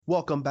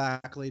Welcome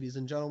back, ladies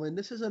and gentlemen.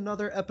 This is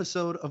another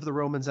episode of the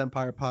Romans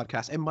Empire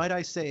podcast. And might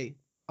I say,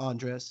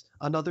 Andres,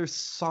 another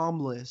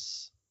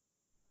psalmless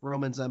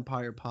Romans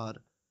Empire pod.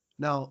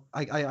 Now,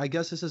 I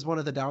guess this is one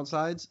of the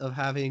downsides of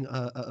having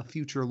a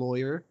future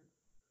lawyer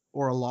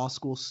or a law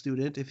school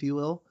student, if you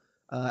will,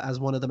 as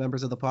one of the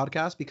members of the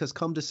podcast, because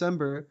come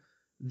December,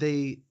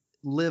 they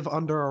live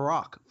under a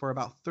rock for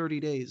about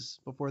 30 days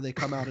before they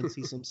come out and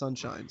see some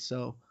sunshine.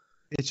 So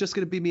it's just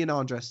going to be me and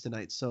Andres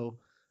tonight. So,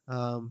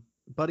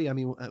 buddy,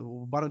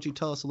 why don't you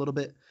tell us a little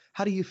bit?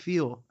 How do you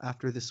feel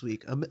after this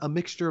week? A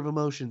mixture of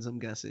emotions, I'm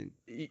guessing.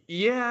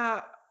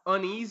 Yeah,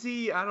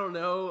 uneasy. I don't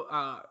know.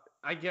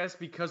 I guess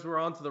because we're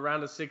on to the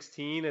round of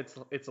 16,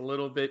 it's a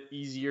little bit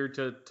easier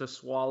to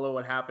swallow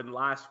what happened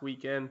last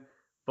weekend.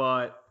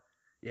 But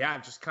yeah,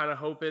 just kind of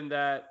hoping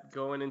that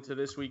going into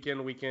this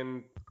weekend, we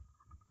can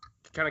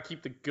kind of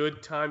keep the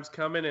good times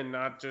coming and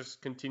not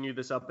just continue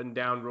this up and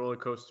down roller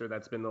coaster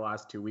that's been the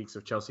last 2 weeks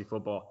of Chelsea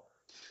football.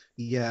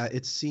 Yeah,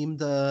 it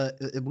seemed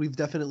we've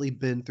definitely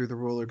been through the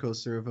roller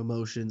coaster of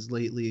emotions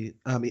lately.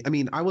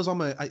 I was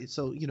on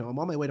I'm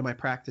on my way to my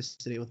practice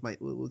today with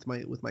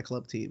my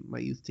club team, my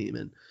youth team,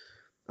 and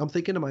I'm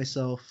thinking to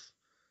myself,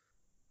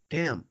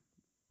 damn,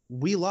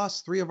 we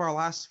lost 3 of our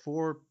last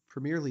 4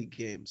 Premier League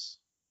games.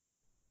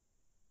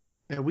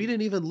 And we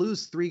didn't even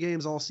lose 3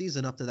 games all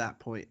season up to that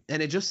point.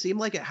 And it just seemed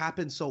like it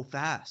happened so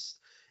fast.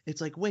 It's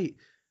like, wait,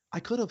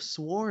 I could have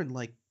sworn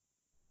like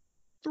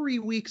 3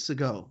 weeks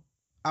ago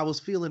I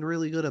was feeling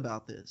really good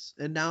about this.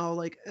 And now,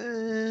 like,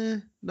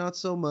 not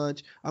so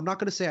much. I'm not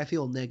going to say I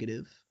feel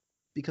negative,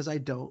 because I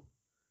don't.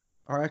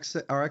 Our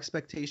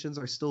expectations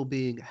are still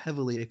being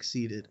heavily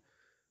exceeded.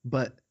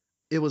 But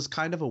it was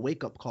kind of a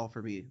wake-up call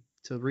for me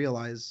to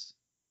realize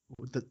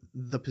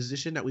the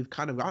position that we've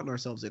kind of gotten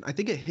ourselves in. I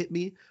think it hit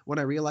me when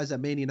I realized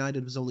that Man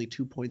United was only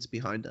 2 points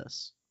behind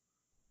us.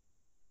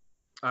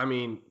 I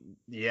mean,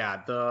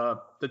 yeah,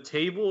 the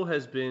table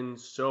has been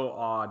so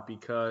odd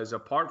because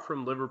apart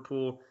from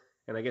Liverpool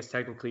and I guess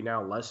technically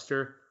now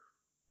Leicester,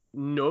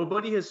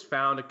 nobody has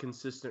found a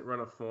consistent run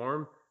of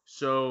form.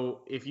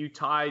 So if you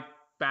tie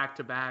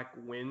back-to-back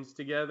wins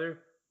together,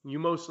 you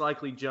most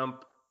likely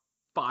jump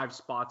 5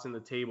 spots in the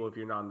table if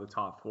you're not in the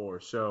top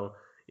 4. So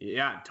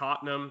yeah,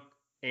 Tottenham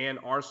and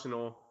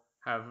Arsenal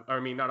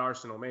not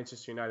Arsenal,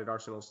 Manchester United,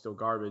 Arsenal is still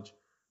garbage.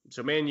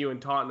 So Man U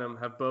and Tottenham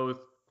have both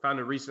found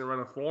a recent run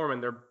of form,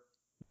 and they're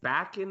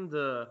back in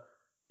the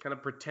kind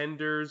of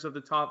pretenders of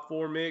the top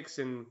 4 mix.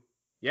 And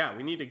yeah,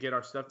 we need to get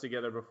our stuff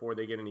together before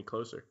they get any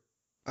closer.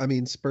 I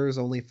mean, Spurs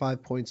only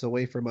 5 points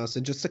away from us.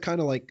 And just to kind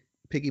of like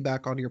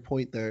piggyback on your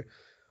point there,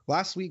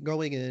 last week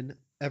going in,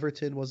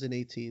 Everton was in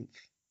 18th.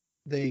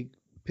 They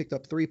picked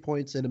up 3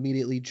 points and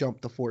immediately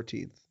jumped to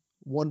 14th.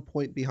 1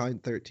 point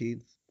behind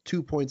 13th,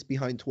 2 points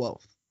behind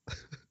 12th.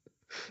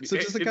 So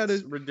just to kind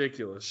of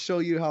ridiculous, show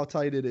you how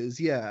tight it is.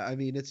 Yeah, I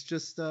mean, it's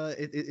just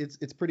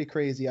it's pretty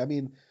crazy. I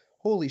mean,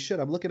 holy shit,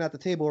 I'm looking at the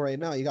table right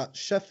now. You got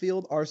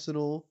Sheffield,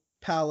 Arsenal,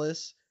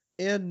 Palace,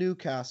 and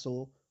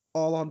Newcastle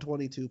all on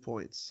 22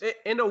 points.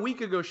 And a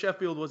week ago,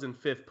 Sheffield was in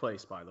 5th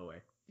place, by the way.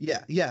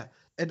 Yeah.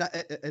 And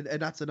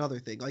that's another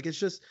thing. Like,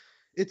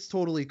 it's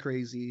totally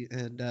crazy.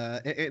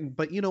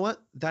 But you know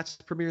what? That's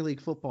Premier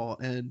League football.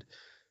 And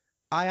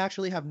I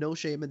actually have no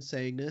shame in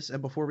saying this.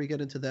 And before we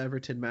get into the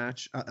Everton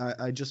match,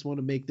 I just want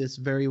to make this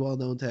very well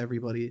known to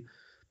everybody.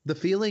 The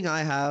feeling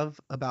I have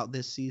about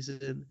this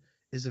season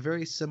is a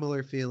very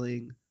similar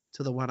feeling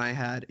to the one I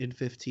had in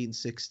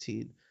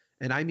 15-16.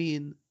 And I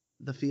mean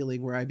the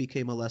feeling where I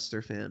became a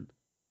Leicester fan.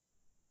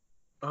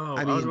 Oh,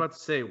 I was about to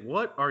say,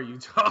 what are you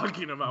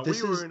talking about?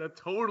 We were in a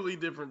totally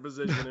different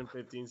position in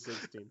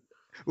 15-16.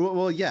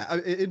 Well, yeah.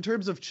 In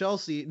terms of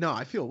Chelsea, no,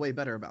 I feel way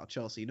better about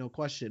Chelsea, no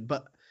question.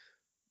 But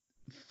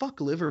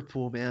fuck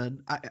Liverpool,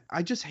 man.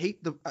 I just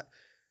hate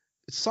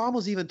Sam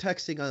was even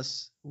texting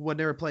us when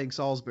they were playing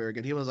Salzburg,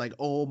 and he was like,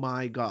 oh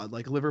my God,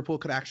 like Liverpool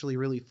could actually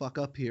really fuck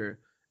up here.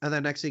 And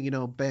then next thing you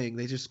know, bang,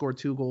 they just scored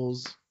 2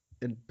 goals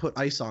and put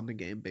ice on the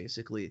game,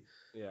 basically.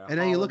 Yeah. And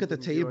then you look at the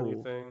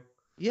table.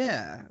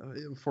 Yeah,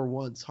 for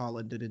once,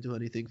 Haaland didn't do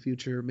anything.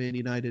 Future Man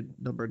United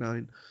number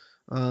 9.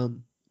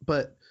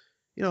 But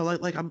you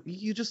know,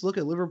 you just look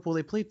at Liverpool.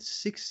 They played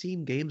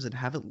 16 games and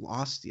haven't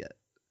lost yet.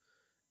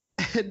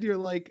 And you're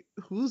like,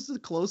 who's the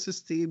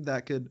closest team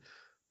that could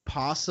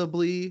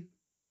possibly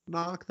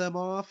knock them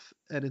off?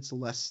 And it's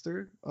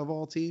Leicester of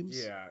all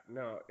teams. Yeah,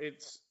 no,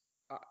 it's.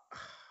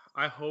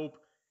 I hope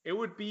it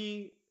would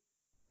be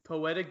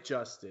poetic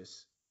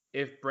justice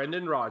if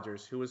Brendan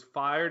Rodgers, who was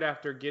fired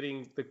after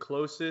getting the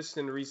closest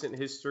in recent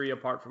history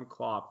apart from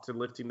Klopp to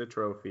lifting the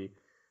trophy,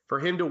 for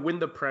him to win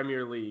the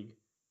Premier League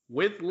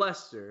with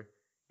Leicester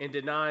and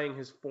denying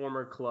his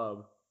former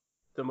club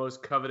the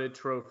most coveted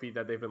trophy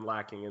that they've been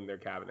lacking in their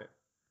cabinet.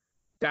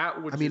 That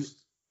would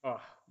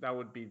that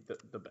would be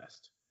the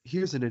best.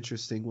 Here's an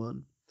interesting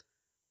one.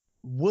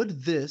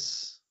 Would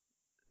this,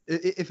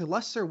 if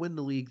Leicester win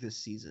the league this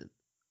season,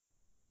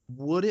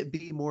 would it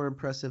be more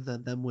impressive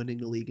than them winning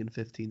the league in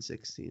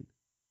 15-16?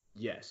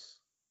 Yes.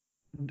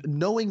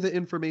 Knowing the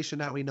information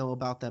that we know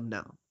about them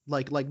now.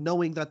 Like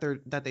knowing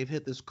that they've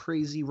hit this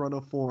crazy run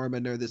of form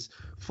and they're this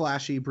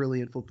flashy,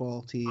 brilliant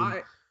football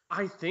team.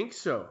 I think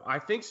so. I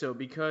think so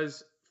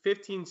because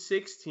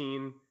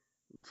 15-16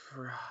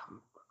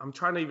 I'm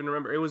trying to even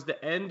remember. It was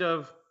the end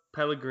of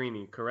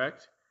Pellegrini,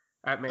 correct?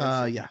 At Man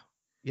City.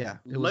 Yeah.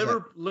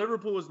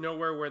 Liverpool was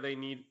nowhere where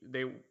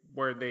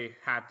they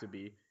had to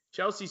be.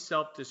 Chelsea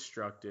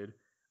self-destructed.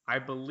 I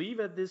believe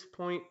at this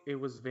point it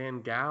was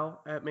Van Gaal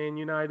at Man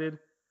United.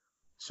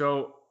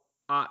 So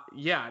at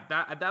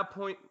that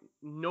point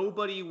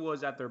nobody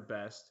was at their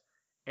best.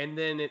 And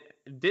then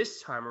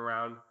this time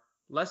around,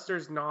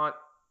 Leicester's not.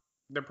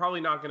 They're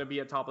probably not going to be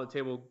at top of the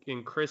table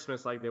in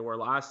Christmas like they were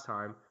last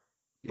time.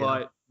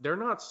 But they're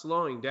not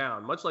slowing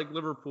down. Much like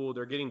Liverpool,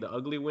 they're getting the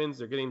ugly wins.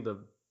 They're getting the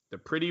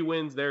pretty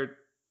wins. They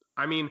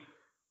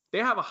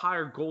have a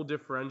higher goal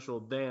differential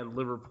than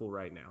Liverpool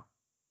right now.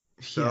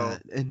 So,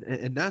 yeah,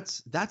 and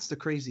that's the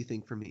crazy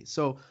thing for me.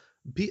 So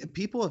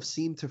people have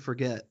seemed to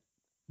forget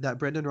that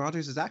Brendan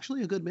Rodgers is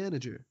actually a good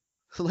manager.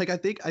 Like I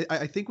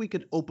think we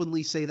could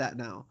openly say that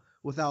now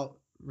without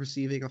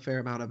receiving a fair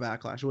amount of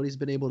backlash. What he's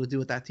been able to do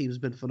with that team has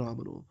been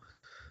phenomenal.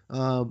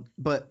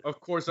 But of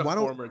course, a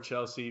former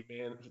Chelsea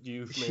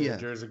youth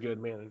manager is a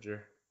good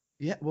manager.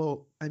 Yeah,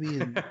 well, I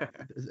mean,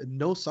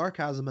 no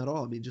sarcasm at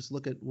all. I mean, just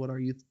look at what our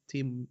youth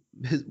team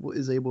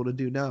is able to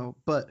do now.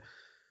 But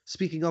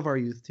speaking of our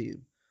youth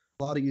team,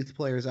 a lot of youth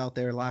players out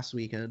there last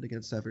weekend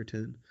against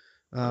Everton.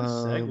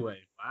 Segue.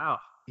 Wow.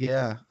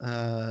 Yeah,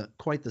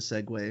 quite the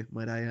segue,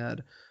 might I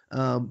add.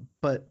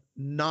 But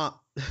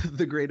not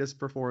the greatest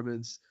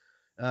performance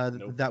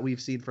that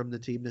we've seen from the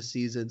team this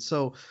season.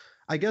 So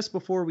I guess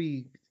before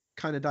we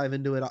kind of dive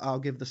into it, I'll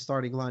give the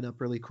starting lineup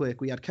really quick.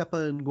 We had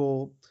Kepa in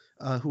goal,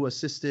 who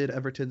assisted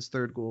Everton's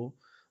third goal.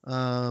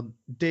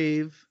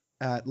 Dave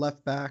at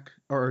left back,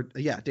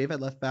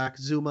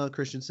 Zuma,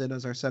 Christensen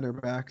as our center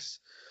backs.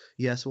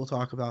 Yes, we'll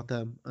talk about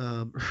them.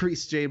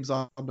 Reece James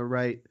on the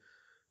right.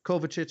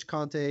 Kovacic,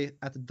 Conte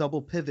at the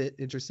double pivot,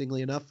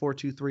 interestingly enough,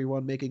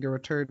 4-2-3-1 making a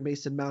return.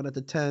 Mason Mount at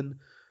the 10,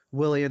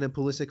 Willian and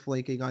Pulisic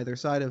flanking either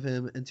side of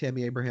him, and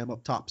Tammy Abraham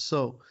up top.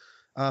 So,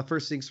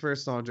 first things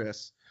first,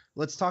 Andres.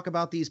 Let's talk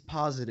about these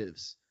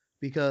positives,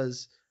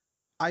 because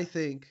I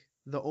think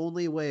the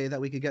only way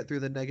that we could get through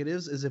the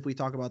negatives is if we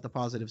talk about the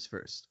positives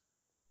first.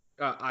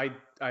 I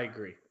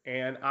agree.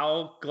 And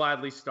I'll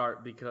gladly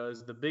start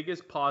because the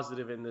biggest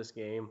positive in this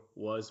game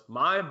was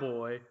my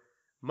boy,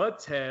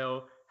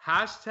 Mateo,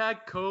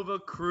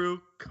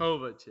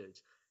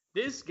 #KovaCrewKovacic.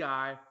 This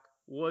guy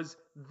was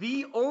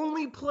the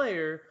only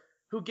player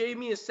who gave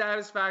me a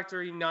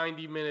satisfactory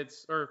 90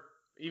 minutes, or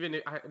even,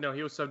 no,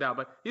 he was subbed out,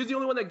 but he was the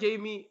only one that gave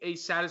me a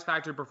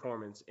satisfactory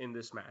performance in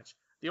this match.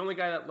 The only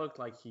guy that looked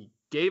like he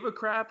gave a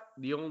crap,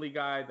 the only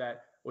guy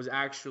that was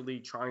actually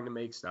trying to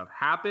make stuff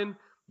happen,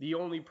 the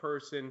only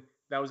person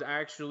that was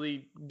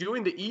actually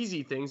doing the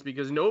easy things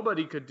because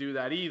nobody could do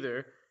that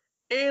either.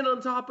 And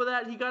on top of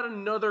that, he got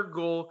another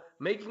goal,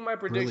 making my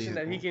prediction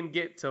that he can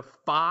get to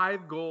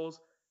 5 goals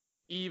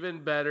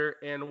even better.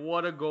 And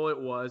what a goal it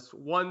was.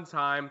 One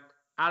time,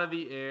 out of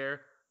the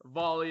air,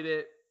 volleyed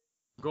it,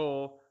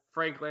 goal.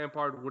 Frank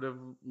Lampard would have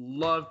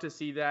loved to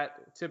see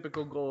that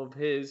typical goal of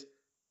his.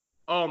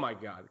 Oh, my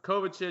God.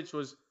 Kovacic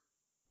was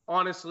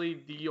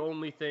honestly the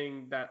only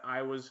thing that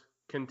I was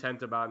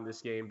content about in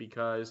this game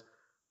because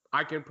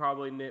I can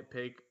probably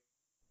nitpick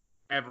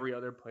every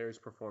other player's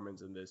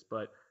performance in this.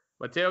 But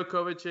Mateo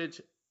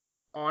Kovacic,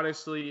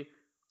 honestly,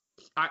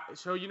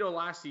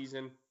 last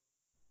season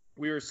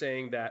we were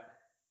saying that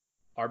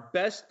our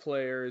best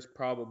player is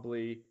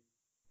probably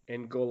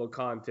N'Golo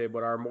Kante,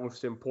 but our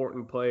most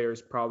important player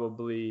is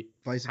probably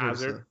Vice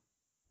Hazard. Versa.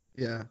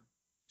 Yeah.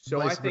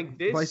 So I think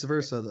this vice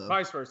versa though.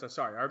 Vice versa.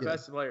 Sorry, our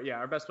best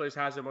player is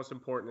Hazard. Most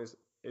important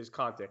is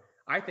Kante.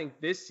 I think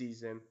this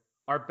season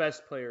our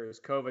best player is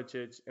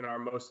Kovacic and our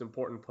most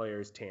important player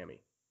is Tammy.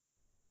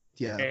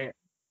 Yeah.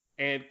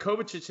 And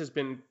Kovacic has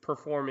been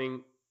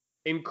performing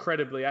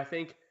incredibly. I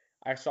think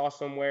I saw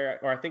somewhere,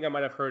 or I think I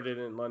might have heard it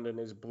in London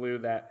is Blue,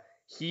 that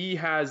he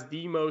has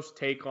the most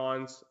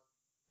take-ons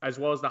as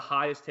well as the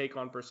highest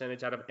take-on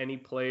percentage out of any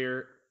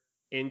player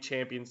in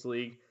Champions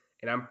League.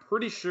 And I'm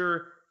pretty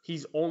sure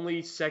he's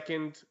only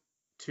second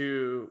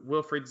to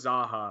Wilfried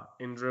Zaha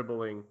in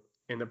dribbling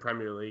in the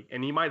Premier League.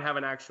 And he might have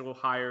an actual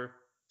higher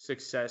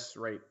success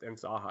rate than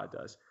Zaha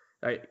does.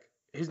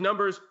 His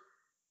numbers,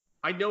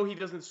 I know he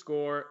doesn't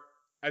score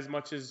as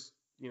much as,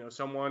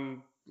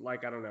 someone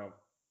like, I don't know,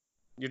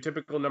 your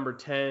typical number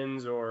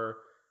 10s or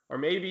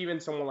maybe even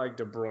someone like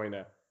De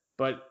Bruyne.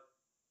 But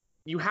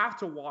you have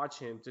to watch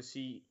him to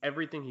see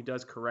everything he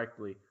does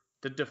correctly.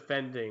 The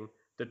defending,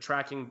 the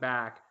tracking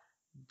back,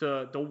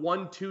 the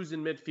 1-2s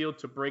in midfield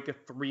to break a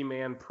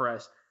 3-man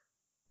press.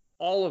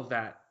 All of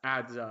that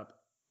adds up.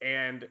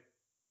 And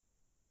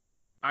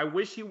I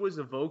wish he was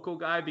a vocal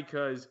guy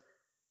because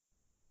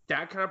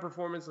that kind of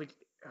performance,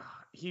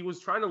 he was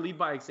trying to lead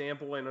by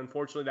example, and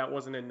unfortunately that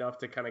wasn't enough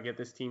to kind of get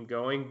this team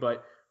going,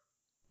 but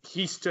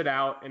he stood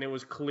out, and it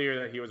was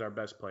clear that he was our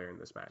best player in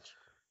this match.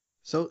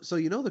 So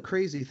the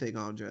crazy thing,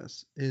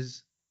 Andres,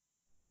 is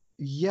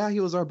Yeah, he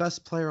was our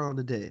best player on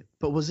the day,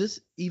 but was this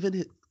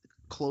even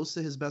close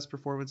to his best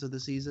performance of the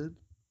season?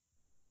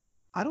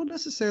 I don't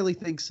necessarily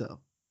think so.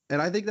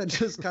 And I think that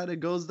just kind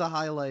of goes to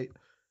highlight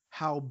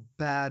how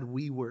bad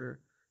we were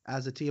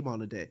as a team on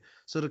the day.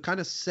 So to kind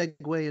of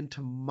segue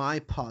into my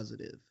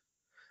positive,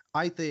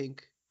 I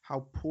think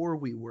how poor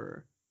we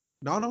were,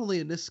 not only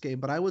in this game,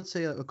 but I would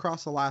say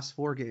across the last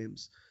 4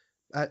 games,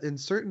 in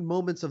certain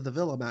moments of the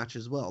Villa match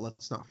as well.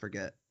 Let's not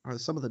forget.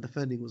 Some of the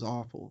defending was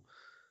awful.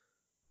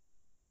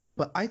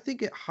 But I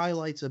think it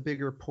highlights a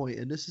bigger point,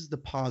 and this is the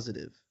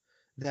positive,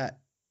 that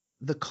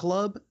the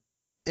club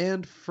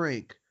and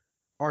Frank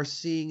are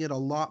seeing it a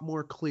lot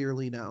more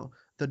clearly now,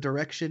 the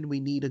direction we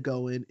need to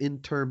go in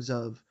terms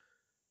of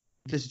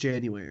this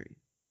January.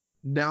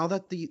 Now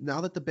that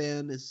the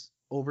ban is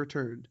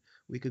overturned,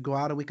 we could go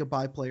out and we could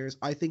buy players.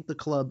 I think the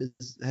club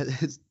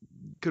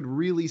could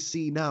really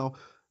see now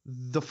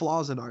the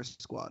flaws in our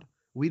squad.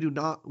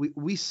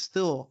 We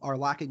still are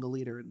lacking a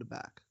leader in the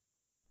back.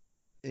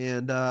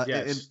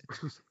 Yes.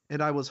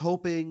 And I was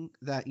hoping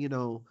that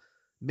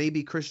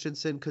maybe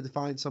Christensen could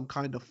find some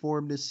kind of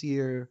form this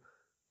year.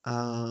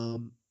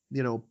 Hoping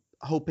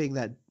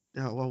that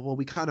well,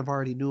 we kind of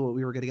already knew what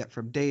we were going to get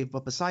from Dave,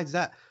 but besides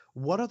that,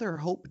 what other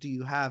hope do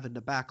you have in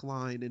the back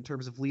line in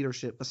terms of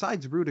leadership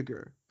besides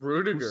Rudiger?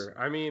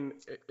 I mean,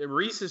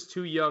 Reece is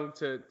too young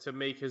to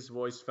make his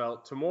voice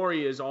felt.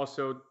 Tomori is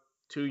also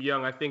too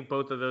young. I think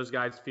both of those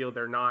guys feel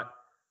they're not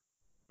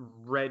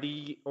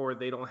ready, or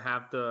they don't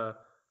have the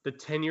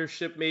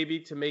tenureship maybe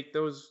to make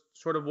those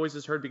sort of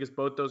voices heard, because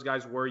both those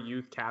guys were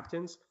youth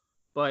captains.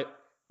 But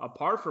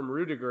apart from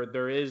Rudiger,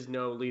 there is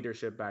no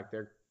leadership back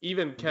there.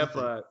 Even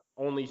Kepa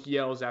only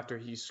yells after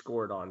he's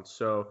scored on.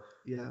 So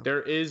yeah,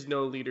 there is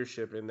no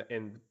leadership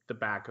in the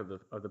back of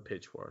the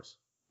pitch for us.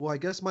 Well, I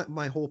guess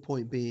my whole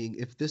point being,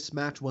 if this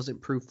match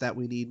wasn't proof that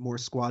we need more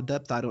squad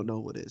depth, I don't know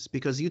what is.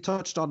 Because you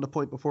touched on the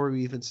point before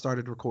we even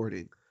started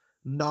recording.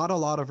 Not a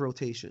lot of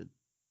rotation.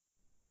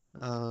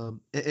 And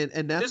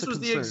that's this was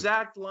the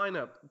exact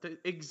lineup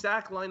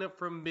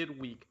from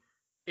midweek.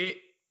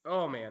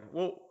 Oh man,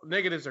 well,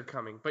 negatives are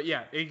coming, but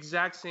yeah,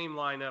 exact same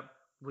lineup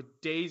with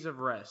days of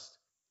rest.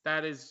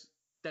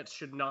 That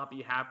should not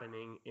be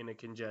happening in a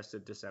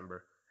congested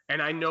December.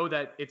 And I know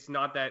that it's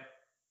not that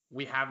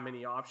we have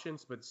many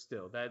options, but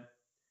still,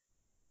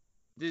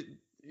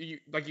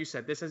 like you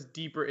said, this has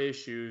deeper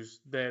issues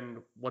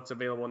than what's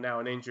available now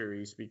in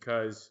injuries,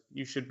 because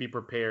you should be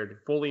prepared,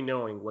 fully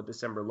knowing what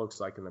December looks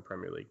like in the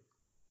Premier League.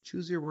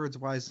 Choose your words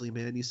wisely,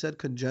 man. You said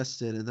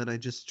congested, and then I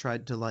just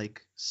tried to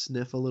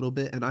sniff a little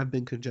bit, and I've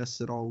been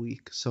congested all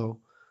week. So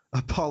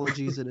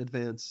apologies in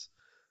advance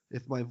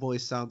if my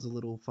voice sounds a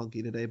little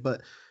funky today.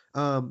 But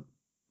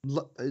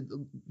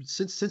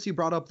since you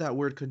brought up that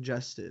word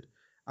congested,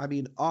 I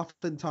mean,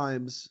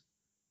 oftentimes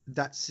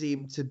that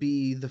seemed to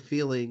be the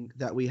feeling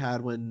that we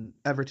had when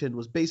Everton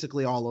was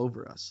basically all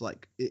over us.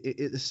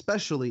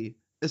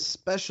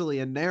 Especially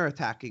in their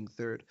attacking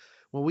third,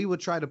 when we would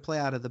try to play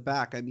out of the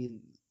back. I mean,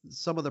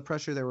 some of the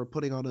pressure they were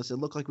putting on us, it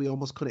looked like we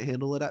almost couldn't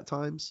handle it at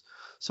times.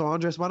 So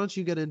Andres, why don't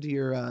you get into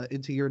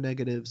your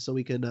negatives so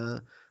we can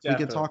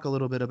talk a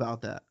little bit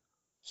about that.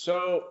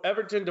 So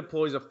Everton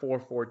deploys a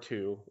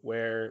 4-4-2,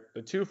 where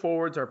the two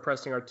forwards are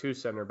pressing our two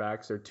center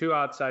backs, their two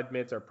outside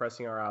mids are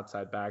pressing our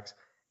outside backs,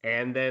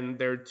 and then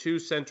their two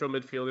central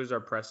midfielders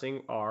are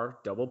pressing our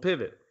double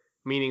pivot,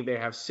 meaning they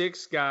have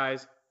 6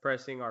 guys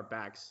pressing our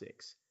back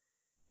 6.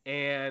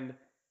 And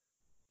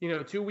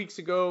 2 weeks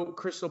ago,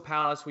 Crystal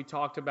Palace, we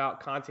talked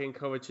about Conte and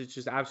Kovacic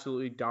just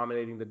absolutely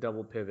dominating the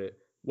double pivot.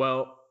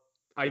 Well,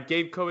 I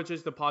gave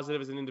Kovacic the positive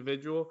as an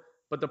individual,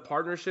 but the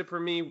partnership for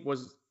me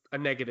was a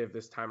negative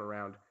this time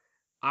around.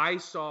 I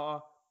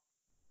saw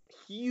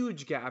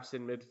huge gaps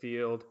in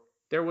midfield.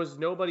 There was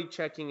nobody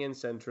checking in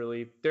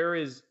centrally. There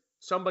is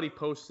somebody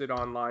posted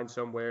online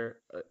somewhere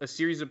a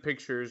series of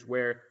pictures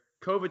where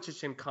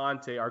Kovacic and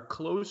Conte are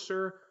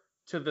closer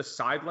to the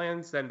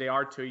sidelines than they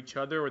are to each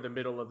other or the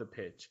middle of the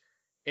pitch.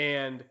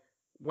 And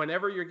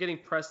whenever you're getting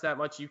pressed that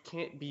much, you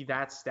can't be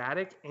that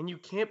static and you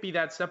can't be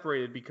that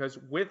separated, because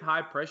with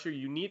high pressure,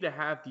 you need to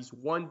have these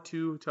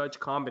 1-2 touch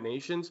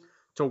combinations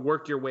to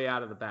work your way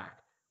out of the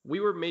back.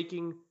 We were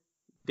making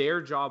their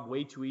job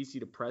way too easy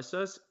to press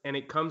us, and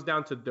it comes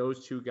down to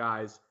those two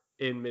guys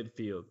in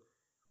midfield.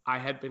 I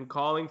had been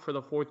calling for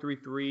the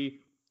 4-3-3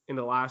 in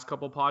the last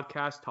couple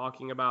podcasts,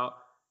 talking about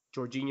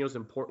Jorginho's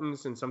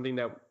importance and something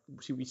that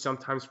we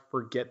sometimes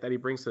forget that he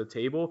brings to the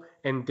table,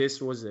 and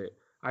this was it.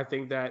 I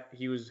think that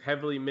he was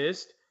heavily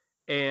missed,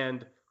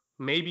 and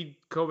maybe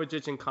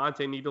Kovacic and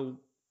Conte need to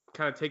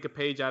kind of take a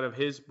page out of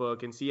his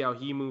book and see how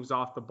he moves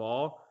off the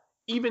ball,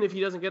 even if he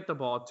doesn't get the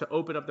ball, to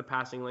open up the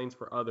passing lanes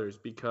for others,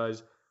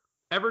 because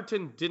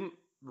Everton didn't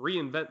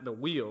reinvent the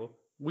wheel.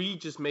 We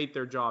just made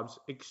their jobs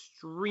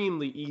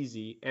extremely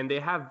easy, and they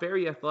have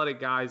very athletic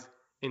guys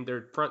in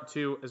their front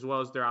two as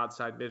well as their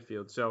outside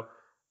midfield. So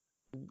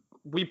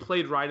we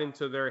played right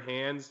into their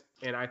hands,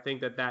 and I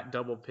think that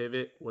double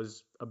pivot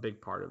was a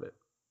big part of it.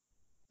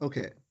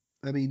 Okay.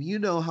 I mean, you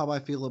know how I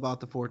feel about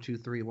the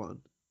 4-2-3-1,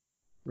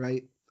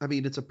 right? I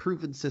mean, it's a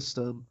proven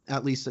system,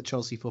 at least at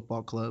Chelsea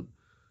Football Club.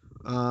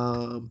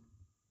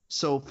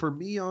 So for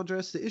me,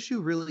 Andres, the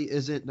issue really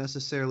isn't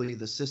necessarily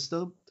the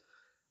system.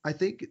 I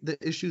think the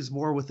issue is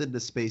more within the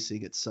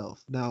spacing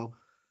itself. Now,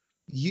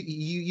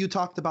 you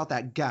talked about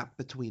that gap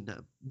between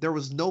them. There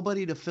was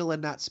nobody to fill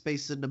in that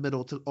space in the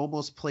middle to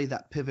almost play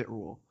that pivot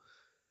role.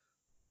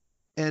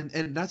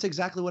 And that's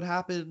exactly what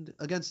happened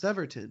against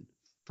Everton.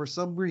 For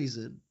some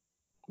reason,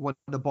 when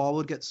the ball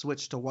would get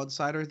switched to one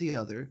side or the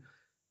other,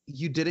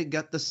 you didn't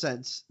get the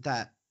sense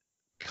that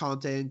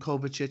Conte and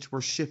Kovacic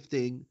were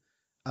shifting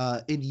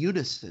in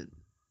unison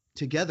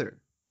together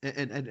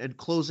and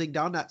closing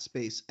down that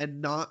space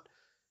and not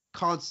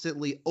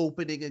constantly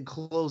opening and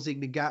closing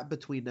the gap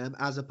between them,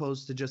 as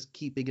opposed to just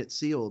keeping it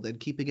sealed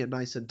and keeping it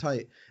nice and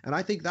tight. And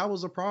I think that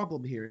was a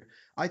problem here.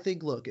 I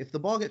think, look, if the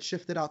ball gets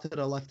shifted out to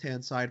the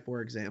left-hand side,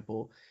 for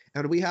example,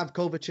 and we have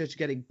Kovacic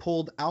getting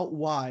pulled out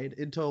wide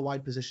into a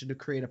wide position to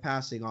create a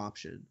passing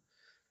option,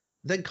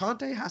 then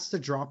Conte has to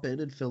drop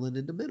in and fill in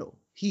the middle.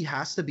 He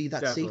has to be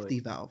that safety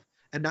valve.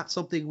 And that's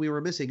something we were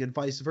missing, and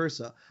vice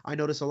versa. I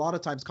notice a lot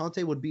of times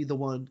Conte would be the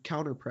one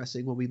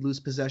counter-pressing when we lose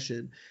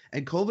possession,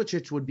 and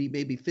Kovacic would be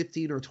maybe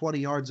 15 or 20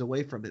 yards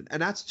away from him. And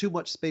that's too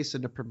much space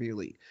in the Premier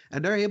League.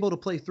 And they're able to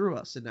play through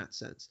us in that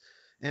sense.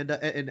 And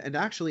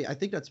actually, I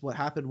think that's what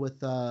happened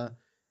with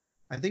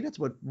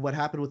what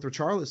happened with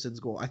Richarlison's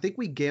goal. I think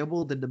we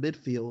gambled in the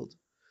midfield,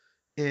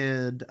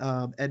 and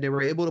they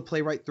were able to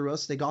play right through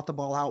us. They got the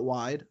ball out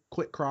wide,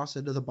 quick cross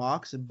into the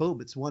box, and boom,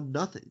 it's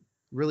 1-0.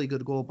 Really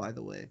good goal, by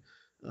the way.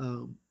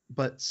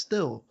 But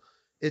still,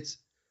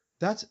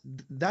 that's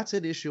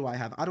an issue I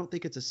have. I don't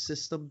think it's a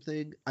system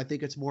thing. I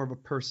think it's more of a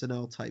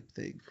personnel type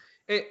thing.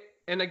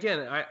 And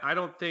again, I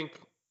don't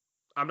think,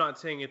 I'm not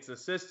saying it's a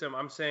system.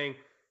 I'm saying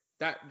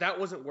that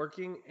wasn't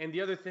working. And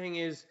the other thing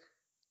is,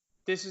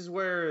 this is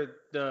where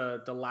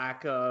the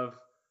lack of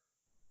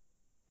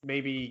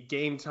maybe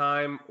game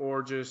time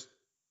or just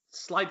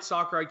slight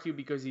soccer IQ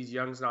because he's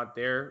young's not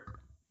there.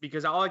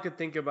 Because all I could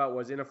think about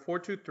was in a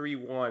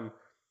 4-2-3-1,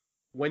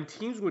 when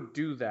teams would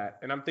do that,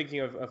 and I'm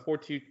thinking of a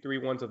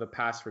 4-2-3-1 of the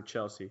past for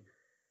Chelsea,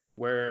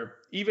 where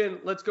even,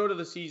 let's go to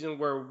the season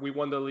where we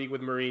won the league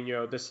with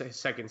Mourinho, the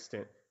second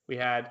stint. We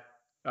had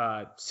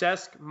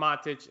Cesc,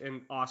 Matic,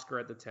 and Oscar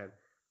at the 10.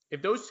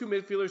 If those two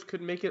midfielders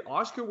could make it,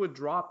 Oscar would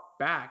drop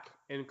back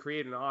and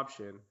create an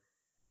option.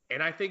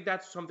 And I think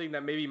that's something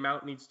that maybe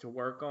Mount needs to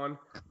work on,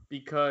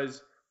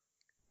 because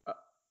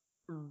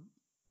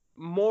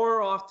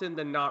more often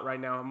than not right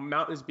now,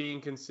 Mount is being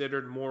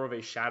considered more of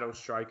a shadow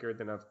striker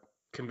than a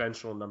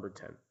conventional number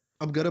 10.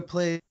 I'm gonna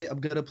play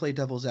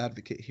devil's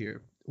advocate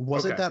here.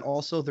 Wasn't that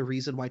also the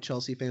reason why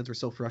Chelsea fans were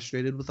so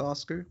frustrated with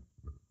Oscar?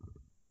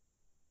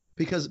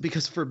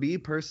 Because for me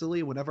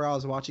personally, whenever I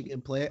was watching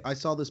him play, I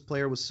saw this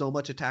player with so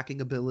much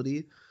attacking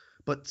ability,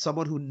 but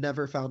someone who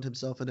never found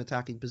himself in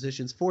attacking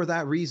positions. For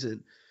that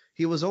reason,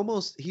 he was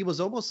almost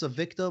a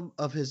victim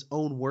of his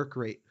own work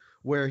rate,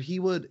 where he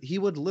would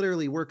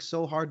literally work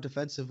so hard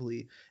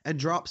defensively and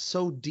drop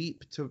so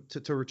deep to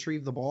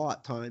retrieve the ball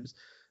at times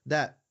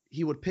that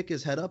he would pick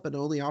his head up and the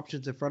only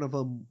options in front of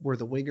him were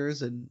the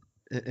wingers and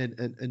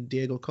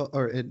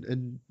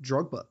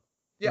Drogba.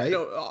 Yeah, right?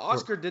 no,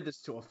 Oscar did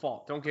this to a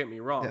fault. Don't get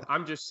me wrong. Yeah.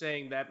 I'm just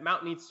saying that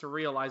Mount needs to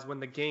realize when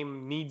the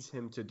game needs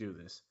him to do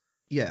this.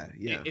 Yeah.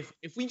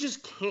 If we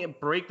just can't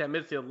break that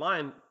midfield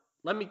line,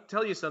 let me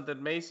tell you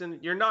something, Mason,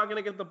 you're not going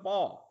to get the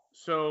ball.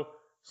 So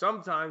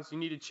sometimes you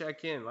need to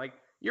check in. Like,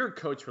 you're a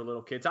coach for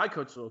little kids. I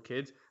coach little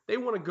kids. They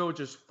want to go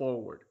just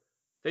forward.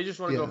 They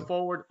just want to go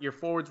forward. Your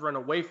forwards run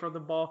away from the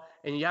ball,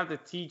 and you have to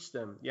teach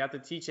them. You have to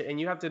teach it, and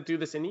you have to do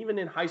this. And even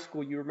in high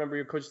school, you remember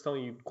your coach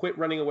telling you, quit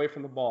running away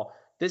from the ball.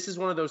 This is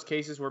one of those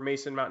cases where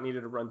Mason Mount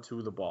needed to run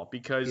to the ball,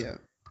 because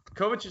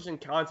Kovacic and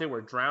Conte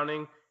were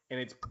drowning, and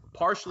it's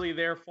partially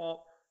their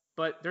fault.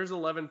 But there's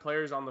 11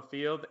 players on the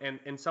field,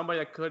 and somebody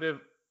that could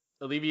have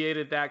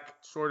alleviated that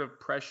sort of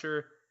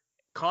pressure,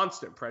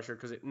 constant pressure,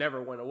 because it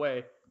never went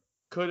away,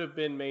 could have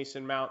been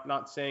Mason Mount.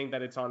 Not saying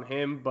that it's on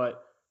him,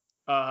 but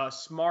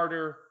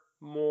smarter,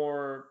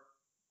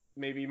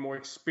 maybe more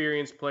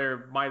experienced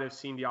player might have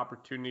seen the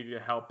opportunity to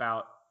help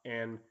out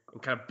and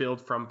kind of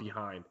build from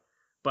behind.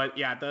 But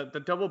yeah,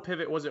 the double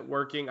pivot wasn't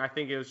working. I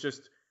think it was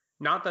just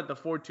not that the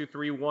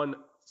 4-2-3-1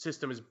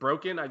 system is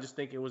broken. I just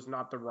think it was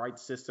not the right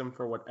system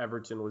for what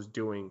Everton was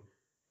doing,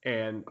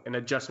 and an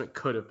adjustment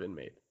could have been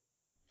made.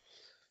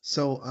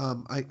 So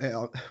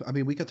I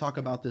mean, we could talk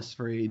about this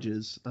for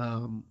ages,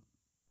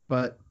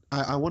 but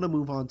I want to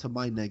move on to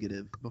my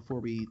negative before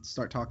we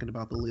start talking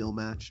about the Lille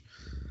match.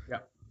 Yeah,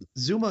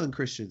 Zouma and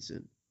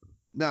Christensen.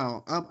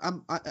 Now,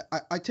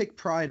 I take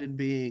pride in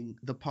being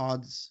the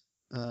pod's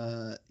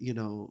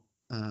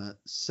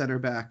center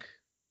back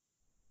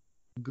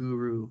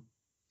guru,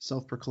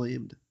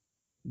 self-proclaimed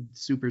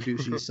super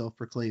douchey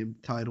self-proclaimed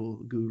title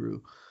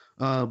guru.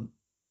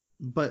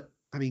 But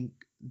I mean,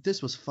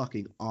 this was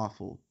fucking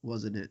awful,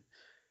 wasn't it?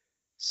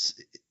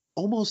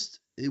 Almost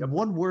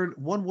one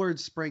word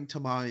sprang to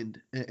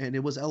mind, and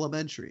it was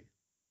elementary.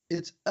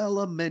 It's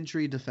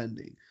elementary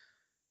defending.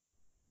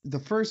 The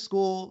first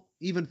goal,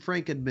 even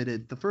Frank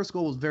admitted, the first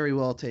goal was very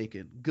well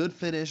taken. Good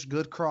finish,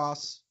 good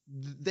cross.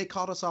 They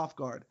caught us off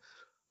guard.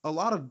 A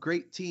lot of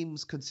great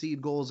teams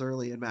concede goals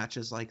early in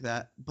matches like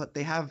that, but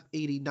they have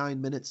 89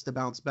 minutes to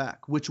bounce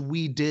back, which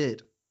we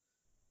did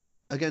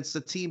against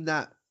a team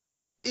that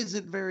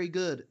isn't very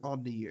good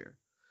on the year.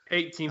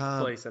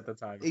 18th place at the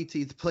time.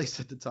 18th place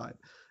at the time.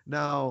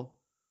 Now,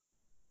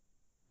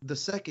 the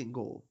second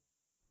goal,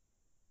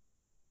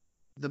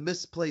 the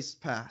misplaced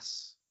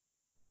pass.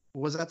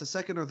 Was that the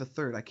second or the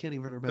third? I can't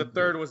even remember. The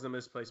third was the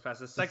misplaced pass.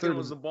 The second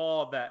was the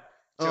ball that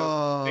they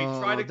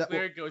try to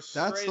clear it, goes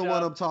straight up. That's the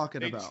one I'm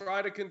talking about. They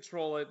try to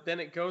control it,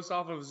 then it goes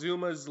off of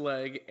Zuma's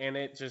leg, and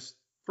it just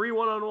free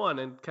one-on-one,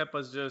 and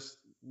Kepa's just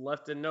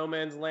left in no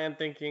man's land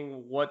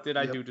thinking, what did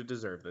I do to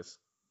deserve this?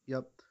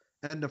 Yep.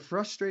 And the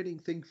frustrating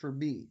thing for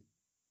me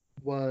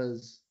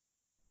was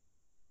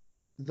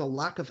the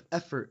lack of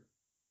effort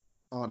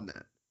on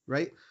that,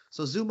 right?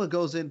 So Zuma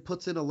goes in,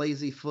 puts in a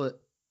lazy foot,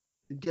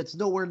 gets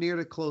nowhere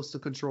near close to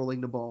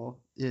controlling the ball.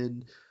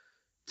 In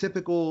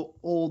typical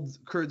old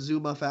Kurt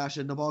Zuma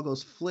fashion, the ball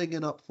goes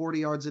flinging up 40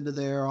 yards into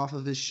the air off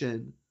of his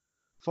shin,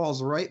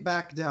 falls right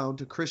back down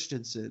to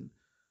Christensen,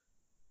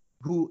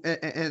 who,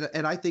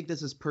 and I think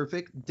this is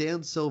perfect.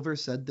 Dan Silver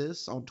said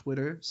this on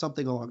Twitter,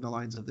 something along the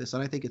lines of this,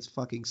 and I think it's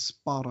fucking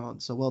spot on,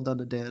 so well done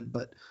to Dan.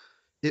 But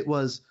it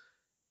was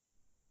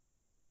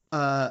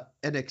an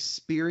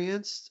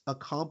experienced,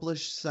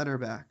 accomplished center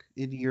back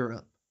in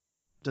Europe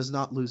does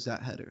not lose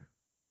that header.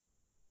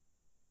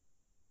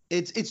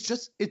 It's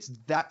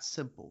that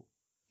simple.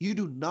 You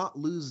do not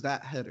lose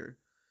that header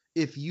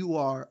if you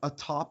are a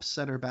top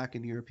center back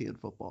in European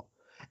football.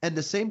 And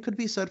the same could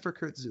be said for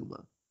Kurt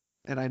Zuma.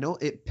 And I know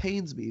it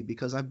pains me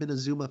because I've been a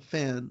Zuma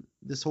fan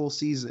this whole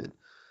season.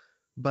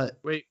 But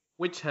wait,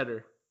 which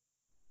header?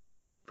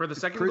 For the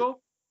second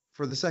goal?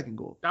 For the second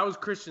goal. That was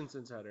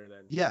Christensen's header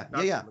then. Yeah.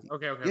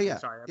 Okay.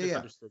 Sorry, I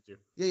misunderstood you.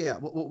 Yeah.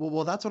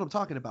 Well, that's what I'm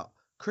talking about.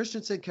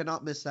 Christensen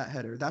cannot miss that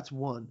header. That's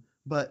one.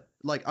 But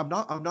like I'm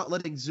not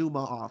letting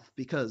Zuma off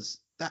because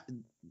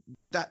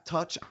that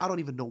touch, I don't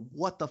even know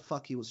what the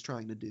fuck he was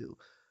trying to do.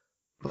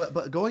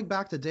 But going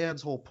back to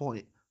Dan's whole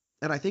point,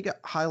 and I think it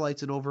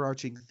highlights an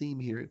overarching theme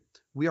here,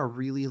 we are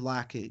really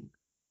lacking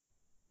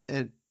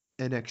an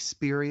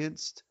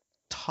experienced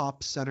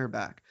top center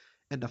back.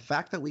 And the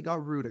fact that we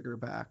got Rudiger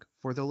back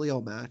for the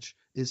Lille match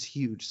is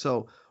huge.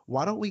 So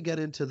why don't we get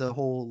into the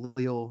whole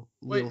Lille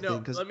thing?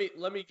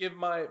 Let me give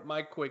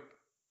my quick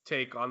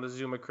take on the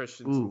Zuma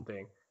Christensen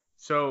thing.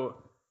 So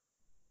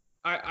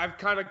I've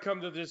kind of come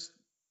to this.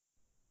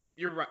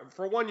 You're right.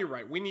 For one, you're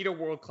right. We need a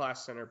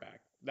world-class center back.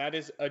 That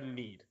is a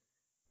need.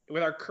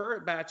 With our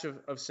current batch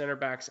of center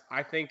backs,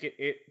 I think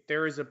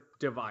there is a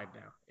divide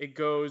now. It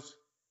goes,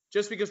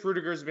 just because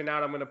Rudiger's been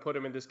out, I'm going to put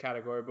him in this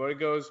category, but it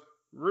goes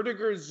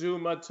Rudiger,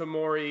 Zuma,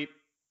 Tomori,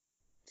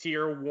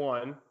 tier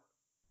 1,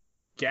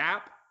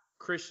 Gap,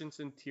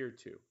 Christensen, tier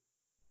 2.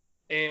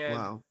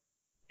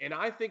 And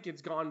I think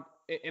it's gone,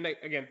 and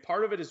again,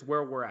 part of it is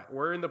where we're at.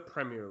 We're in the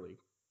Premier League.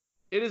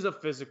 It is a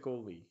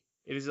physical league.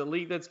 It is a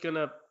league that's going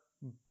to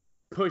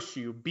push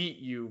you, beat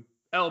you,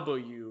 elbow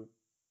you,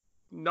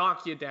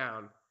 knock you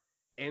down.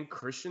 And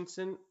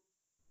Christensen,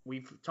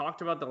 we've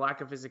talked about the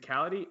lack of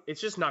physicality.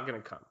 It's just not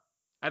going to come.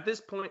 At this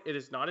point, it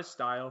is not his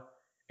style.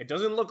 It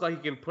doesn't look like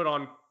he can put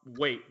on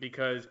weight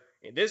because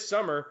this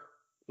summer,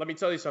 let me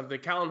tell you something,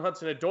 Callum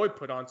Hudson-Odoi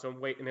put on some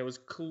weight, and it was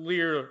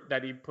clear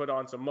that he put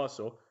on some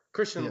muscle.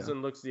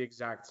 Christensen looks the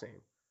exact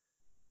same.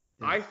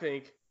 Yeah. I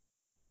think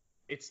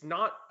it's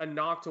not a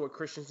knock to what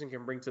Christensen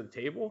can bring to the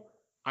table.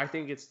 I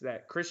think it's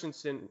that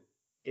Christensen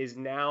is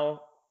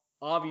now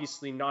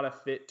obviously not a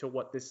fit to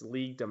what this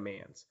league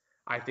demands.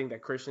 I think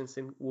that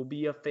Christensen will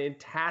be a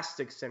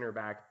fantastic center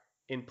back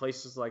in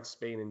places like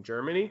Spain and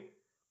Germany.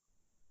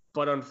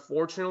 But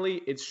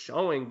unfortunately, it's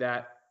showing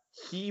that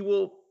he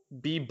will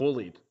be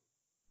bullied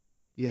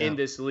in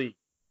this league.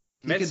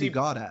 He can be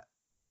got at.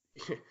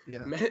 Yeah.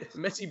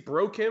 Messi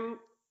broke him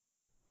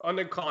on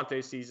the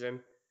Conte season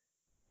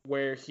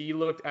where he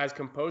looked as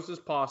composed as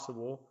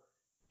possible.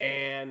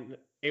 And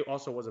it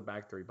also was a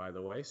back three, by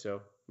the way.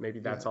 So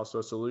maybe that's also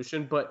a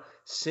solution. But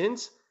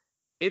since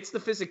it's the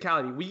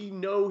physicality, we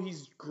know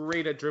he's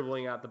great at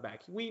dribbling out the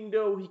back. We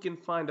know he can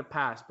find a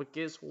pass. But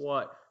guess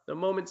what? The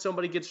moment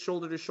somebody gets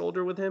shoulder to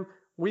shoulder with him,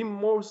 we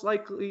most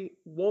likely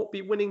won't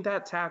be winning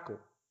that tackle.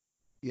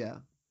 Yeah.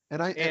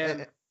 And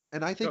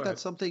I think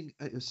that's something,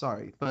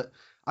 sorry, but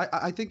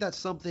I think that's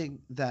something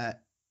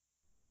that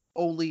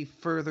only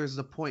furthers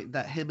the point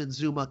that him and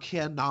Zuma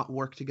cannot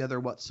work together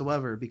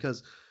whatsoever,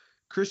 because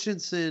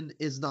Christensen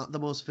is not the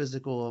most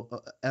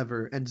physical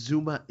ever, and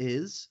Zuma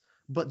is,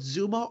 but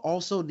Zuma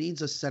also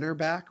needs a center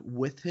back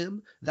with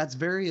him that's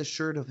very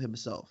assured of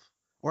himself,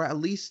 or at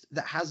least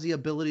that has the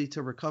ability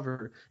to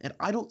recover. And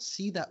I don't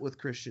see that with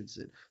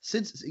Christensen.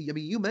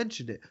 You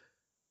mentioned it.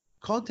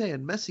 Conte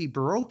and Messi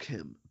broke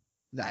him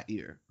that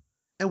year.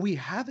 And we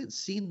haven't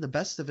seen the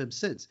best of him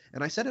since.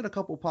 And I said it a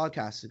couple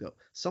podcasts ago.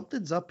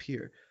 Something's up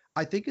here.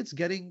 I think it's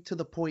getting to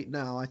the point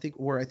now,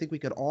 where I think we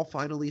could all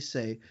finally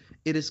say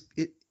it's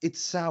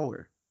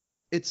sour.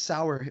 it's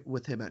sour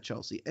with him at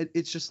Chelsea.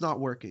 It's just not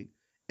working.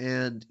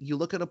 And you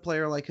look at a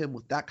player like him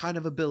with that kind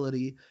of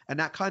ability and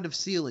that kind of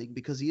ceiling,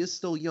 because he is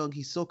still young,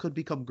 he still could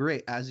become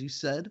great, as you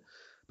said.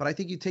 But I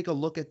think you take a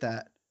look at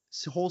that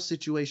whole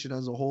situation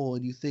as a whole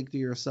and you think to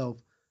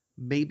yourself,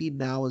 maybe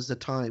now is the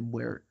time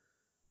where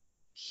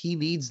he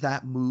needs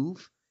that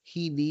move.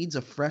 He needs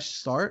a fresh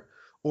start,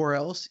 or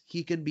else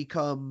he can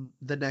become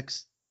the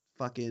next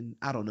fucking,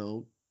 I don't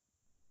know,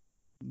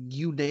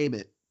 you name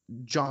it,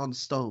 John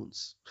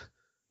Stones.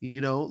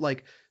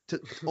 Like to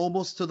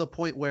almost to the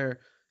point where,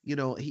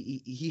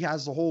 he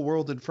has the whole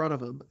world in front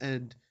of him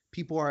and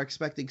people are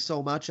expecting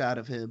so much out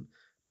of him,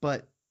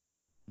 but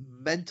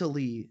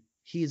mentally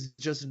he's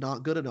just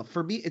not good enough.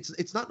 For me,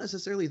 it's not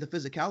necessarily the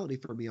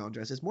physicality for me,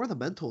 Andres. It's more the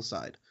mental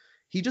side.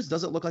 He just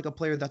doesn't look like a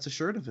player that's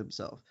assured of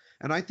himself.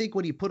 And I think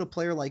when you put a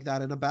player like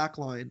that in a back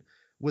line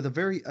with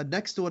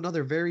next to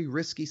another very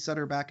risky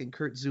center back in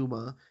Kurt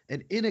Zuma,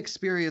 an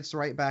inexperienced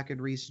right back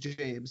in Reece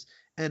James,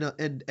 and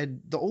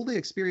the only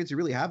experience you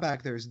really have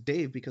back there is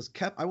Dave, because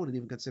I wouldn't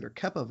even consider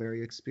Kepa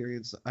very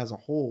experienced as a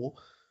whole.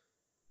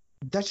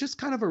 That's just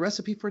kind of a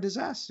recipe for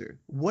disaster.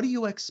 What do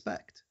you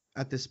expect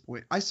at this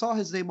point? I saw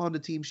his name on the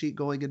team sheet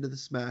going into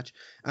this match,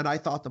 and I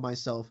thought to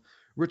myself,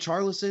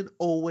 Richarlison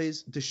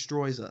always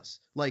destroys us.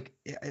 Like,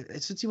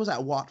 since he was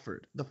at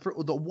Watford, the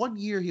 1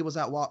 year he was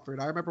at Watford,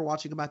 I remember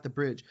watching him at the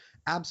Bridge,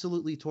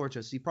 absolutely torch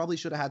us. He probably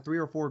should have had 3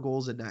 or 4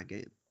 goals in that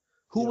game.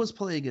 Who was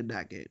playing in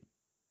that game?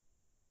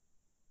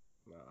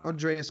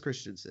 Andreas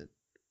Christensen.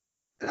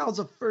 And that was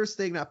the first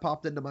thing that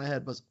popped into my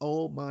head was,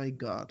 oh my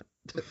God,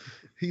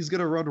 he's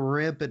going to run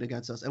rampant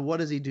against us. And what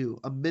does he do?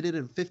 A minute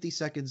and 50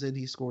 seconds in,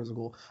 he scores a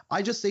goal.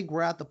 I just think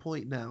we're at the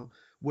point now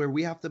where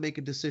we have to make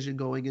a decision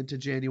going into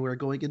January,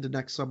 going into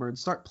next summer, and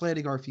start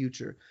planning our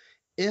future.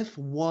 If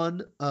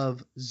one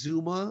of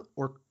Zuma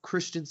or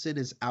Christensen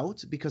is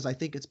out, because I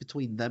think it's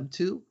between them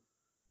two,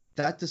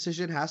 that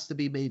decision has to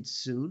be made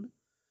soon,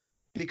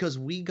 because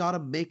we got to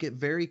make it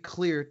very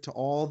clear to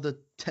all the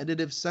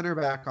tentative center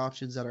back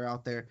options that are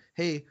out there.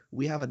 Hey,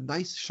 we have a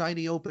nice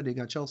shiny opening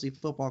at Chelsea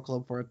Football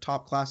Club for a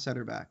top class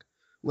center back.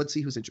 Let's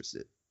see who's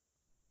interested.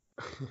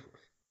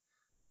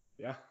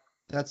 Yeah.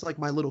 That's like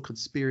my little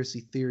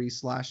conspiracy theory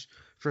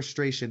 /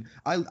 frustration.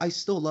 I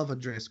still love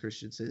Andreas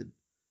Christensen,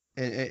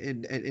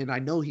 and I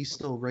know he's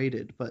still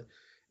rated, but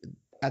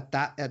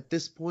at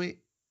this point,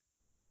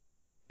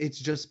 it's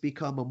just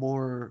become a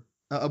more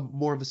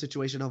of a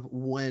situation of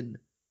when,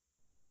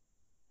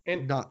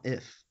 and not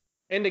if.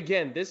 And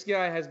again, this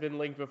guy has been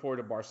linked before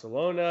to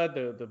Barcelona,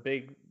 the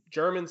big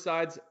German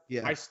sides.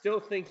 Yeah. I still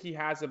think he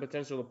has the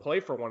potential to play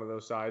for one of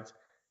those sides.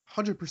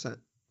 100%.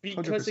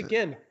 Because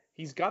again,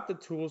 he's got the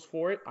tools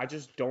for it. I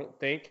just don't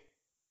think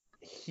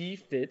he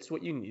fits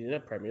what you need in a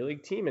Premier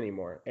League team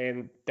anymore.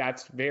 And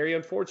that's very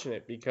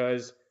unfortunate,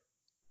 because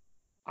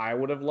I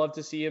would have loved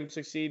to see him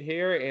succeed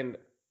here. And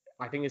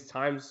I think his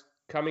time's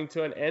coming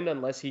to an end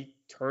unless he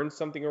turns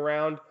something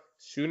around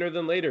sooner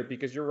than later.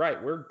 Because you're right,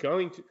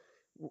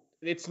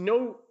 it's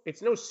no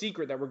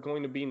secret that we're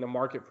going to be in the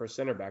market for a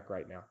center back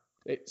right now.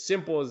 It's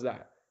simple as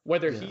that.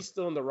 Whether he's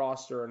still in the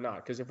roster or not.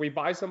 Because if we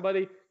buy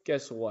somebody,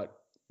 guess what?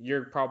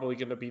 You're probably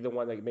going to be the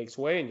one that makes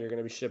way and you're going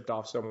to be shipped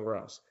off somewhere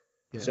else.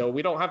 Yeah. So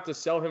we don't have to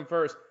sell him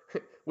first.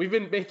 We've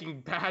been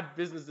making bad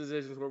business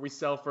decisions where we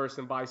sell first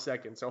and buy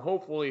second. So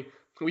hopefully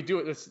we do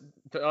it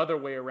the other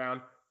way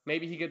around.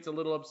 Maybe he gets a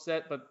little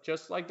upset, but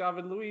just like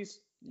David Luiz,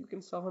 you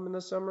can sell him in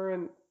the summer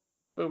and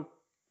boom,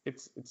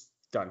 it's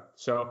done.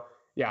 So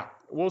yeah,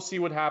 we'll see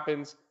what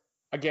happens.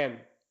 Again,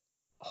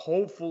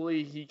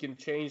 hopefully he can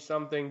change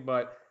something,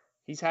 but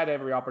he's had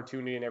every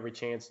opportunity and every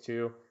chance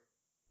to.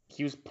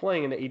 He was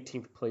playing in the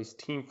 18th place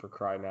team, for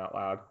crying out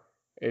loud.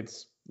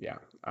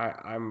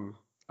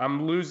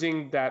 I'm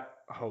losing that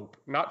hope,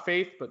 not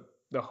faith, but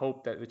the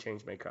hope that the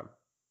change may come.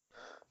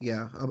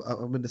 Yeah,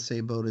 I'm in the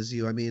same boat as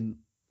you. I mean,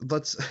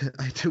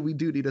 we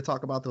do need to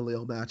talk about the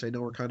Lille match. I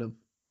know we're kind of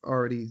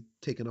already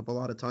taking up a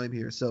lot of time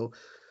here. So,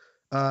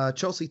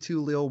 Chelsea 2,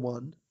 Lille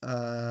 1.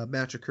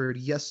 Match occurred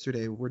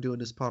yesterday. We're doing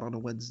this pod on a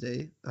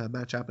Wednesday.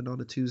 Match happened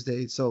on a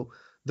Tuesday. So,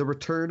 the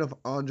return of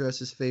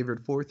Andres is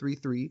favored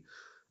 4-3-3.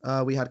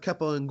 We had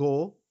Kepa in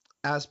goal,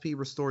 Aspi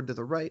restored to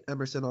the right,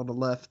 Emerson on the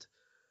left,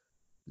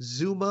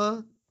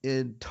 Zuma,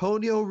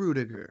 Antonio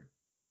Rudiger.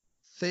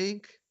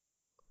 Thank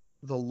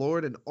the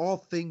Lord and all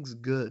things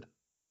good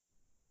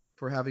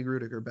for having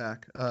Rudiger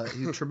back.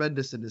 He's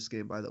tremendous in this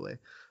game, by the way.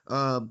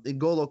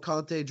 N'Golo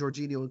Kante,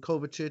 Jorginho, and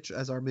Kovacic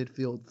as our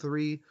midfield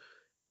 3.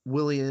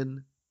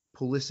 Willian,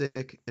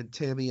 Pulisic, and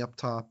Tammy up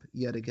top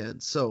yet again.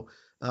 So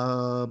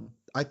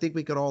I think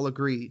we could all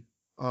agree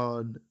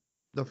on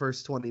the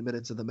first 20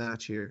 minutes of the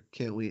match here,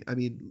 can't we? I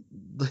mean,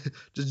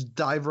 just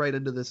dive right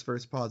into this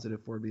first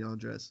positive for me,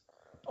 Andres.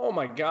 Oh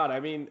my God. I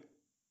mean,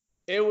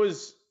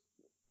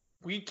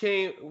 we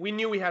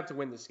knew we had to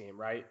win this game,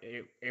 right?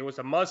 It was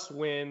a must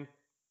win.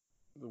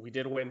 We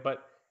did win,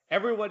 but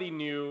everybody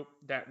knew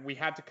that we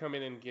had to come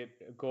in and get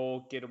a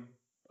goal, get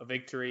a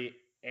victory.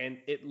 And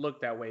it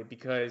looked that way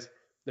because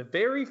the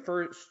very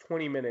first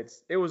 20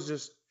 minutes, it was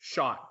just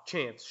shot,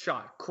 chance,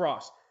 shot,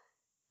 cross.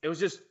 It was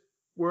just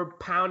were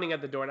pounding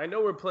at the door. And I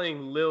know we're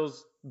playing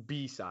Lille's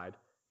B side.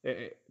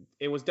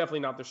 It was definitely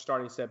not their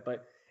starting set,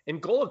 but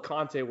N'Golo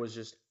Kante was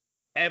just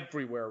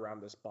everywhere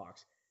around this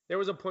box. There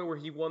was a point where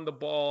he won the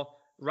ball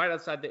right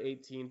outside the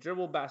 18,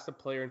 dribbled past the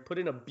player, and put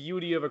in a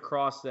beauty of a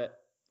cross that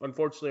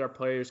unfortunately our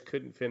players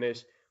couldn't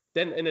finish.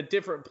 Then in a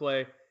different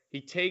play, he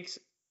takes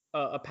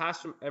a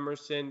pass from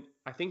Emerson.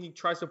 I think he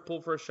tries to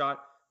pull for a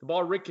shot. The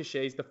ball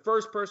ricochets. The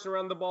first person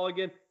around the ball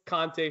again,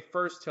 Kante,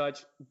 first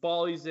touch,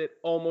 volleys it,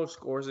 almost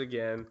scores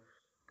again.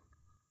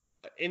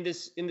 In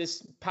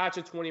this patch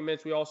of 20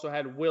 minutes, we also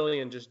had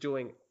Willian just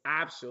doing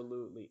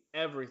absolutely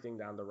everything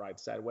down the right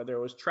side, whether it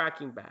was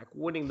tracking back,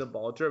 winning the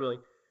ball, dribbling.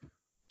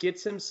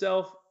 Gets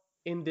himself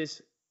in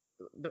this.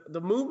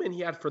 The movement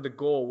he had for the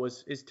goal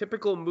was his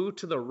typical move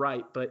to the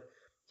right, but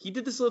he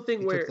did this little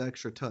thing where took the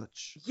extra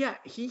touch. Yeah,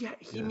 he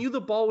knew the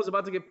ball was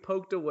about to get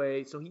poked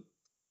away, so he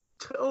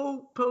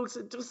toe pokes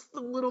it just a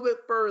little bit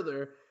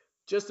further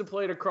just to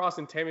play it across,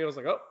 and Tammy was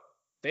like, "Oh,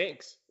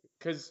 thanks,"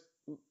 because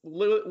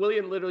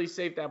Willian literally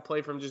saved that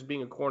play from just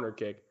being a corner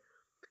kick.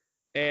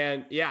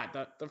 And yeah,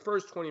 the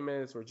first 20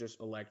 minutes were just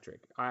electric.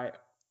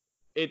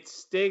 It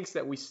stinks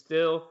that we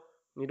still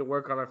need to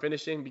work on our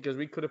finishing because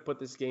we could have put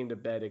this game to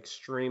bed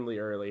extremely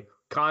early.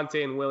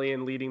 Kante and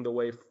Willian leading the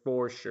way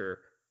for sure.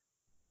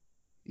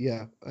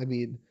 Yeah, I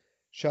mean,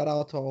 shout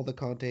out to all the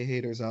Conte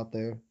haters out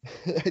there.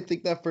 I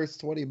think that first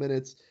 20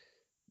 minutes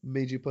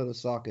made you put a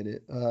sock in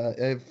it.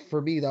 And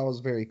for me, that was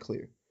very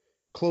clear.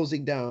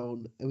 Closing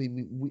down, I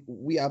mean,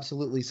 we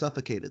absolutely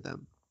suffocated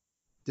them,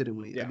 didn't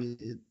we? Yeah. I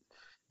mean,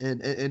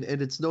 and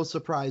it's no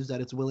surprise that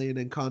it's Willian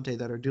and Conte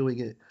that are doing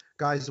it.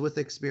 Guys with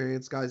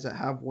experience, guys that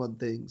have won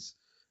things.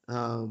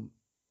 And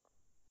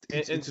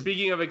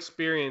speaking of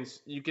experience,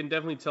 you can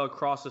definitely tell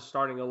across the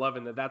starting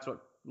 11 that's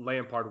what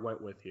Lampard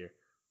went with here.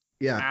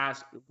 Yeah.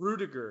 Ask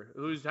Rudiger,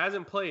 who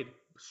hasn't played,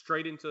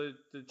 straight into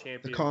the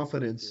Champions League. The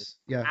confidence.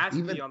 Yeah.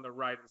 Aspie on the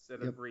right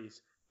instead of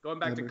Reece. Going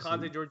back Emerson, to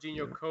Conte,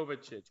 Jorginho,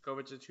 Kovacic.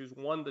 Kovacic, who's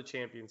won the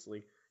Champions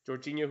League.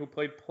 Jorginho, who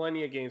played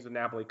plenty of games with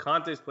Napoli.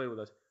 Conte's played with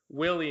us.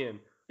 Willian.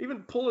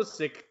 Even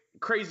Pulisic,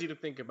 crazy to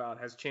think about,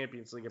 has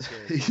Champions League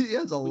appearances. He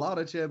has a lot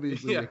of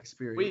Champions League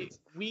experience.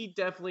 We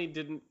definitely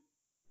didn't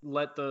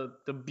let the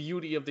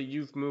beauty of the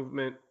youth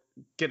movement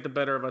get the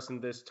better of us in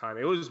this time.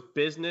 It was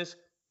business.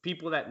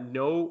 People that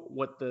know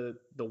what the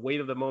weight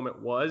of the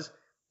moment was,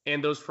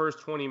 and those first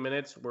 20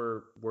 minutes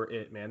were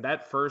it, man.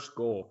 That first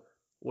goal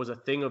was a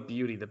thing of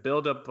beauty. The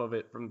buildup of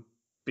it from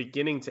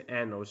beginning to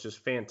end was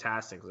just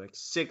fantastic. It was like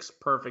 6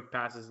 perfect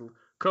passes.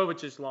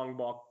 Kovacic's long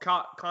ball.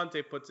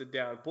 Conte puts it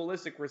down.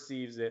 Pulisic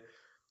receives it.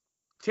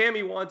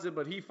 Tammy wants it,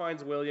 but he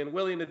finds Willian.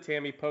 Willian to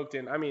Tammy poked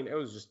in. I mean, it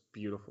was just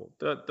beautiful.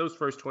 Those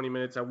first 20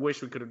 minutes, I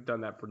wish we could have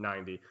done that for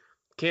 90.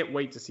 Can't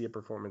wait to see a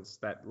performance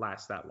that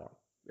lasts that long.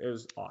 It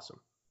was awesome.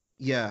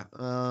 Yeah.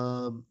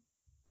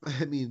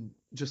 I mean,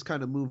 just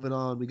kind of moving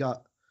on, we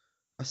got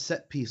a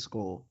set piece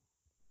goal.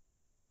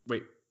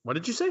 Wait, what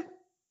did you say?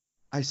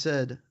 I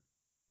said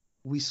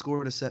we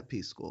scored a set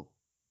piece goal.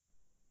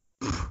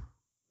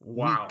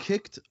 Wow. We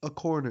kicked a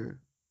corner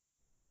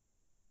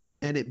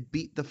and it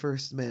beat the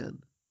first man.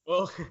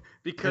 Well,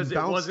 because it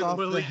wasn't off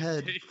Willian the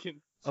head taken,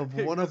 of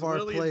one of our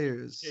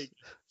players.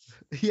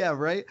 Yeah,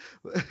 right?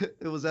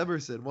 It was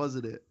Emerson,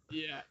 wasn't it?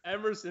 Yeah,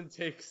 Emerson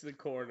takes the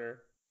corner.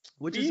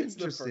 Which is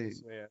interesting.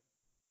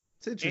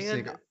 It's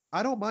interesting. And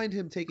I don't mind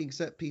him taking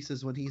set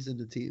pieces when he's in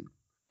the team.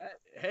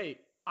 Hey,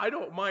 I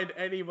don't mind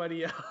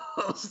anybody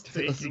else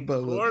taking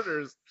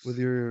corners. With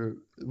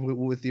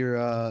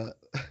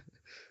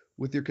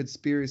your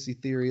conspiracy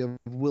theory of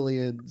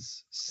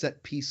Willian's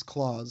set piece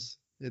clause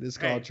in his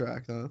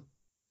contract, huh?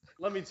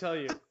 Let me tell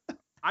you,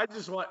 I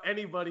just want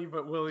anybody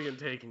but Willian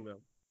taking them.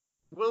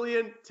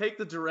 Willian, take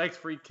the direct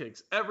free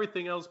kicks.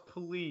 Everything else,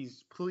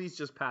 please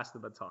just pass the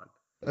baton.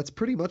 That's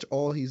pretty much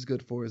all he's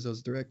good for is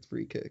those direct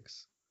free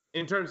kicks.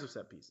 In terms of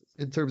set pieces.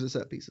 In terms of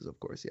set pieces, of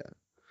course, yeah.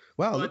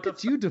 Wow, look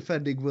at you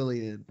defending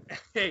Willian.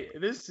 Hey,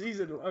 this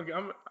season,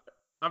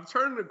 I'm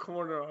turning the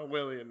corner on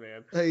Willian,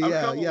 man. Hey,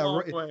 yeah.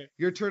 Right.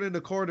 You're turning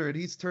the corner, and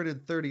he's turning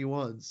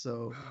 31.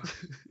 So,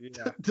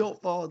 yeah,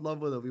 don't fall in love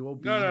with him. He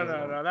won't be.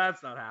 No,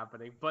 that's not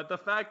happening. But the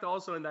fact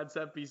also in that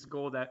set piece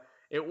goal that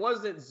it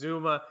wasn't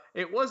Zuma,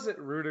 it wasn't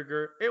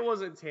Rudiger, it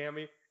wasn't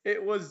Tammy,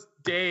 it was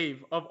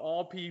Dave of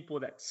all people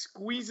that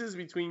squeezes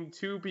between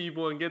two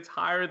people and gets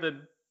higher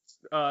than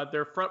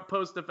their front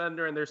post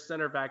defender and their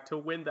center back to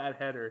win that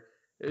header.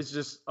 It's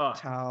just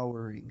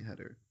towering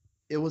header.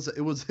 It was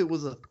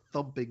a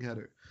thumping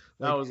header.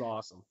 That was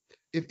awesome.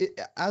 If it,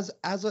 as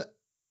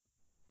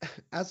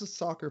a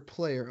soccer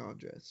player,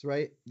 Andres,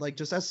 right? Like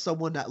just as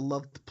someone that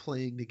loved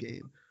playing the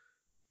game,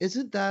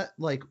 isn't that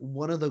like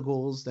one of the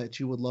goals that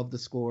you would love to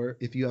score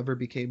if you ever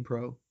became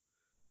pro?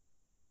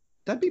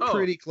 That'd be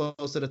pretty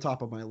close to the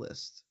top of my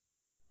list.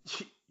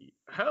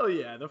 Hell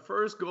yeah. The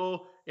first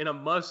goal in a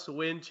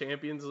must-win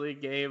Champions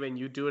League game, and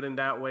you do it in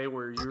that way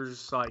where you're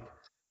just like,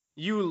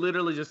 you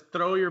literally just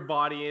throw your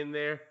body in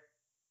there,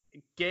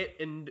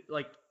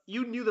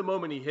 you knew the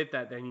moment he hit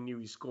that, then you knew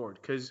he scored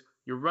because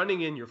you're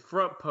running in your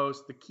front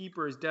post. The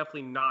keeper is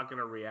definitely not going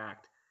to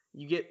react.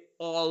 You get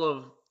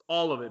all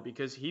all of it,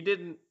 because he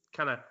didn't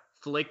kind of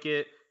flick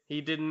it.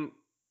 He didn't,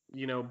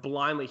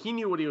 blindly. He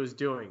knew what he was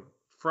doing.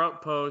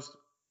 Front post,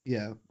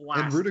 Yeah. And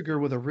blast. Rudiger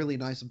with a really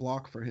nice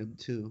block for him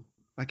too.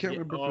 I can't Yeah,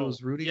 remember if it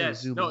was Rudy or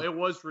yes. Zuma. No, it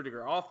was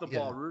Rudiger. Off the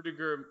ball, Yeah.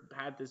 Rudiger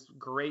had this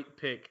great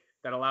pick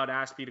that allowed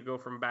Aspie to go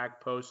from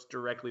back post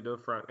directly to the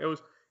front. It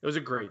was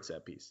a great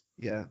set piece.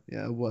 Yeah,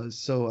 it was.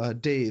 So,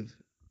 Dave,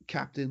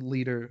 captain,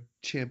 leader,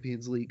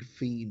 Champions League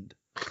fiend.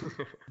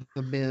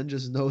 The man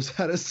just knows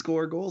how to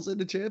score goals in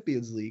the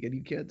Champions League, and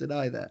you can't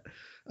deny that.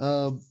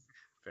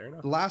 Fair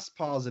enough. Last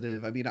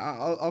positive. I mean,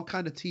 I'll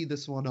kind of tee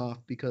this one off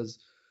because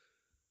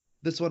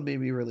this one made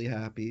me really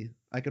happy.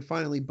 I could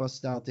finally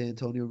bust out the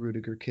Antonio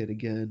Rudiger kid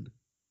again.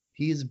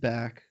 He's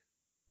back,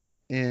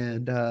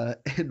 and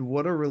and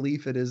what a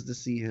relief it is to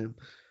see him.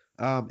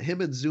 Him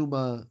and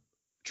Zuma,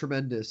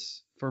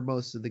 tremendous for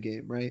most of the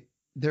game, right?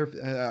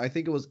 I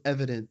think it was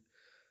evident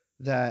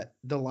that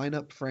the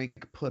lineup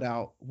Frank put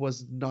out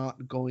was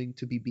not going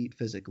to be beat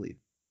physically.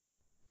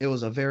 It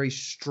was a very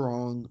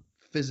strong,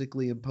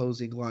 physically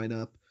imposing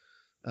lineup,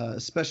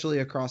 especially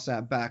across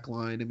that back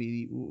line. I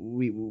mean,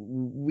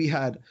 we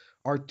had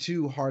our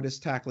two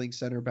hardest tackling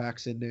center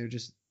backs in there,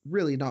 just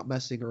really not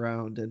messing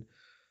around. And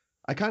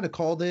I kind of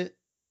called it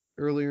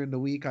earlier in the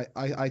week.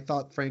 I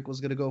thought Frank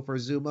was going to go for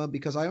Zuma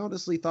because I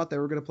honestly thought they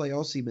were going to play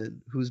Osimhen,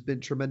 who's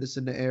been tremendous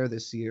in the air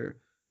this year.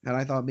 And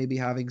I thought maybe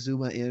having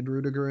Zuma and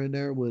Rudiger in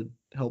there would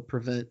help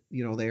prevent,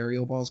 the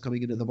aerial balls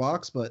coming into the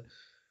box. But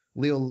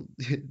Leo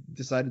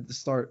decided to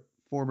start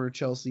former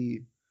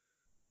Chelsea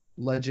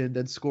legend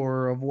and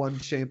scorer of one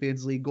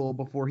Champions League goal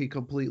before he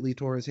completely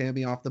tore his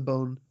hammy off the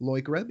bone,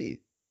 Loic Remy,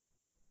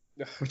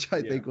 which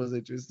I think was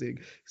interesting.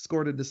 He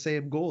scored in the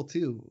same goal,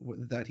 too,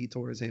 that he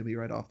tore his hammy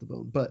right off the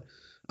bone. But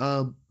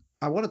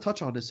I want to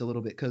touch on this a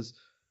little bit because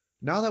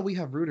now that we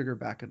have Rudiger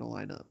back in the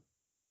lineup,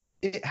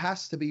 it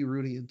has to be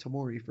Rudy and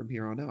Tomori from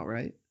here on out,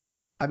 right?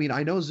 I mean,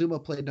 I know Zuma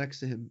played next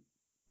to him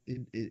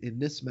in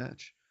this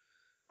match.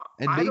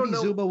 And maybe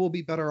Zuma will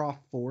be better off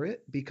for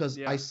it because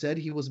I said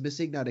he was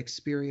missing that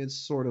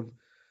experienced sort of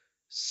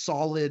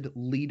solid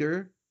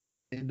leader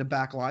in the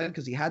back line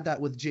because he had that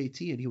with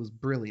JT and he was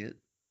brilliant.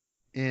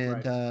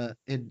 And right.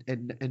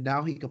 And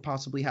now he could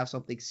possibly have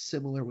something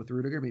similar with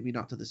Rudiger, maybe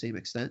not to the same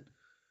extent.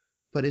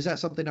 But is that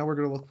something now we're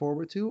going to look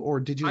forward to, or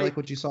did you like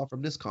what you saw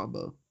from this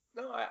combo?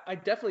 No, I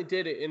definitely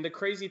did it. And the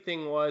crazy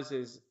thing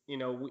is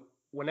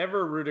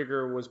whenever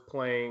Rudiger was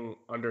playing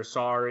under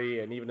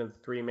Sarri and even in the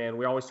three-man,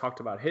 we always talked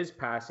about his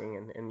passing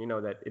and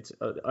that it's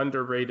an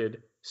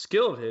underrated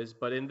skill of his.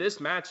 But in this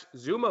match,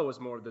 Zuma was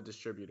more of the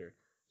distributor.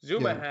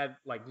 Zuma had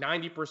like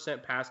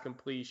 90% pass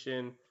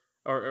completion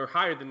or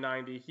higher than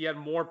 90. He had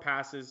more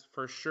passes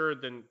for sure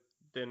than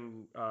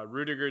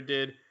Rudiger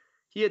did.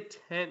 He had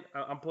 10.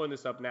 I'm pulling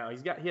this up now.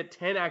 He had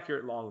 10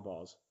 accurate long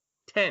balls.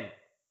 10.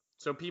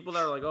 So people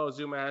that are like, oh,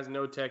 Zuma has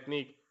no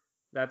technique,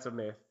 that's a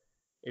myth.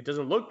 It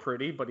doesn't look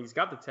pretty, but he's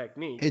got the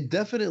technique. It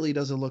definitely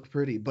doesn't look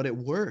pretty, but it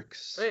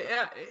works.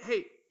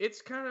 Hey,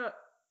 it's kind of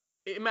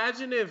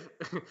imagine if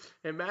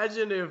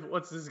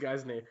what's this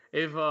guy's name?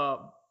 If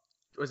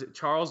was it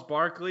Charles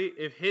Barkley?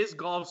 If his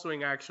golf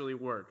swing actually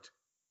worked,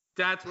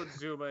 that's what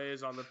Zuma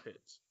is on the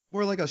pitch.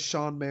 More like a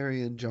Sean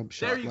Marion jump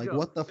shot. Like, go.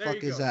 What the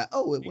fuck is that?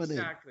 Oh, it went in.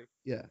 Exactly.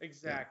 Yeah.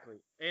 Exactly.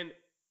 Yeah. And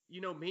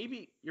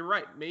maybe you're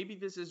right. Maybe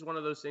this is one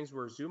of those things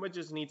where Zuma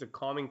just needs a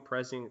calming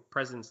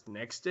presence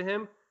next to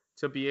him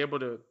to be able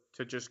to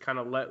just kind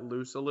of let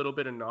loose a little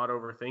bit and not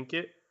overthink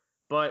it.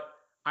 But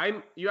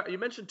you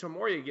mentioned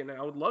Tomori again.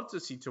 I would love to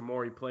see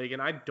Tomori play again.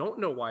 I don't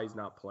know why he's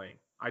not playing.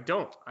 I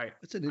don't.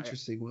 It's an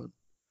interesting one.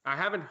 I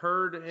haven't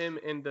heard him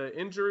in the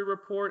injury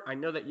report. I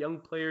know that young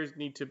players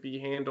need to be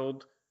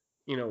handled,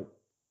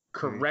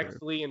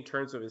 correctly in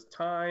terms of his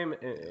time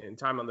and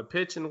time on the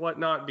pitch and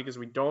whatnot, because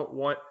we don't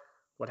want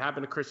what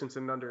happened to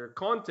Christensen under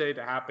Conte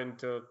to happen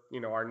to,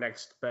 our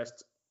next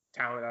best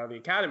talent out of the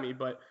academy.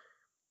 But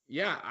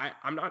yeah,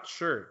 I'm not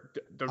sure.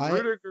 The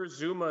Rudiger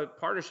Zuma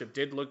partnership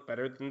did look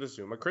better than the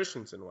Zuma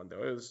Christensen one,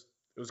 though. It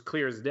was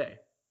clear as day.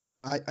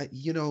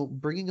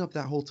 Bringing up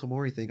that whole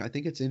Tomori thing, I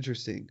think it's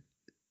interesting.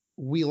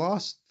 We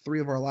lost 3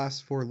 of our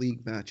last 4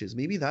 league matches.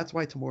 Maybe that's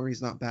why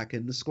Tomori's not back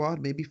in the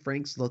squad. Maybe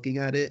Frank's looking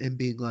at it and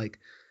being like,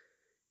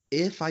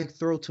 if I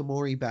throw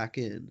Tomori back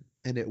in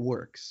and it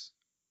works,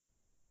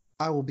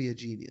 I will be a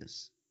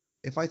genius.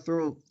 If I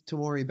throw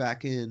Tomori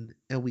back in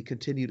and we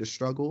continue to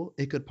struggle,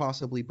 it could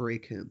possibly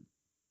break him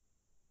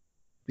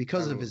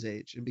because of his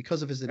age and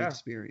because of his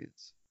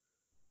inexperience.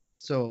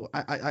 So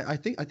I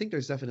think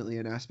there's definitely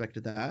an aspect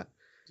of that.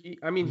 He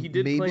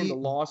did play in the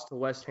loss to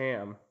West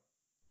Ham.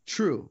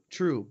 True.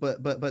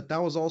 But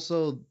that was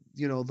also,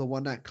 the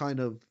one that kind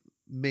of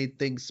made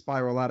things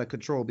spiral out of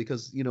control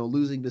because,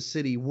 losing to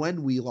City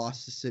when we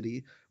lost to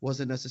City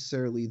wasn't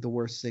necessarily the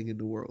worst thing in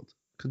the world,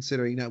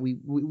 considering that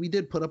we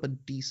did put up a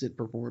decent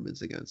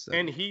performance against them.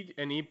 And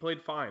he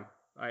played fine.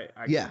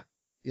 Yeah.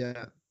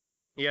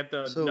 He had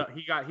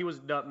he was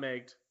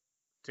nutmegged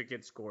to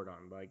get scored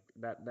on. Like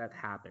that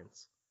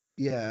happens.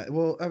 Yeah.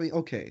 Well,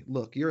 okay,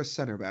 look, you're a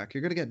center back.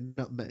 You're going to get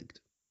nutmegged.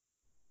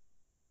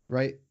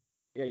 Right?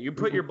 Yeah, you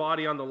put your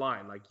body on the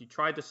line. Like you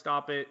tried to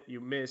stop it, you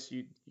miss.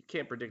 You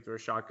can't predict where a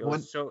shot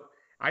goes. So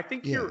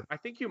Yeah. I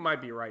think you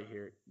might be right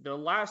here. The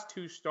last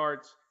two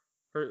starts,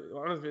 or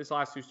one of his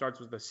last two starts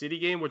was the City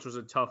game, which was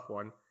a tough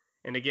one.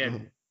 And again,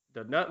 Uh-huh.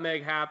 the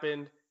nutmeg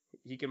happened.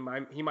 He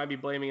might be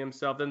blaming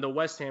himself. Then the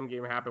West Ham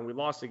game happened. We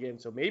lost again.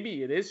 So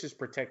maybe it is just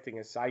protecting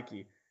his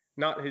psyche,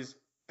 not his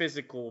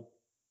physical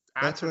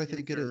That's what I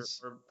think attributes it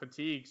is. or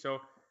fatigue.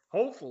 So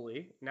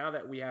hopefully, now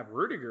that we have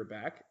Rudiger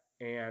back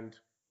and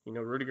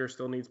Rudiger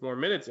still needs more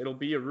minutes, it'll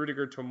be a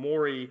Rudiger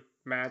Tomori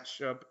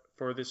matchup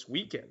for this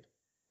weekend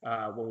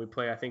when we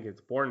play. I think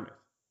it's Bournemouth.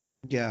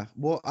 Yeah,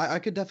 well, I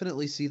could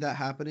definitely see that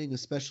happening,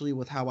 especially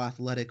with how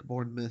athletic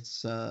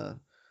Bournemouth's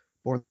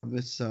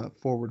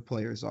forward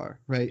players are,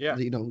 right? Yeah,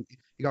 You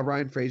got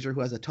Ryan Fraser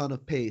who has a ton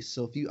of pace,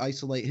 so if you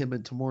isolate him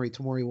and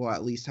Tomori will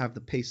at least have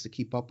the pace to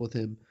keep up with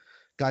him.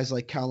 Guys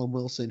like Callum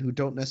Wilson who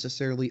don't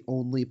necessarily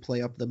only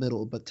play up the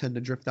middle but tend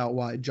to drift out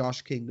wide.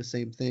 Josh King, the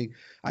same thing.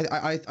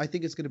 I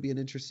think it's going to be an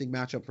interesting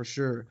matchup for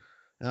sure.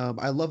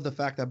 I love the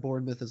fact that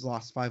Bournemouth has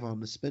lost 5 on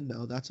the spin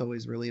now. That's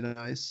always really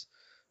nice.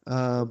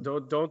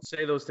 don't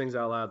say those things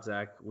out loud,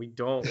 Zach. We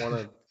don't want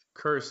to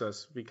curse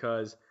us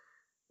because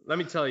let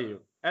me tell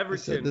you,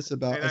 Everton.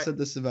 I said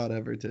this about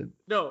Everton.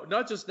 No,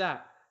 not just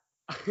that.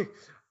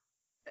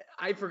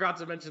 I forgot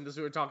to mention this.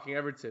 We were talking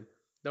Everton.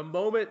 The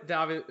moment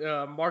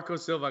Marco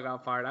Silva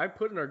got fired, I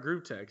put in our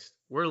group text,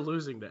 "We're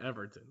losing to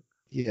Everton."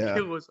 Yeah.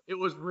 It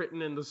was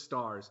written in the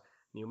stars.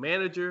 New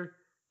manager.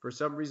 For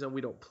some reason,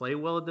 we don't play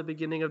well at the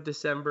beginning of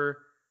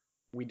December.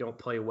 We don't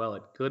play well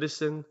at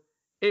Goodison.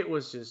 It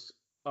was just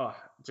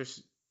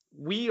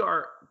we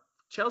are.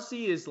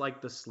 Chelsea is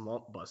like the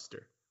slump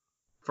buster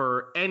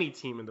for any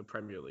team in the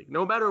Premier League,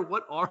 no matter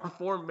what our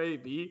form may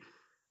be.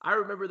 I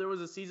remember there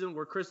was a season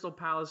where Crystal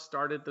Palace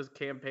started this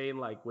campaign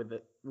like with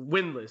it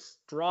winless,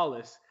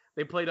 drawless.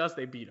 They played us,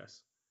 they beat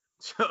us.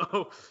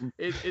 So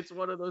it's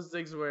one of those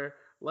things where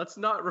let's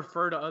not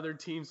refer to other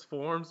teams'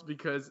 forms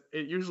because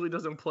it usually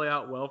doesn't play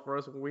out well for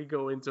us when we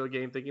go into a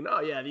game thinking, oh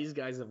yeah, these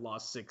guys have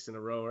lost 6 in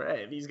a row, or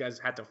hey, these guys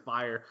had to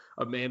fire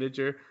a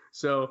manager.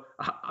 So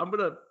I'm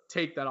gonna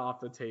take that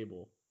off the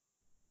table.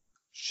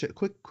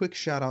 Quick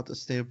shout out to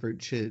Stanford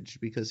Chidge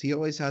because he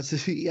always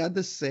he had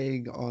this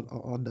saying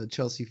on the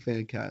Chelsea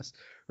fan cast.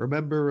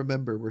 Remember,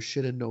 we're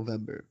shit in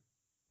November.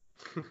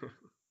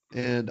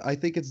 And I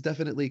think it's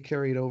definitely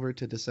carried over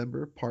to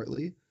December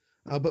partly.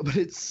 But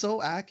it's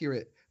so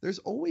accurate. There's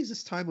always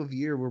this time of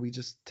year where we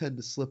just tend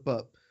to slip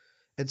up.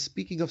 And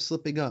speaking of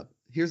slipping up,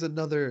 here's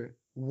another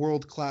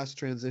world-class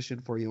transition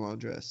for you,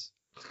 Andres.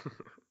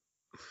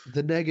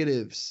 The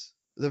negatives.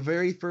 The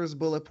very first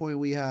bullet point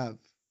we have.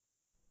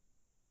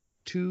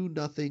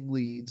 2-0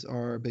 leads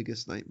are our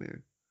biggest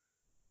nightmare.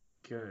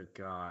 Good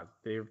God.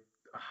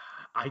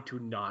 I do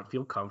not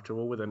feel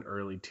comfortable with an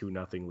early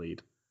 2-0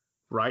 lead.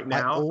 Right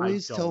now, I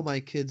always tell my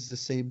kids the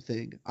same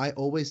thing. I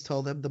always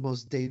tell them the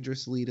most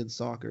dangerous lead in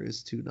soccer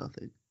is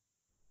 2-0.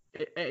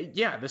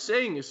 Yeah, the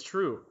saying is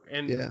true.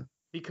 And yeah.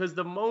 Because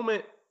the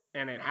moment,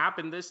 and it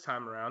happened this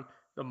time around,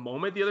 the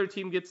moment the other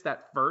team gets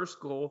that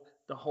first goal,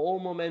 the whole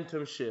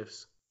momentum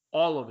shifts.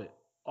 All of it.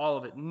 All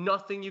of it.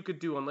 Nothing you could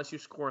do unless you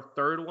score a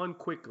third one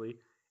quickly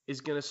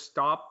is going to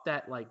stop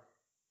that like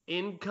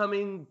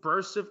incoming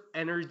burst of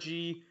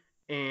energy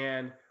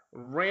and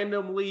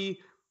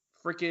randomly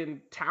freaking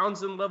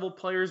Townsend level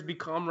players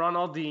become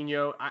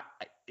Ronaldinho.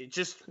 It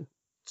just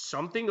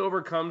something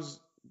overcomes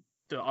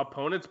the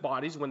opponent's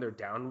bodies when they're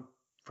down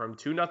from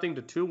 2-0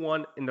 to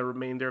 2-1 in the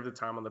remainder of the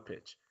time on the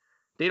pitch.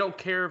 They don't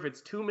care if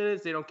it's 2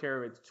 minutes. They don't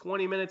care if it's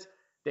 20 minutes.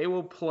 They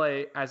will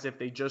play as if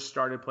they just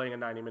started playing a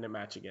 90-minute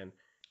match again.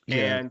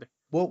 Yeah. And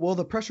well,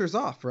 the pressure's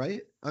off,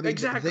 right? I mean,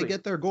 exactly. They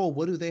get their goal.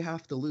 What do they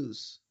have to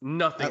lose?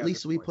 Nothing. At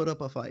least we put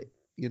up a fight,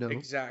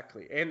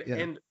 Exactly.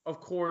 And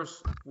of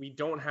course, we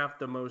don't have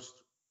the most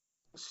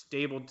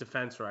stable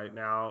defense right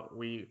now.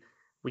 We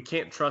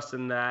can't trust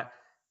in that.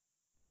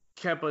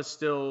 Kepa's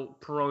still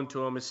prone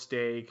to a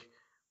mistake.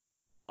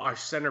 Our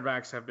center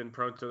backs have been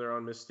prone to their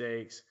own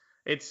mistakes.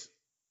 It's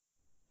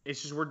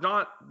just we're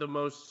not the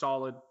most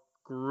solid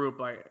group.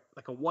 Like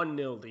a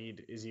 1-0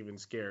 lead is even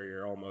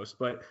scarier almost.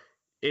 But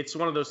it's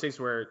one of those things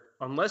where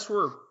unless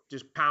we're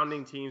just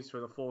pounding teams for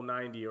the full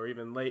 90 or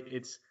even late,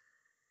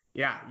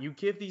 you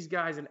give these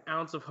guys an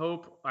ounce of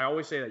hope. I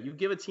always say that. You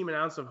give a team an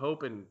ounce of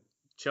hope, and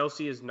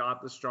Chelsea is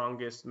not the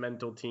strongest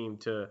mental team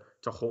to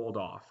hold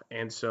off.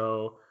 And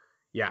so,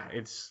 yeah.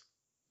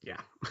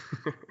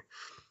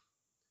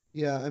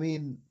 Yeah, I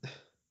mean,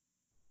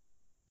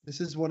 this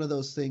is one of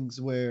those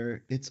things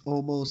where it's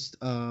almost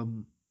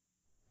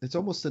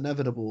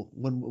inevitable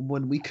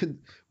when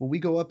we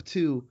go up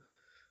 2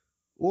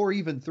 or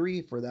even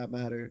 3 for that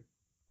matter.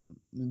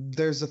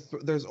 There's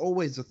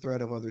always a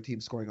threat of other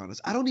teams scoring on us.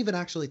 I don't even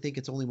actually think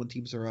it's only when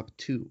teams are up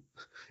 2.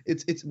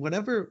 It's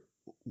whenever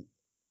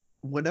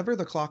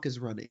the clock is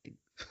running.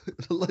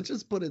 Let's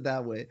just put it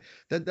that way.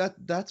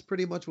 That's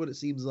pretty much what it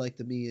seems like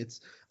to me.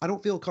 I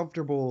don't feel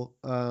comfortable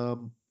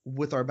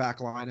with our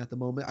back line at the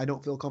moment. I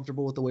don't feel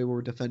comfortable with the way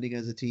we're defending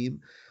as a team.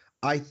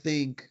 I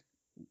think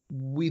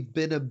we've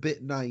been a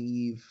bit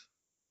naive.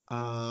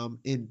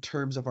 in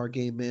terms of our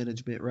game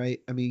management, right?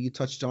 I mean, you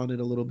touched on it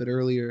a little bit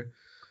earlier.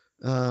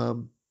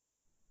 Um,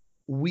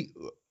 we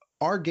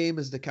our game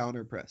is the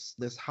counter press,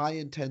 this high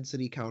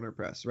intensity counter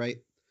press, right?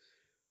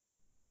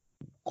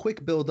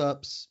 Quick build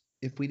ups.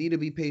 If we need to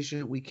be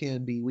patient, we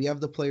can be. We have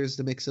the players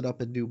to mix it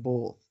up and do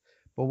both.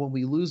 But when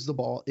we lose the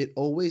ball, it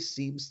always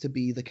seems to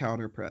be the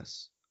counter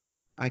press.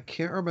 I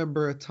can't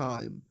remember a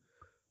time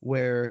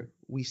where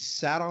we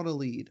sat on a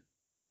lead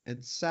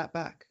and sat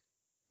back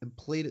and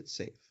played it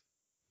safe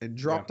and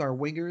dropped our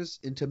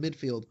wingers into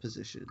midfield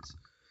positions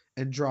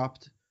and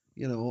dropped,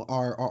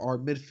 our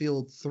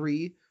midfield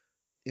three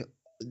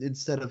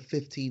instead of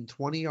 15,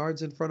 20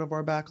 yards in front of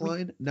our back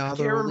line. Now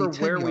they're only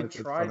 10 yards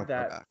in front of our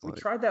back line. We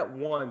tried that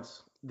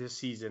once this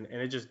season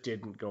and it just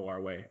didn't go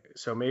our way.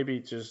 So maybe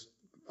just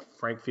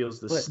Frank feels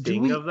the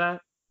sting of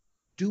that.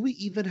 Do we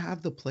even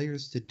have the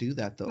players to do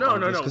that though? No,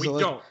 we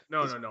don't.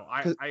 No.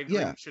 I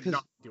agree. We should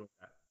not be doing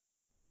that.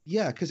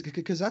 Yeah,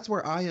 because that's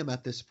where I am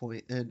at this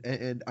point,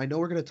 and I know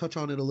we're gonna touch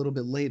on it a little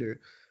bit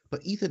later,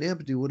 but Ethan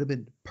Ampadu would have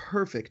been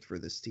perfect for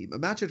this team.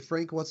 Imagine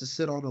Frank wants to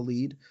sit on a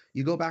lead.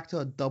 You go back to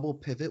a double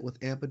pivot with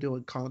Ampadu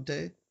and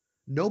Conte.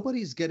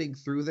 Nobody's getting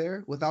through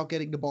there without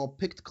getting the ball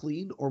picked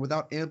clean or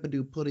without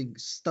Ampadu putting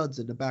studs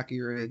in the back of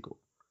your ankle.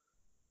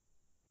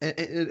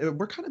 And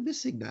we're kind of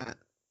missing that,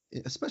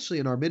 especially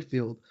in our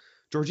midfield.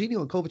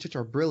 Jorginho and Kovacic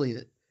are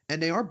brilliant,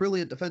 and they are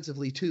brilliant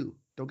defensively too.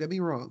 Don't get me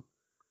wrong.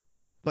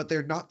 But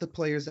they're not the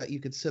players that you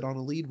could sit on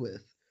a lead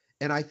with.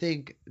 And I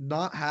think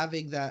not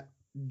having that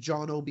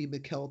John Obi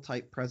Mikel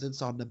type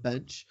presence on the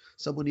bench,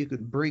 someone you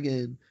could bring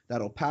in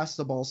that'll pass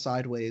the ball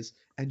sideways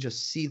and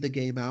just see the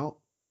game out,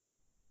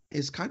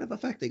 is kind of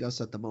affecting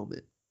us at the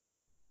moment.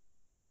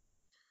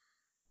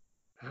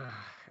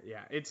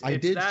 Yeah, I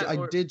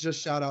did just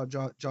shout out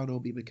John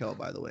Obi Mikel,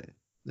 by the way.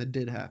 That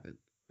did happen.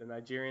 The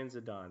Nigerian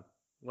Zidane.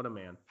 What a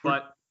man.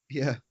 But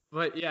yeah,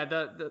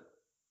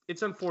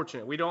 it's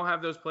unfortunate. We don't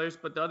have those players,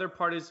 but the other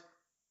part is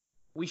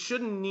we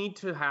shouldn't need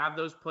to have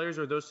those players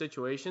or those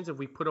situations if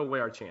we put away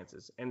our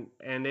chances. And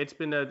it's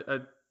been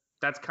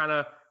that's kind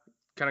of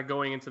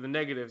going into the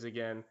negatives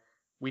again.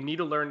 We need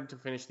to learn to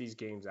finish these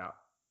games out.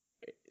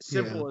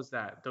 Simple as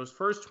that. Those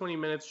first 20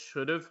 minutes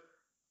should have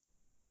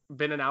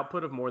been an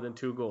output of more than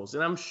 2 goals.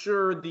 And I'm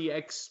sure the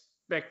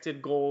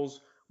expected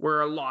goals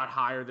were a lot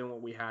higher than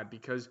what we had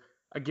because,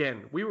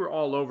 again, we were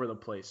all over the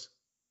place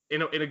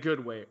in a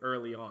good way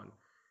early on.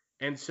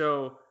 And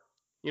so,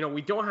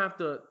 we don't have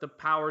the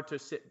power to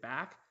sit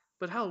back,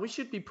 but hell, we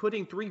should be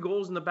putting 3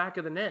 goals in the back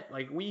of the net.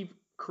 Like, we've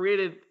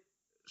created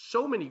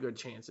so many good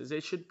chances.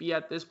 It should be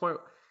at this point.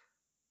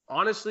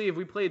 Honestly, if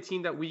we play a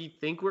team that we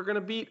think we're going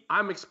to beat,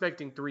 I'm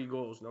expecting 3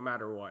 goals no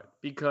matter what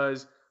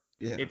because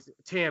it's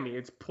Tammy,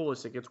 it's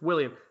Pulisic, it's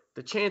William.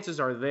 The chances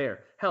are there.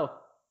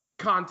 Hell,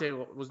 Conte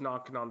was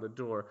knocking on the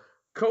door.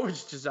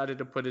 Coach decided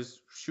to put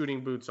his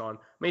shooting boots on.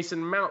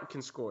 Mason Mount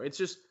can score. It's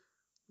just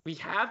we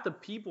have the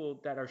people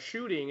that are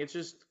shooting. It's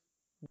just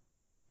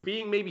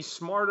being maybe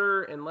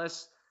smarter and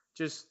less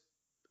just,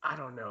 I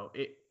don't know.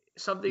 We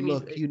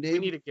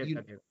need to get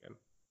that in.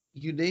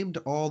 You named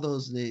all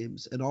those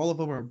names, and all of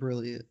them are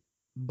brilliant,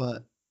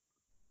 but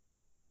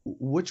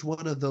which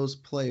one of those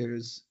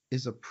players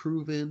is a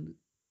proven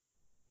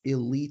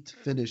elite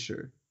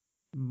finisher?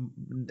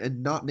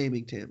 And not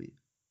naming Tammy.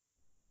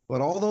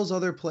 But all those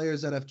other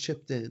players that have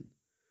chipped in,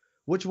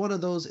 which one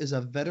of those is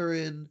a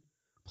veteran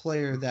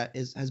player that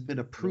has been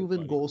a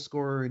proven goal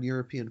scorer in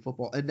European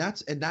football? And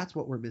that's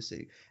what we're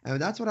missing.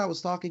 And that's what I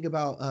was talking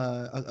about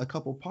a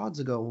couple pods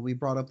ago when we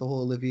brought up the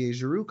whole Olivier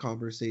Giroud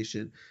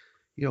conversation.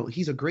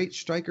 He's a great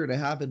striker to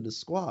have in the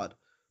squad,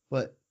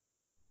 but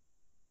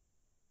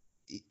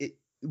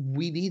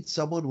we need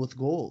someone with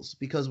goals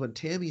because when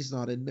Tammy's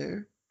not in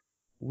there,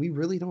 we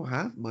really don't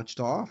have much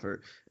to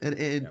offer. And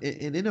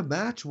in a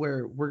match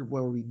where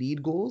we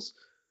need goals,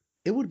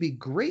 it would be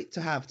great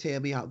to have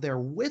Tammy out there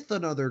with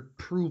another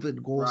proven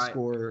goal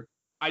scorer.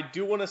 I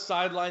do want to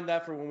sideline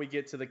that for when we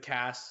get to the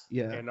cast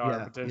and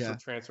our potential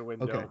transfer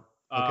window.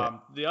 Okay.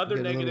 The other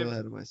negative,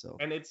 ahead of myself.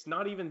 And it's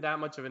not even that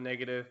much of a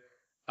negative.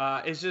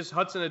 It's just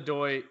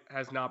Hudson-Odoi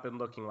has not been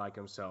looking like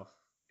himself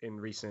in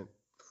the recent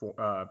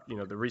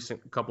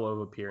couple of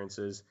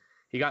appearances.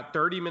 He got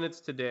 30 minutes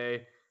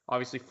today.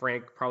 Obviously,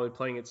 Frank probably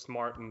playing it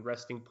smart and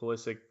resting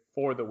Pulisic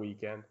for the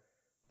weekend.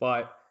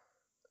 But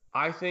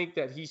I think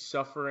that he's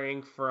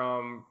suffering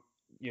from,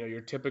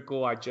 your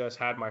typical I just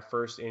had my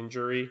first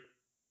injury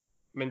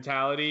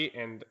mentality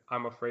and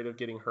I'm afraid of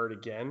getting hurt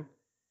again.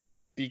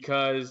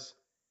 Because,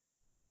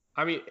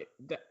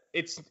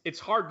 it's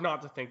hard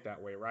not to think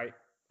that way, right?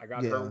 I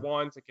got hurt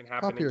once. It can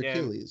happen again.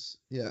 Achilles.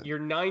 Yeah. You're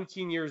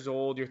 19 years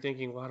old. You're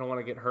thinking, well, I don't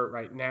want to get hurt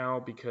right now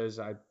because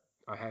I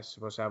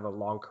supposed to have a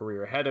long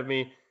career ahead of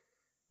me.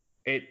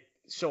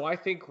 So I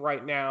think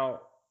right now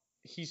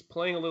he's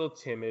playing a little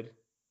timid,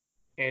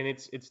 and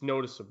it's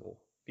noticeable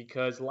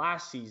because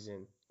last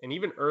season and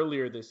even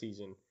earlier this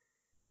season,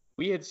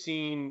 we had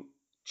seen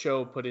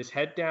Cho put his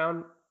head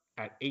down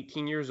at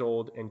 18 years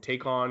old and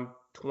take on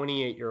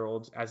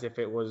 28-year-olds as if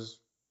it was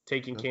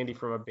taking candy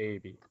from a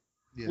baby.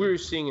 Yeah. We were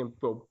seeing him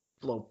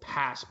blow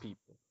past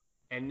people.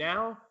 And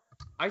now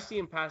I see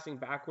him passing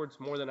backwards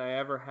more than I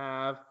ever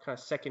have, kind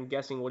of second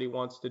guessing what he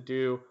wants to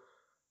do.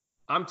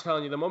 I'm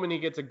telling you, the moment he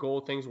gets a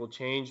goal, things will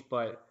change.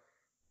 But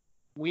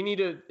we need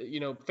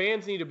to,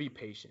 fans need to be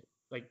patient.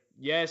 Like,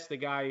 yes, the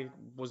guy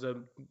was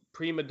a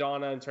prima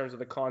donna in terms of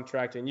the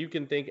contract, and you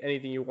can think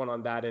anything you want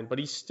on that end, but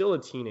he's still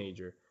a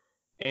teenager.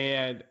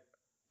 And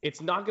it's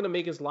not going to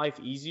make his life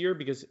easier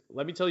because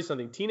let me tell you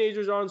something.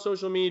 Teenagers are on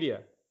social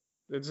media.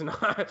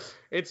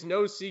 It's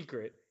no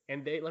secret.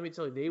 And let me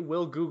tell you, they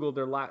will Google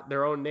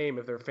their own name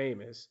if they're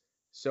famous.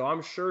 So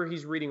I'm sure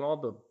he's reading all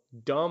the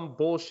dumb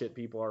bullshit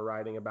people are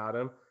writing about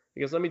him.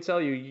 Because let me tell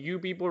you, you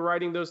people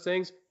writing those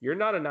things, you're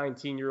not a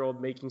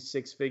 19-year-old making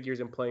six figures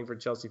and playing for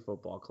Chelsea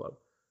Football Club.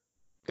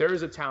 There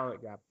is a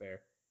talent gap there.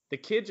 The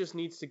kid just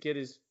needs to get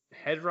his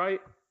head right,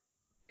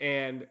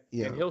 and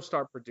he'll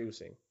start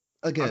producing.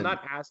 Again, I'm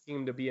not asking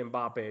him to be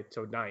Mbappe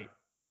tonight,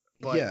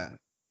 but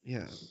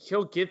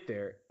he'll get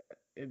there.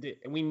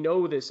 We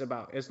know this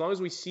about as long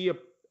as we see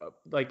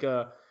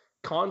a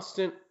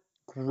constant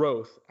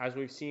growth, as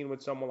we've seen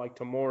with someone like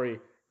Tomori,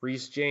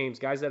 Reece James,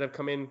 guys that have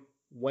come in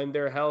when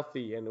they're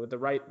healthy and with the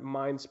right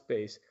mind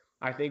space.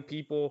 I think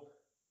people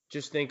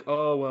just think,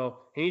 oh,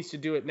 well, he needs to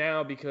do it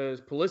now because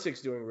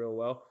Pulisic's doing real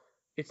well.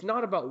 It's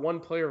not about one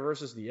player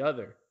versus the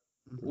other.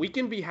 Mm-hmm. We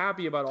can be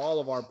happy about all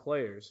of our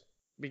players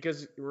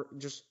because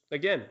just,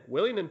 again,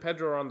 Willian and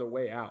Pedro are on the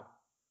way out.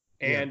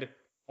 And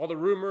all the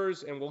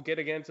rumors, and we'll get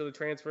again to the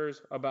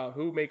transfers about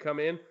who may come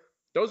in,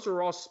 those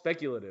are all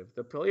speculative.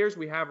 The players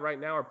we have right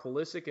now are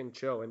Pulisic and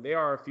Cho, and they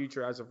are our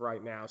future as of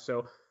right now.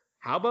 So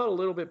how about a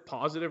little bit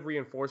positive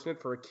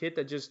reinforcement for a kid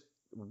that just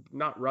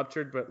not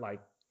ruptured, but like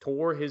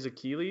tore his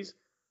Achilles,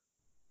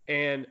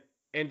 and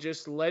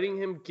just letting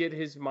him get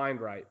his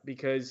mind right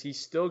because he's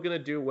still going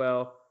to do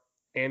well.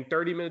 And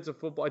 30 minutes of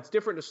football, it's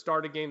different to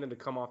start a game than to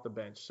come off the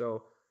bench.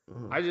 So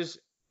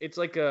it's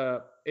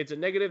a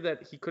negative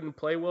that he couldn't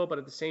play well, but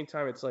at the same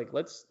time, it's like,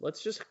 let's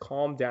just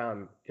calm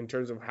down in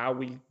terms of how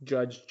we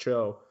judge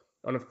Cho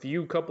on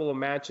a couple of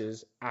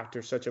matches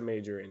after such a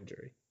major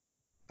injury.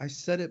 I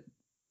said it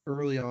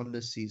early on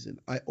this season.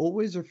 I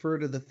always refer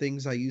to the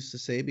things I used to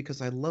say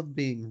because I love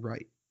being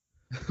right.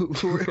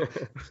 Who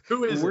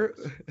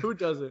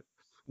does it?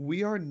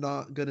 We are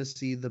not going to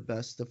see the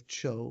best of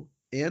Cho,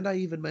 and I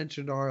even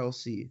mentioned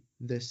RLC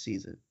this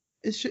season.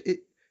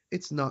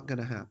 It's not going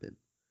to happen.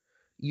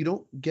 You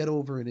don't get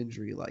over an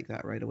injury like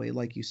that right away,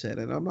 like you said.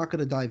 And I'm not going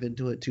to dive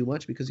into it too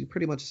much because you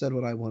pretty much said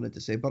what I wanted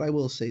to say. But I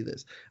will say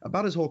this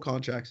about his whole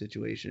contract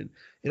situation.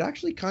 It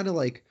actually kind of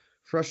like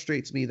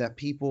frustrates me that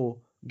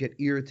people get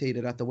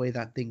irritated at the way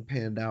that thing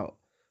panned out.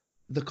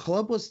 The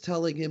club was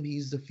telling him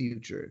he's the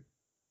future,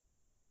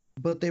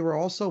 but they were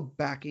also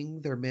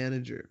backing their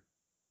manager.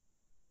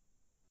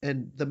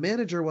 And the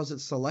manager wasn't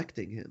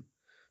selecting him.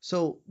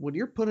 So when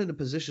you're put in a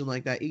position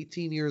like that,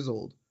 18 years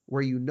old,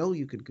 where you know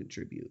you can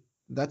contribute,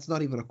 that's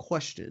not even a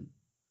question.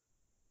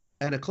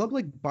 And a club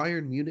like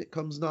Bayern Munich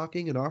comes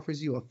knocking and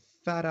offers you a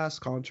fat-ass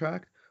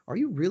contract, are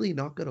you really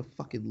not going to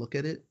fucking look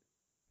at it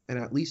and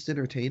at least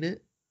entertain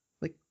it?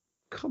 Like,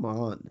 come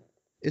on.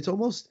 It's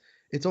almost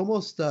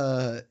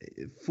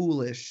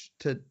foolish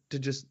to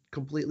just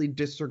completely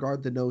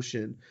disregard the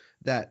notion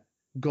that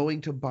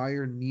going to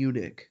Bayern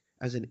Munich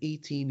as an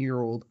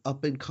 18-year-old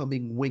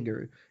up-and-coming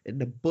winger in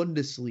the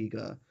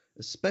Bundesliga,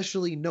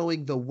 especially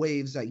knowing the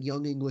waves that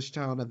Young English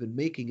Town have been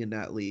making in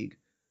that league,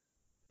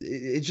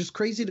 it's just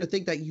crazy to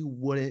think that you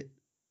wouldn't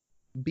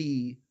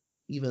be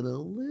even a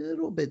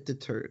little bit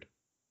deterred.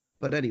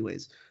 But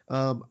anyways,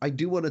 I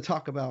do want to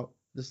talk about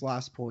this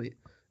last point.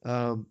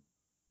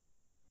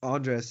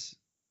 Andres,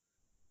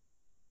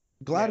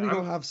 glad we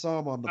don't have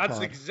Sam on the pod. That's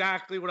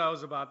exactly what I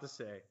was about to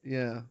say.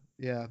 Yeah,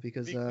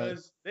 because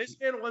this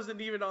man wasn't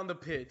even on the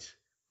pitch.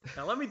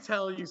 Now let me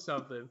tell you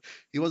something.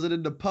 He wasn't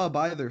in the pub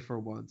either for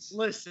once.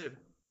 Listen,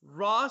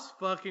 Ross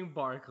fucking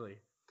Barkley.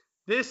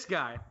 This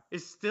guy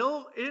is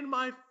still in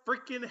my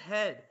freaking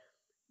head,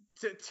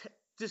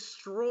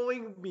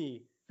 destroying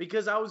me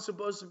because I was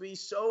supposed to be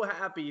so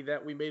happy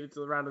that we made it to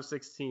the round of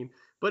 16.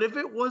 But if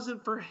it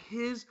wasn't for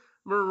his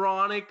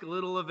moronic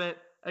little event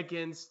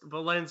against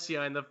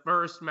Valencia in the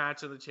first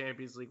match of the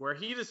Champions League, where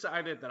he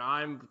decided that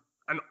I'm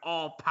an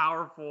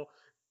all-powerful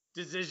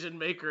decision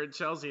maker at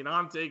Chelsea and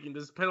I'm taking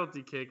this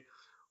penalty kick,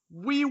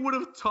 we would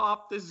have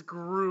topped this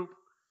group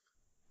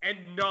and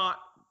not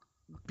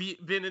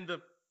been in the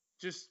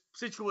just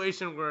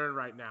situation we're in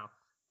right now.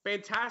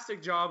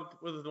 Fantastic job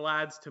with the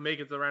lads to make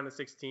it to the round of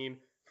 16.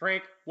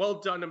 Frank, well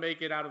done to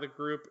make it out of the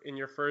group in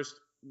your first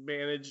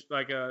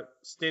a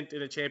stint in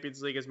the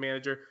Champions League as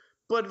manager.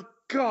 But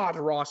God,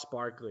 Ross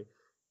Barkley,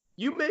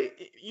 you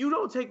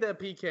don't take that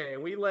PK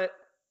and we let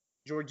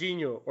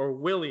Jorginho or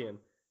Willian,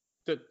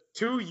 the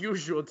two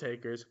usual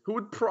takers who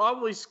would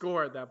probably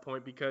score at that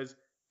point because,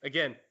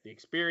 again, the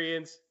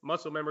experience,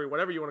 muscle memory,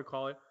 whatever you want to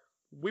call it,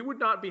 we would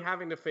not be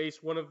having to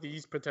face one of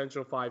these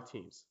potential 5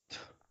 teams.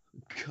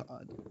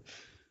 God.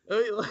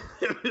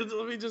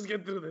 Let me just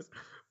get through this.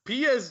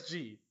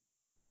 PSG,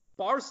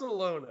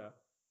 Barcelona,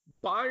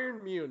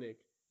 Bayern Munich,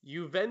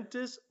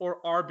 Juventus,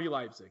 or RB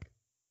Leipzig?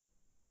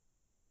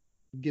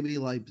 Give me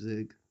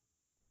Leipzig.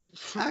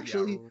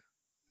 Actually,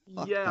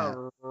 fuck yeah,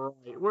 that.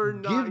 right. We're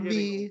Give not getting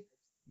me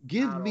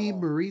give at me all.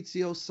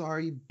 Maurizio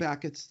Sarri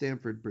back at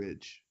Stamford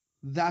Bridge.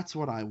 That's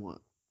what I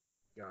want.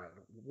 God,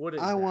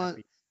 wouldn't I that want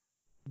be?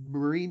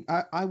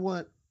 I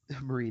want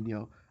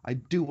Mourinho. I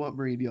do want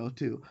Mourinho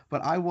too,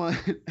 but I want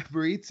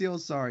Maurizio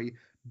Sarri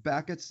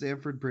back at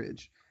Stamford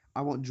Bridge.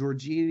 I want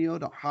Jorginho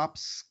to hop,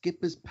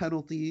 skip his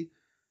penalty,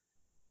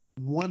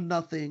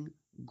 1-0,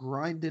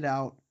 grind it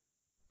out.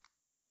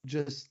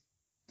 Just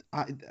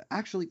I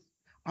actually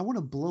I want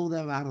to blow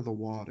them out of the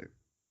water.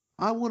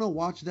 I want to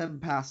watch them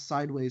pass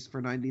sideways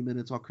for 90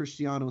 minutes while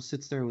Cristiano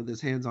sits there with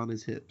his hands on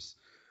his hips,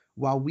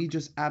 while we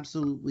just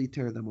absolutely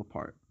tear them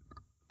apart.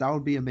 That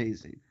would be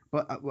amazing.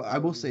 But I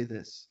will say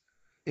this: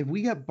 if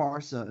we get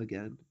Barca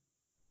again,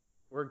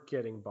 we're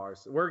getting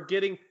Barca. We're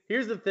getting.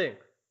 Here's the thing.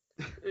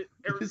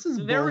 this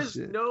is There is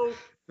bullshit. no,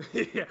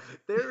 yeah,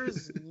 there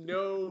is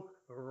no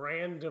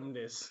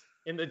randomness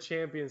in the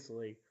Champions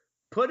League.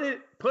 Put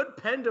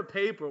pen to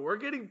paper. We're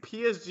getting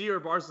PSG or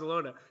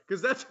Barcelona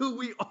because that's who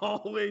we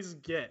always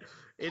get.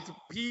 It's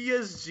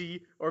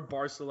PSG or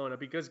Barcelona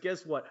because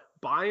guess what?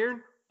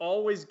 Bayern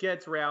always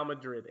gets Real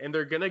Madrid, and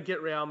they're gonna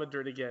get Real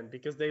Madrid again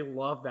because they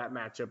love that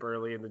matchup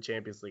early in the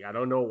Champions League. I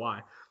don't know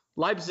why.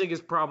 Leipzig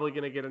is probably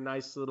gonna get a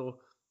nice little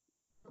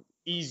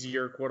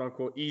easier, quote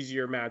unquote,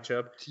 easier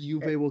matchup.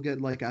 Juve will get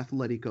like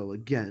Atletico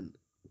again,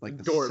 like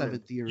the Dortmund,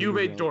 seventh year in a Juve,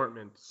 row.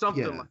 Dortmund,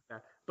 something Yeah. like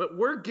that. But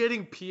we're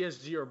getting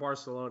PSG or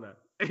Barcelona.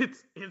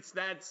 It's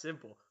that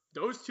simple.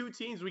 Those two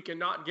teams we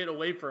cannot get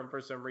away from for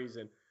some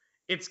reason.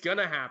 It's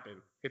gonna happen.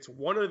 It's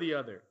one or the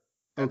other.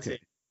 That's Okay.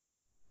 it.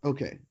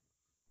 Okay.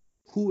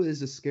 Who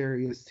is the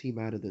scariest team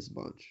out of this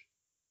bunch?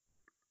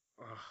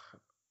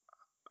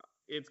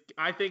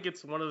 I think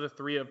it's one of the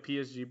three of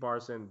PSG,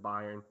 Barca, and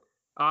Bayern.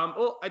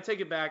 Well, I take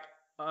it back.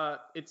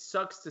 It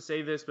sucks to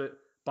say this, but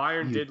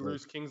Bayern did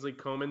lose Kingsley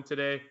Coman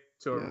today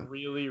to a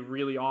really,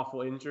 really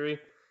awful injury.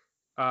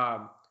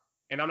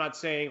 And I'm not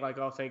saying like,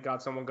 oh, thank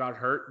God someone got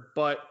hurt,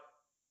 but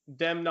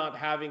them not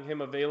having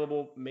him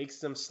available makes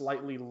them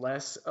slightly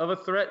less of a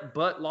threat.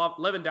 But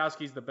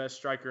Lewandowski is the best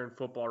striker in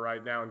football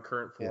right now in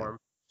current form.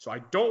 So I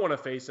don't want to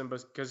face him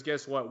because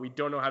guess what? We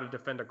don't know how to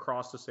defend a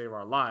cross to save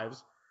our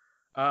lives.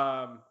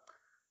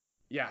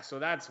 Yeah, so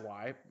that's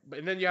why.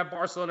 And then you have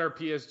Barcelona or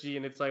PSG,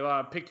 and it's like,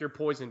 pick your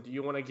poison. Do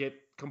you want to get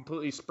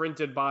completely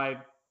sprinted by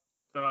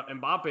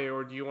Mbappe,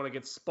 or do you want to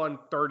get spun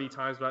 30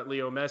 times by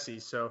Leo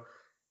Messi? So,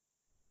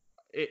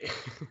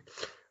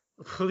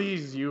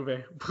 please,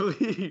 Juve,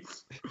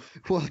 please.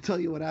 Well, I'll tell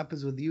you what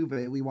happens with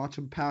Juve. We watch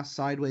them pass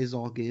sideways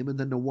all game, and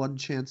then the one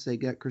chance they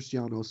get,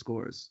 Cristiano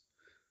scores.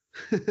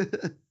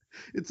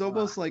 It's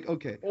almost like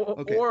okay.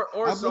 Or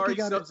Sarri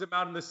subs him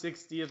out in the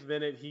 60th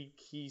minute. He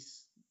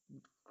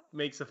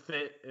makes a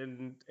fit,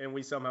 and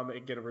we somehow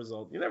get a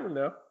result. You never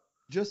know.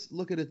 Just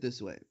look at it this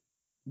way: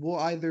 we'll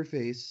either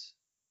face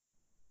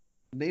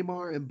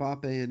Neymar,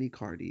 Mbappe, and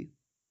Icardi,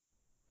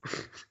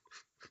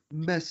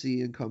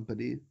 Messi and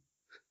company,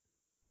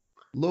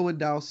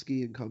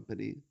 Lewandowski and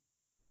company,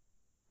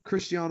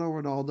 Cristiano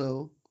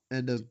Ronaldo,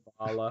 and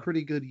a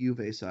pretty good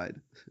Juve side.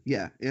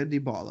 Yeah, and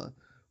Dybala.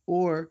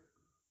 Or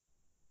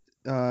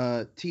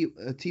RB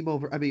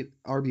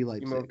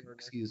Leipzig.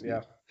 Excuse me.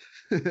 Yeah.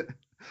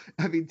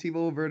 I mean,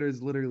 Timo Werner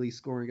is literally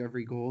scoring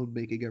every goal and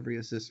making every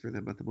assist for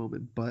them at the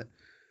moment. But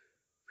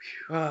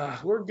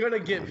we're gonna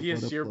get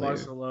PSG or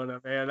Barcelona,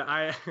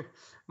 man.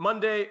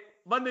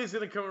 Monday's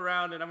gonna come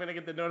around and I'm gonna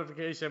get the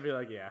notification and be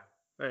like, yeah,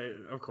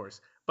 of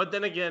course. But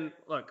then again,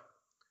 look,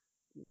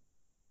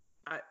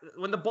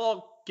 when the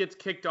ball gets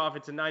kicked off,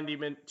 it's a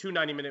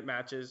 90-minute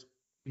matches.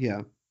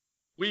 Yeah,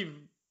 we've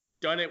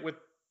done it with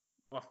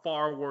a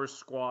far worse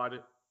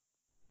squad.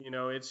 You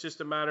know, it's just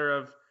a matter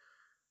of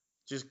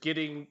just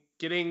getting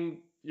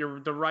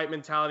the right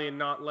mentality and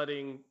not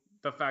letting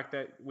the fact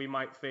that we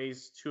might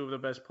face two of the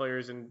best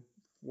players in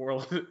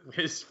world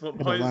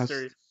football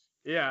history.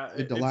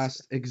 In the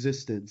last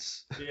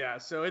existence. Yeah,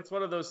 so it's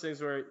one of those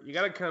things where you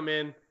got to come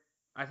in.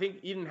 I think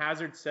Eden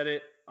Hazard said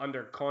it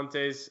under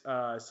Conte's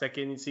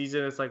second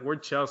season. It's like, we're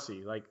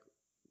Chelsea. Like,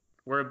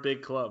 we're a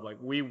big club. Like,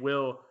 we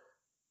will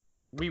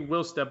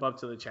step up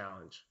to the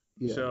challenge.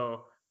 Yeah.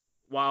 So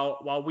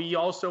while we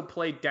also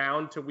play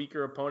down to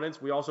weaker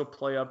opponents, we also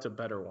play up to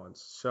better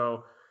ones.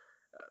 So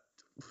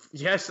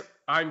yes,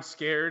 I'm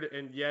scared,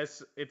 and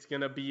yes, it's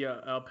going to be an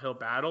uphill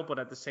battle, but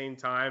at the same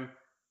time,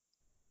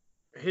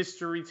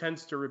 history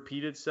tends to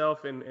repeat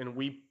itself, and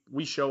we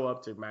show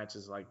up to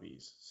matches like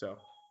these. So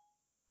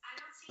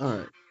all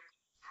right.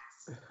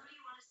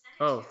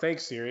 Oh,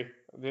 thanks, Siri.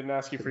 I didn't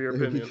ask you for your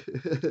opinion.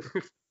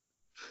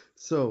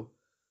 So,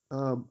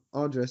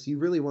 Andres, you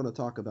really want to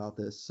talk about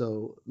this,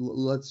 so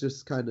let's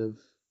just kind of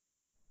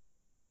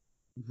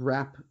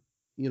wrap,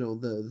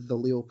 the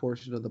Leo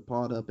portion of the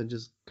pod up and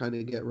just kind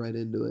of get right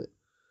into it.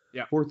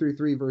 Yeah.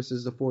 4-3-3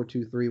 versus the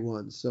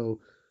 4-2-3-1. So,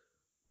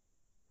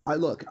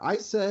 I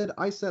said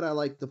I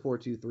like the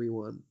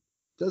 4-2-3-1.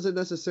 Doesn't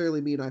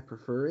necessarily mean I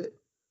prefer it.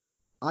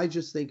 I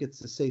just think it's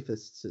the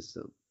safest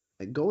system.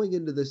 going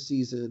into this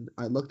season,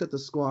 I looked at the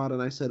squad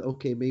and I said,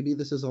 okay, maybe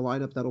this is a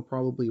lineup that'll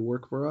probably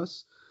work for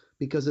us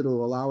because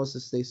it'll allow us to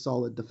stay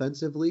solid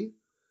defensively,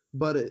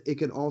 but it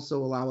can also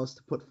allow us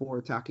to put 4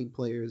 attacking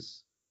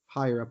players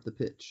higher up the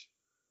pitch.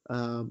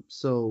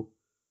 So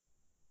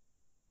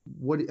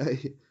what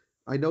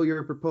I know you're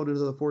a proponent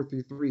of the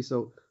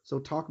 4-3-3, so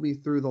talk me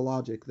through the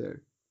logic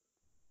there.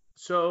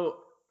 So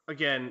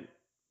again,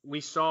 we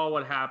saw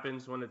what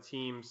happens when a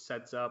team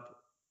sets up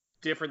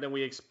different than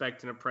we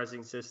expect in a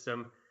pressing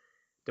system.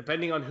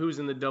 Depending on who's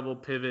in the double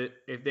pivot,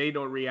 if they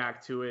don't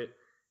react to it,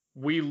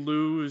 we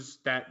lose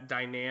that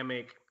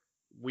dynamic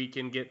we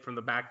can get from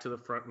the back to the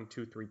front in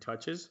 2-3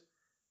 touches.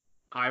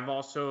 I've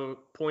also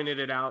pointed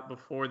it out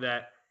before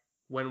that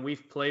when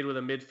we've played with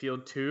a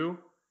midfield 2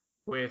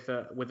 with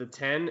a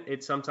 10,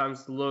 it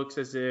sometimes looks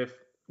as if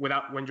when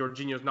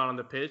Jorginho's not on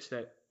the pitch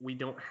that we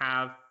don't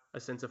have a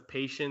sense of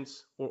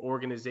patience or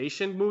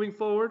organization moving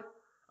forward.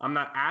 I'm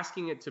not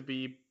asking it to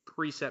be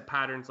preset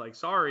patterns like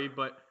Sarri,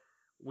 but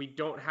we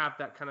don't have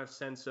that kind of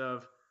sense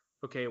of,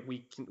 okay,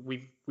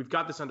 we've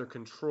got this under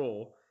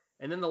control.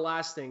 And then the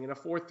last thing, in a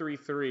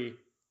 4-3-3,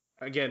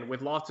 again,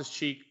 with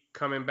Loftus-Cheek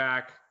coming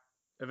back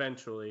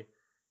eventually,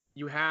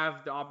 you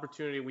have the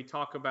opportunity. We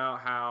talk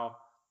about how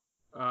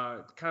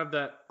kind of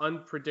that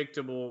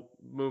unpredictable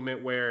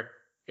movement where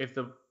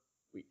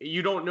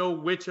you don't know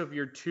which of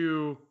your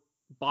 2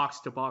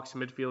 box-to-box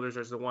midfielders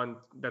is the one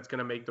that's going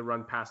to make the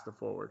run past the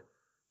forward.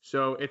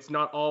 So it's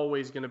not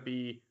always going to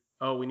be,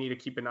 oh, we need to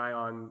keep an eye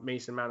on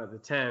Mason Mount at the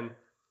 10.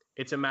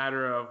 It's a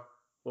matter of,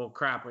 well,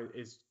 crap,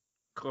 is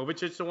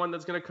Kovacic the one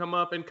that's going to come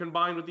up and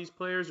combine with these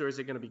players, or is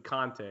it going to be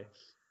Conte?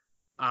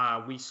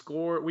 We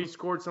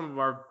scored some of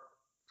our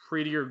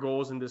prettier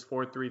goals in this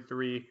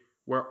 4-3-3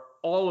 where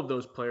all of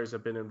those players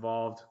have been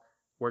involved,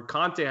 where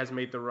Conte has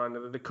made the run.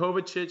 The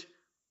Kovacic,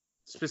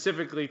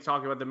 specifically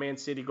talking about the Man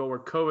City goal where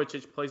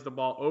Kovacic plays the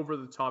ball over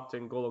the top to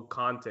N'Golo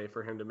Conte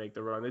for him to make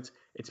the run.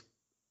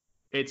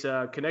 It's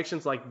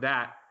connections like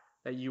that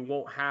you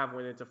won't have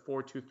when it's a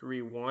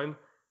 4-2-3-1,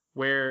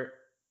 where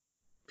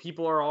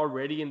people are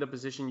already in the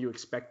position you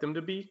expect them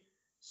to be.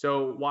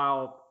 So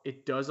while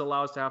it does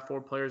allow us to have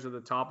 4 players at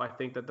the top, I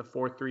think that the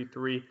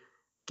 4-3-3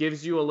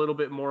 gives you a little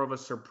bit more of a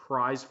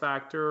surprise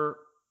factor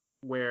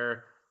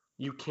where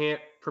you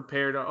can't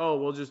prepare to,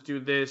 we'll just do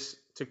this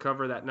to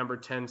cover that number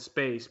 10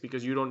 space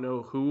because you don't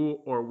know who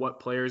or what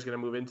player is going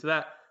to move into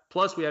that.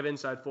 Plus, we have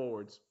inside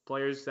forwards,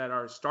 players that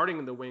are starting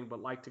in the wing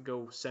but like to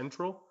go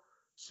central.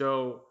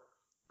 So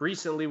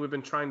recently, we've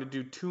been trying to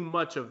do too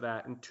much of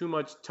that and too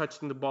much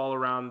touching the ball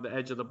around the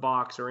edge of the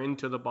box or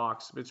into the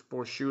box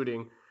before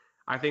shooting.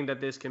 I think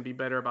that this can be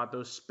better about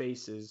those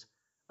spaces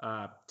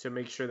to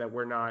make sure that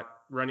we're not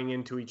running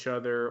into each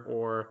other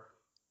or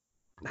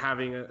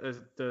having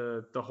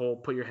the whole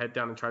put your head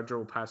down and try to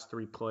dribble past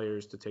 3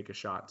 players to take a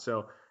shot.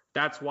 So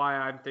that's why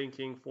I'm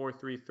thinking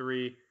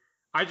 4-3-3.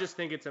 I just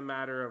think it's a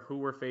matter of who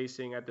we're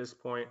facing at this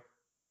point.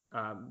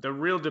 The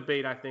real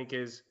debate, I think,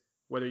 is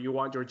whether you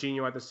want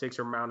Jorginho at the 6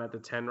 or Mount at the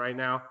 10 right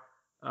now.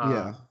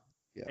 Yeah.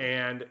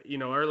 And,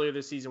 earlier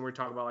this season, we were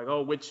talking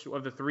about, which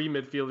of the 3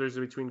 midfielders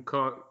between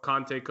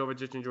Conte,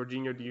 Kovacic, and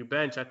Jorginho do you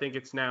bench? I think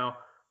it's now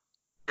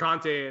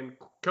Conte and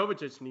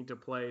Kovacic need to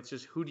play. It's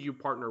just who do you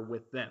partner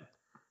with them?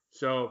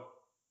 So,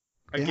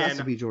 again, it has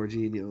to be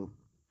Jorginho.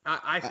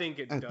 I think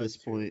it does at this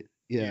too. point.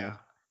 Yeah.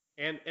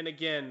 And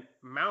again,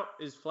 Mount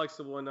is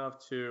flexible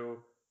enough to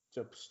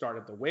start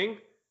at the wing.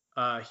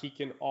 He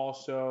can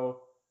also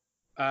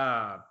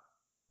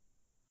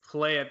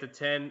play at the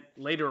 10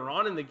 later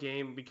on in the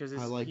game because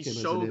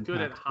he's so good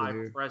at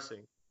high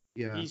pressing.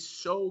 Yeah. He's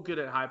so good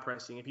at high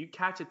pressing. If you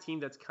catch a team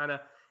that's if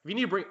you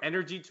need to bring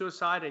energy to a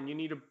side and you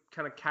need to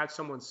kind of catch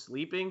someone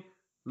sleeping,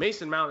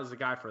 Mason Mount is the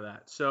guy for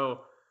that.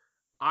 So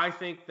I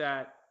think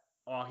that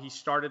while he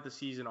started the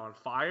season on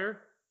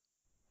fire,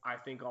 I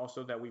think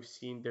also that we've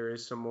seen there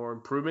is some more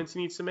improvements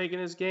he needs to make in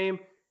his game.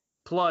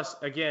 Plus,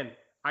 again,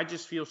 I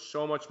just feel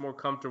so much more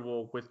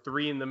comfortable with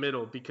 3 in the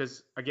middle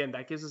because, again,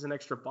 that gives us an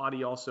extra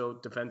body also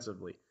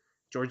defensively.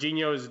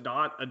 Jorginho is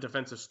not a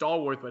defensive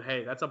stalwart, but,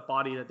 hey, that's a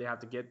body that they have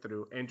to get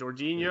through. And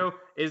Jorginho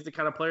is the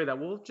kind of player that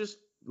will just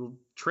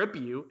trip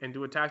you and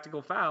do a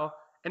tactical foul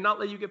and not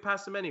let you get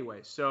past him anyway.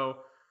 So,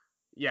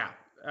 yeah.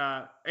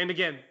 And,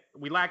 again,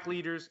 we lack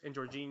leaders, and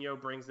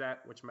Jorginho brings that,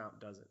 which Mount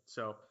doesn't.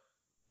 So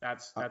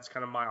that's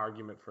kind of my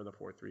argument for the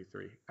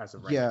 4-3-3 as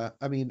of right now. Yeah,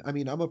 I mean,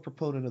 I'm a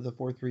proponent of the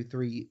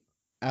 4-3-3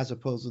 as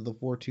opposed to the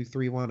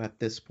 4-2-3-1 at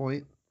this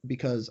point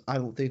because I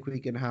don't think we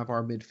can have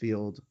our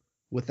midfield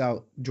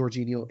without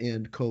Jorginho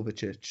and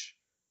Kovacic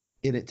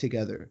in it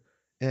together.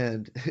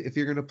 And if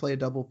you're going to play a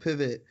double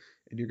pivot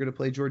and you're going to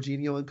play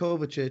Jorginho and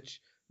Kovacic,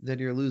 then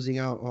you're losing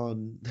out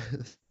on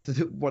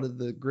one of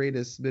the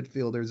greatest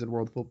midfielders in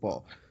world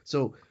football.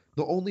 So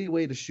the only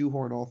way to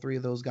shoehorn all 3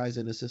 of those guys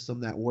in a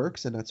system that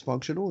works and that's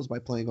functional is by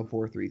playing a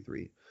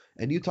 4-3-3.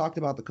 And you talked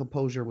about the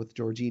composure with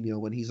Jorginho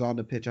when he's on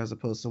the pitch as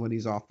opposed to when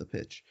he's off the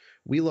pitch.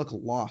 We look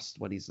lost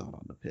when he's not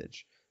on the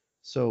pitch.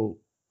 So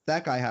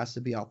that guy has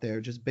to be out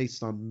there just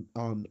based on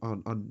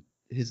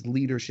his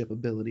leadership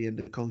ability and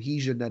the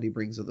cohesion that he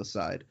brings to the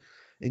side.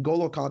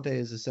 N'Golo Kante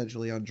is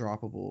essentially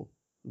undroppable.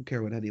 I don't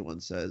care what anyone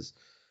says.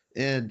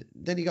 And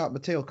then you got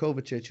Mateo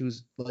Kovacic,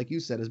 who's, like you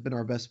said, has been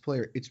our best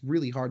player. It's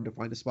really hard to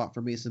find a spot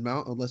for Mason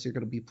Mount unless you're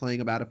going to be playing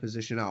him out of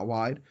position out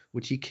wide,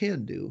 which he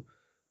can do.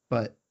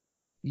 But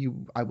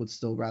I would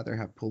still rather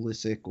have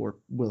Pulisic or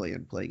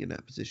Willian playing in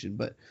that position.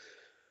 But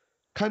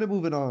kind of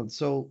moving on.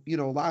 So,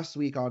 last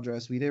week,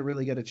 Andres, we didn't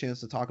really get a chance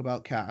to talk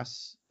about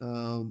Cass,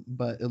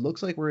 but it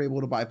looks like we're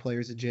able to buy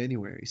players in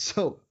January.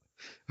 So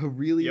a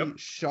really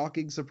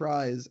shocking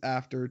surprise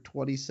after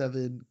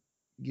 27,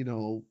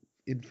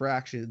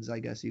 infractions, I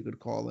guess you could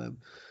call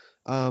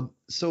them.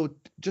 So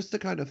just to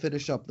kind of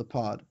finish up the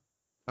pod,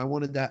 I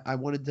wanted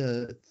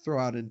to throw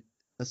out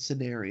a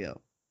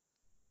scenario.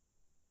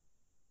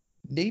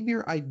 Name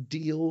your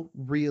ideal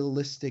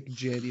realistic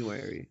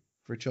January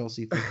for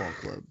Chelsea Football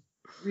Club.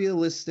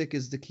 Realistic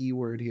is the key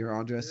word here,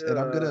 Andres, and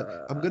I'm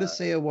gonna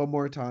say it one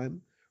more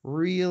time.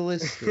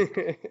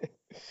 Realistic.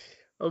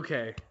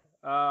 Okay.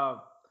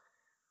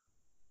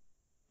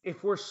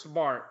 If we're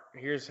smart,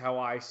 here's how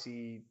I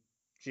see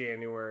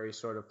January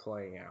sort of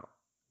playing out.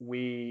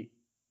 We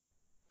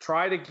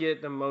try to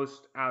get the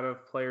most out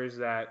of players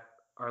that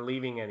are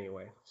leaving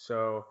anyway.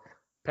 So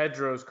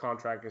Pedro's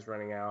contract is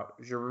running out.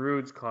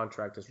 Giroud's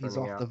contract is running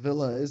out. He's off the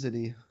Villa, isn't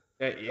he?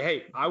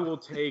 Hey, I will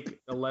take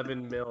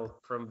 11 mil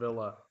from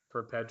Villa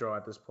for Pedro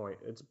at this point.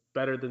 It's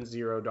better than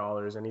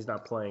 $0, and he's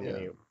not playing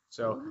anymore.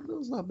 So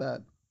it's not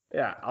bad.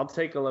 Yeah, I'll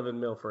take 11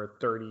 mil for a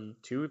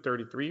 32,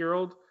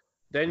 33-year-old.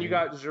 Then you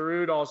got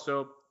Giroud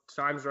also.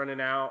 Time's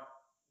running out.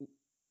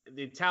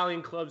 The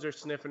Italian clubs are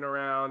sniffing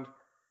around.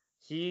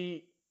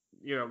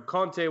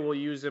 Conte will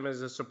use him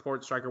as a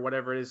support striker,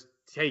 whatever it is.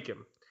 Take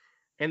him.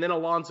 And then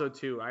Alonso,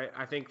 too.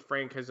 I think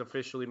Frank has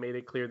officially made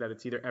it clear that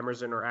it's either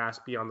Emerson or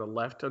Aspie on the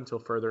left until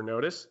further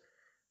notice.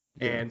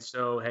 Yeah. And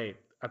so, hey,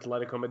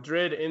 Atletico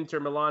Madrid, Inter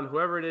Milan,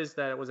 whoever it is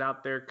that was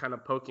out there kind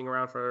of poking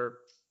around for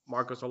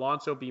Marcos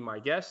Alonso, be my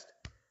guest,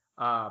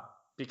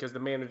 because the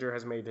manager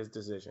has made his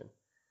decision.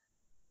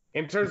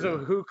 In terms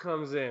of who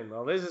comes in,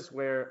 well, this is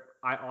where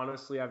I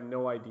honestly have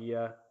no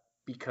idea,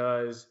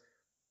 because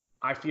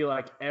I feel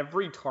like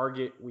every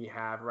target we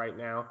have right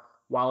now,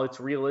 while it's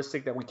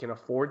realistic that we can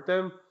afford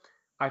them,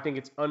 I think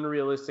it's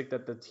unrealistic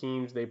that the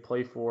teams they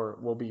play for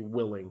will be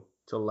willing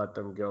to let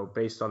them go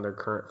based on their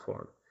current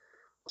form.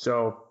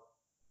 So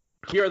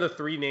here are the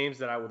three names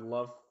that I would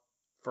love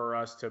for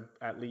us to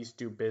at least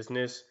do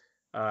business.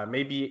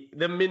 Maybe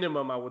the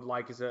minimum I would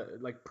like is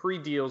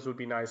pre-deals would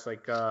be nice,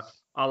 like a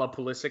la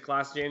Pulisic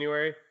last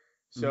January.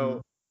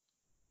 So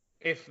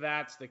if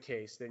that's the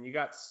case, then you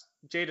got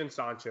Jadon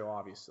Sancho,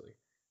 obviously.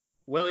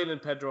 Willian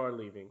and Pedro are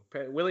leaving.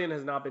 Willian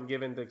has not been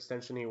given the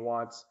extension he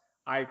wants.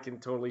 I can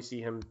totally see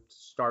him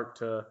start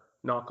to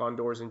knock on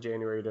doors in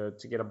January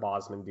to get a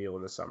Bosman deal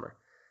in the summer.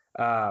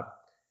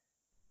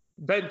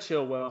 Ben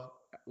Chilwell,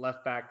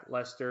 left back,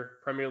 Leicester,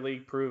 Premier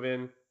League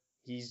proven.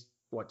 He's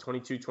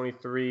 22,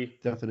 23.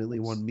 Definitely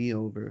won me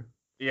over.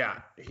 Yeah,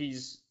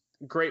 he's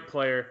a great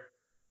player.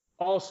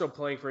 Also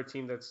playing for a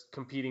team that's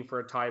competing for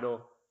a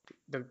title.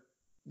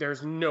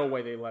 There's no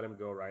way they let him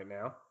go right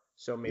now.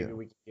 So maybe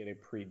we can get a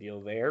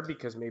pre-deal there,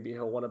 because maybe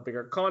he'll want a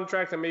bigger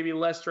contract, and maybe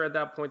Leicester at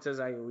that point says,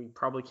 we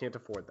probably can't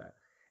afford that.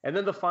 And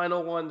then the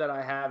final one that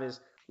I have is,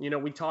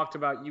 we talked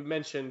about, you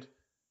mentioned,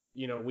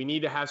 we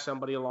need to have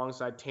somebody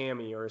alongside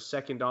Tammy or a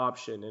second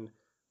option. And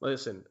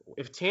listen,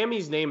 if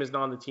Tammy's name is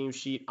not on the team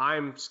sheet,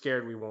 I'm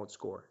scared we won't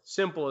score.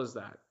 Simple as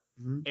that.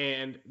 Mm-hmm.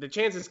 And the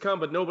chances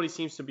come, but nobody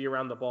seems to be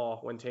around the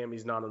ball when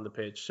Tammy's not on the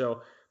pitch.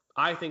 So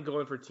I think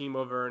going for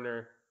Timo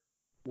Werner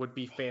would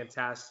be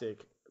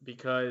fantastic,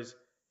 because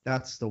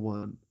that's the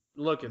one.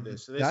 Look at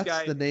this. That's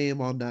guy, the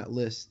name on that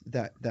list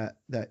that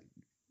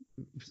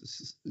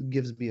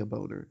gives me a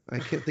boner. I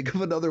can't think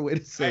of another way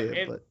to say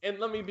it. And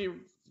let me be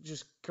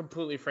just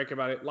completely frank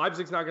about it.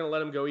 Leipzig's not going to let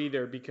him go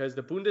either, because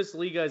the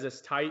Bundesliga is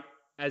as tight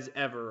as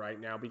ever right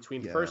now.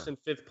 Between first and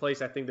fifth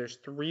place, I think there's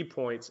 3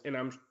 points. And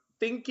I'm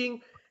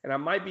thinking, and I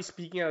might be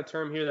speaking out of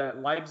term here,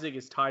 that Leipzig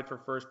is tied for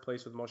first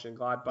place with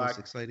Mönchengladbach. Most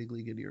exciting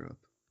league in Europe.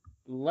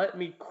 Let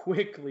me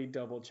quickly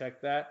double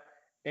check that.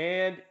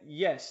 And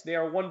yes, they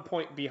are 1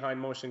 point behind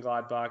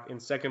Mönchengladbach in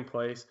second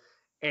place.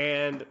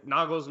 And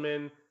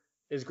Nagelsmann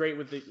is great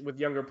with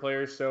younger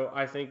players, so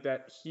I think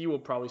that he will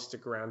probably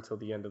stick around till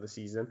the end of the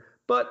season.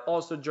 But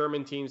also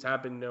German teams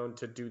have been known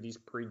to do these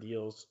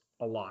pre-deals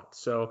a lot.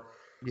 So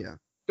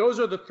those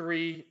are the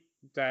three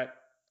that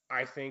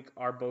I think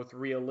are both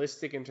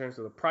realistic in terms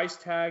of the price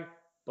tag,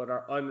 but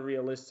are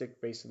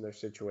unrealistic based on their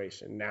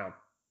situation. Now,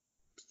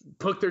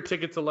 book their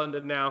ticket to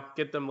London now.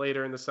 Get them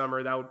later in the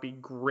summer. That would be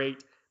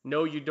great.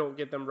 No, you don't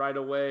get them right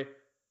away,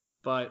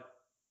 but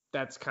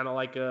that's kind of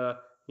like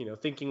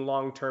thinking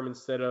long term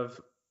instead of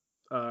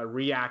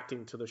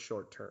reacting to the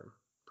short term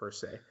per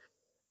se.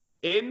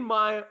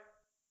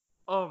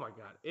 Oh my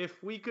God,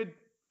 if we could,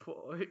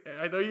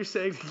 I know you're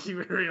saying to keep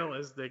it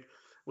realistic.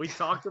 We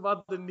talked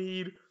about the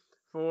need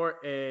for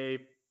a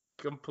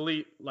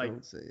complete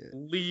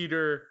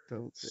leader,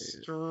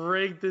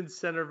 strengthened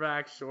center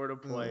back sort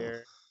of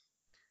player.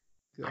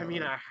 I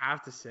mean, I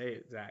have to say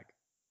it, Zach.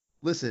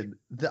 Listen,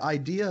 the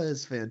idea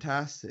is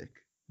fantastic,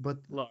 but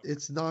Look,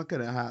 it's not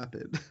gonna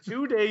happen.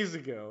 2 days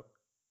ago,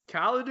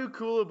 Kalidou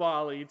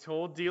Koulibaly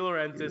told De Here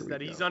Laurentiis we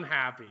that he's go.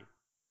 unhappy.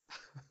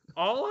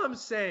 All I'm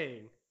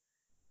saying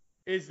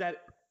is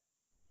that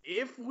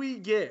if we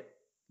get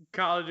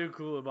Kalidou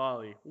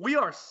Koulibaly, we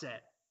are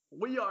set.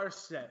 We are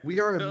set.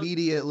 We are The-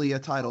 immediately a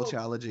title oh,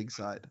 challenging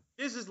side.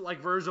 this is like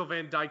Virgil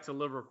van Dijk to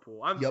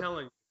Liverpool. I'm Yep.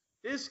 telling you,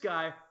 this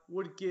guy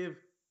would give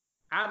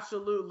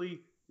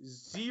absolutely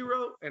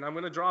zero, and I'm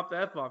going to drop the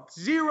F-bomb,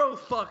 zero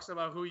fucks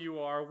about who you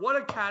are, what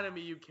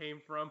academy you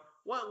came from,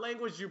 what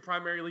language you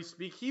primarily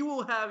speak. He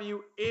will have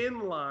you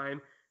in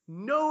line.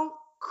 No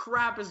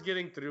crap is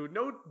getting through.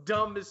 No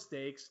dumb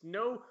mistakes.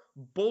 No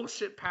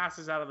bullshit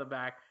passes out of the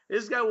back.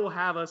 This guy will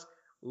have us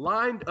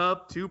lined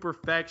up to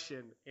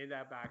perfection in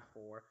that back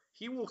four.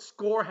 He will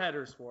score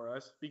headers for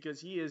us because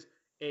he is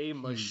a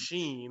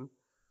machine.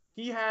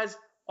 He has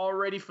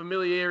already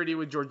familiarity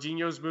with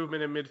Jorginho's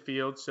movement in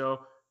midfield,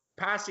 so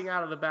passing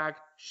out of the back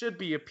should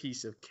be a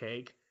piece of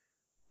cake.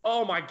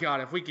 Oh my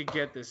God, if we could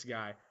get this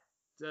guy.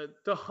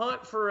 The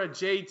hunt for a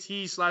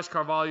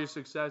JT/Carvalho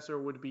successor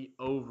would be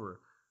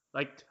over.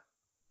 Like,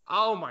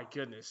 oh my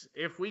goodness.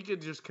 If we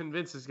could just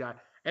convince this guy.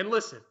 And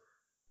listen,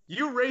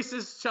 you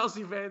racist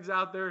Chelsea fans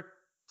out there,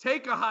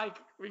 take a hike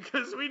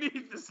because we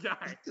need this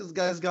guy. This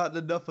guy's gotten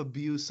enough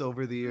abuse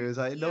over the years.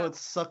 I know it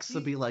sucks to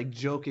be like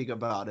joking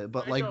about it,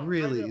 but like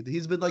really,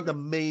 he's been like the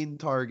main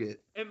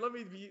target. And let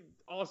me be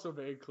also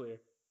very clear.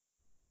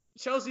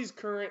 Chelsea's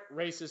current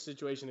racist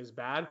situation is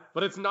bad,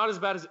 but it's not as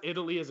bad as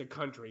Italy as a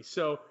country.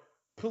 So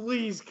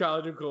please,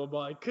 Kalidou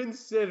Koulibaly,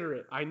 consider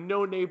it. I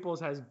know Naples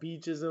has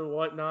beaches and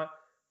whatnot,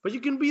 but you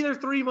can be there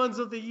 3 months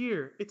of the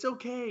year. It's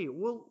okay.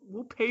 We'll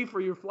pay for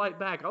your flight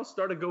back. I'll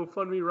start a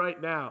GoFundMe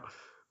right now.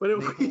 But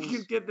if we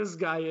can get this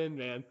guy in,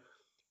 man,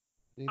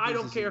 I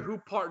don't care who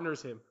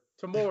partners him.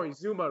 Tomori,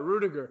 Zuma,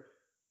 Rudiger.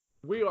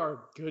 We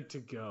are good to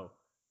go.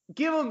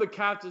 Give him the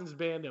captain's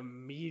band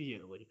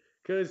immediately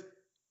because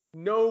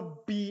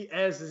no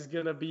BS is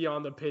going to be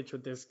on the pitch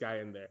with this guy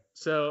in there.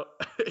 So,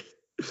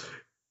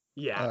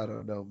 yeah. I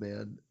don't know,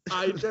 man.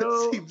 I know.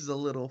 That seems a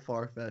little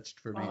far-fetched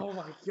for me. Oh,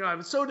 my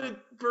God. So did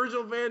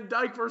Virgil van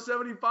Dijk for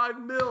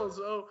 75 mil.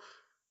 So,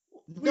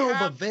 no,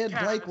 but Van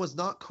Dijk was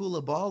not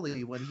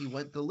Koulibaly when he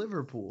went to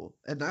Liverpool,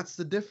 and that's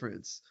the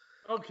difference.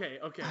 Okay.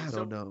 I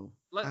don't know.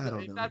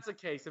 If that's the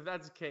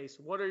case,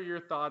 what are your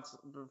thoughts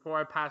before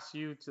I pass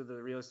you to the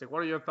realistic? What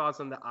are your thoughts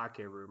on the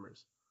Ake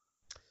rumors?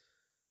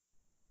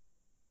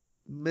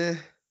 Meh.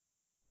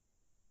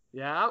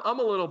 Yeah, I'm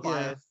a little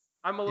biased.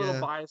 Yeah. I'm a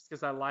little biased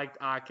because I liked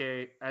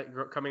Ake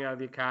coming out of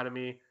the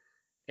academy,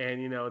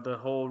 and the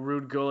whole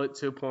Ruud Gullit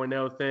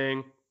 2.0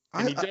 thing.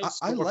 I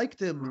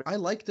liked him. I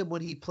liked him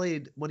when he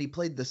played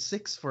the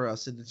six for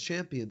us in the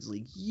Champions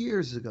League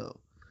years ago.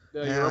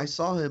 And I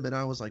saw him and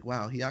I was like,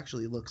 wow, he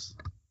actually looks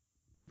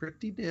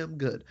pretty damn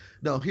good.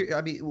 No, here,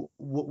 I mean,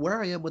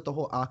 where I am with the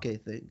whole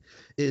Ake thing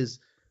is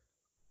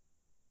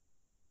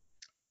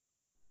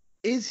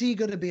he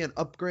going to be an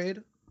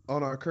upgrade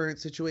on our current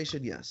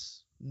situation?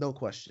 Yes. No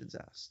questions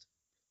asked.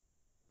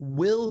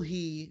 Will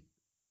he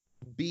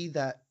be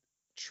that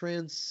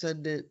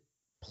transcendent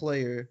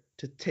player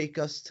to take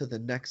us to the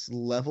next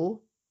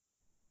level?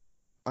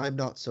 I'm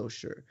not so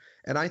sure.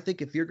 And I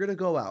think if you're going to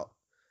go out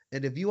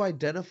and if you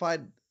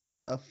identified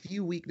a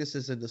few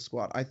weaknesses in the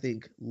squad, I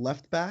think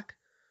left back,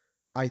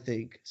 I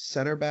think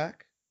center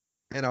back,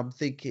 and I'm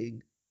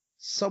thinking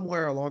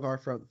somewhere along our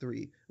front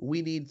three,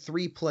 we need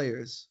 3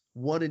 players,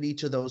 one in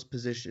each of those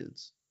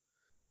positions.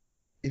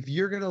 If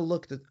you're going to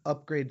look to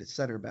upgrade to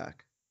center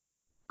back,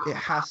 it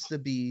has to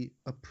be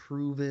a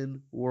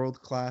proven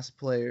world-class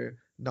player,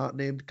 not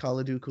named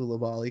Kalidou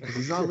Koulibaly, because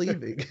he's not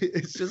leaving.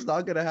 It's just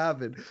not going to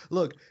happen.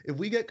 Look, if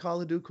we get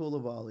Kalidou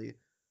Koulibaly,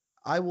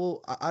 I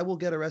will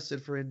get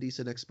arrested for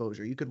indecent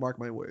exposure. You could mark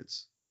my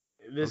words.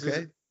 This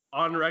is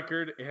on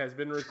record. It has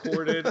been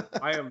recorded.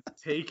 I am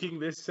taking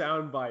this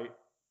sound bite.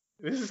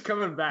 This is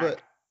coming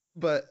back.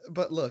 But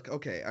look,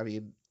 okay. I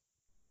mean,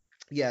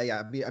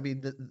 yeah. I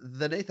mean,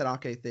 the Nathan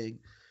Ake thing.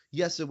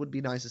 Yes, it would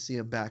be nice to see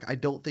him back. I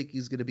don't think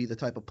he's going to be the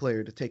type of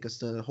player to take us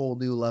to a whole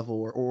new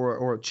level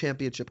or a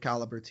championship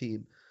caliber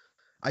team.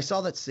 I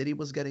saw that City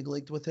was getting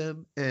linked with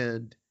him,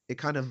 and it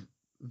kind of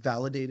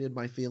validated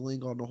my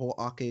feeling on the whole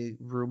Ake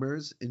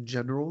rumors in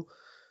general.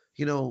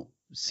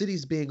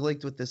 City's being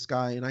linked with this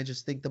guy, and I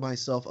just think to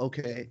myself,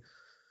 okay,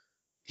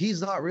 he's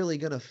not really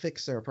going to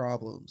fix their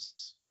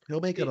problems. He'll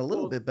make it a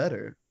little bit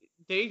better.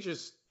 They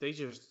just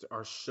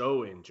are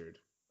so injured.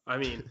 I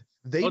mean,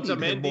 they need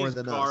him more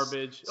than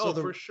garbage. us.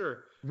 For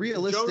sure.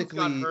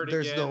 Realistically,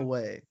 there's no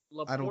way.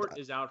 Laporte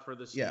is out for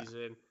the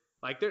season.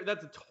 Like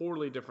that's a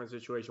totally different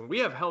situation. We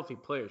have healthy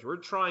players. We're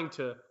trying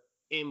to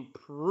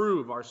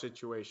improve our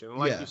situation. And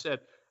like you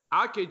said,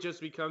 Ake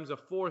just becomes a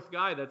 4th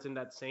guy that's in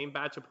that same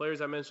batch of players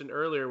I mentioned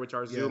earlier, which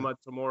are Zuma,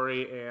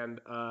 Tomori, and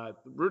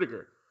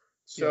Rudiger.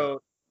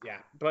 So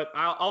but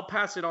I'll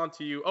pass it on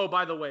to you. Oh,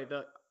 by the way,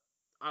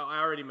 I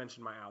already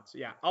mentioned my outs.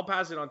 Yeah, I'll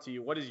pass it on to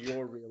you. What is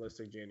your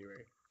realistic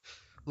January?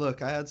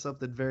 Look, I had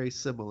something very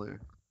similar.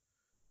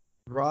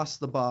 Ross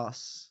the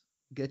Boss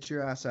get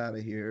your ass out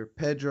of here.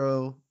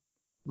 Pedro,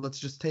 let's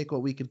just take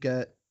what we could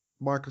get.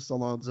 Marcus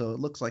Alonso, it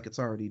looks like it's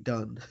already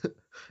done.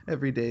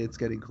 Every day it's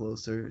getting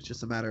closer. It's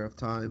just a matter of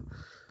time.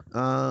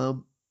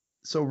 Um,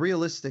 so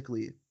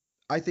realistically,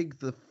 I think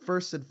the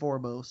first and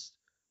foremost,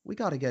 we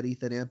got to get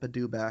Ethan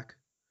Ampadu back.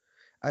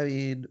 I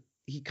mean,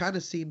 he kind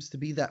of seems to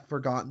be that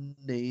forgotten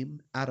name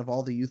out of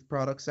all the youth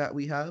products that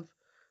we have.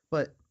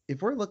 But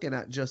if we're looking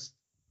at just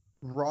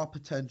raw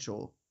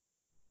potential,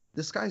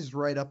 this guy's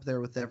right up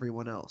there with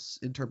everyone else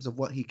in terms of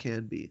what he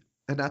can be.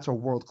 And that's a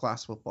world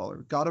class footballer.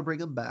 Got to bring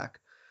him back.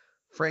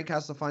 Frank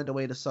has to find a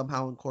way to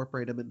somehow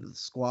incorporate him into the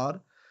squad.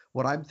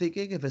 What I'm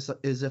thinking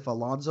is if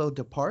Alonso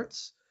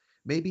departs,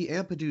 maybe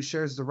Ampadu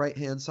shares the right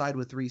hand side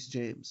with Reece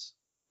James.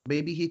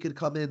 Maybe he could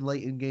come in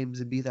late in games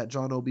and be that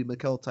John Obi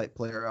Mikel type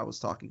player I was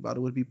talking about.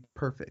 It would be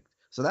perfect.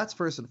 So that's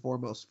first and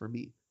foremost for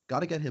me. Got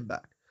to get him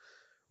back.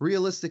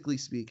 Realistically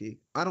speaking,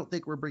 I don't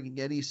think we're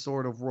bringing any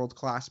sort of world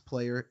class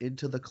player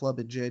into the club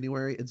in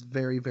January. It's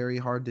very, very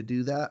hard to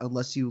do that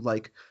unless you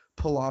like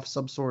pull off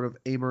some sort of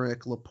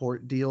Aymeric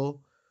Laporte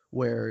deal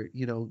where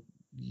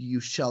you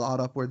shell out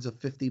upwards of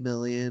 50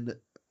 million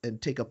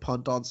and take a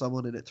punt on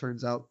someone and it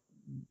turns out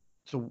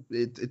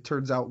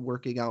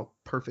working out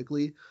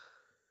perfectly.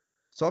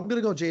 So I'm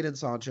gonna go Jadon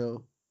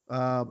Sancho.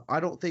 I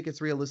don't think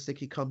it's realistic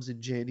he comes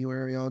in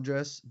January,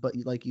 Andres, but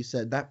like you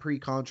said, that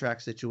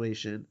pre-contract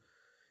situation,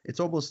 it's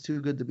almost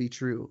too good to be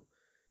true.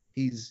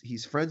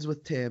 He's friends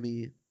with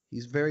Tammy.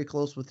 He's very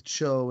close with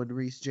Cho and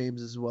Reece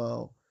James as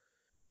well.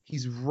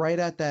 He's right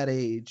at that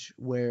age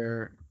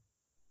where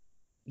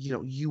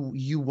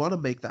you want to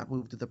make that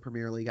move to the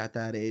Premier League at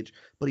that age,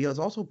 but he has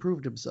also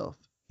proved himself.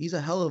 He's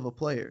a hell of a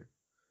player,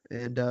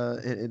 and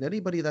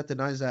anybody that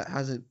denies that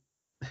hasn't.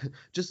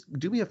 Just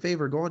do me a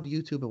favor, go on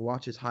YouTube and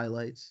watch his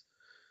highlights,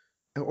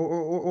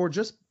 or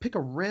just pick a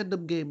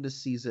random game this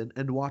season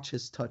and watch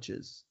his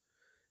touches.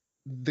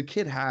 The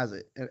kid has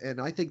it, and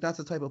I think that's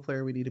the type of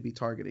player we need to be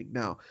targeting.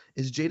 Now,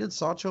 is Jadon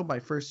Sancho my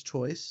first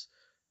choice?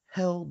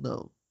 Hell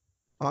no.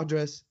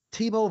 Andres,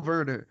 Timo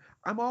Werner.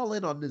 I'm all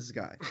in on this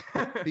guy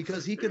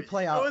because he could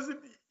play out.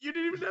 You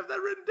didn't even have that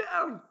written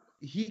down.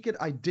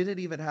 I didn't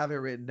even have it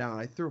written down.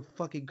 I threw a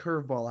fucking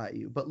curveball at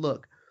you. But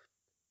look,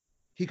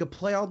 he could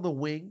play on the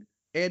wing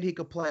and he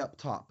could play up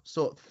top.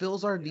 So it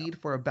fills our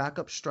need for a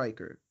backup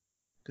striker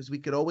because we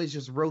could always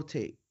just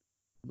rotate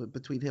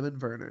between him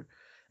and Werner.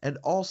 And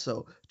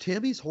also,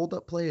 Tammy's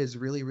hold-up play is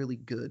really, really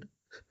good.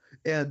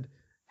 And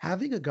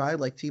having a guy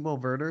like Timo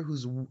Werner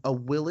who's a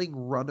willing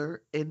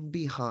runner in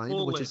behind,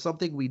 which is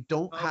something we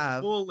don't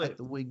have at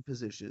the wing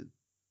position.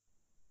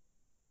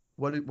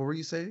 What were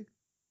you saying?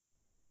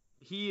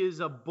 He is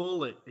a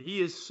bullet.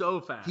 He is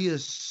so fast. He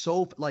is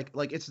so like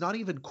it's not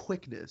even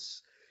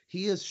quickness.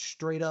 He is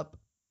straight up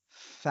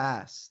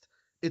fast.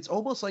 It's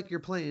almost like you're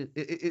playing.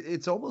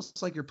 It's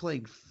almost like you're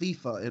playing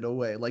FIFA in a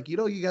way. Like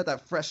you got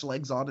that fresh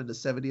legs on in the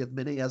 70th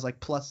minute. He has like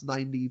plus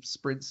 90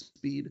 sprint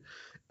speed,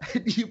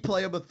 and you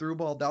play him a through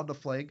ball down the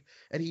flank,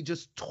 and he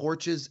just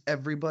torches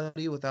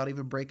everybody without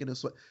even breaking a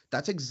sweat.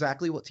 That's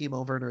exactly what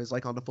Timo Werner is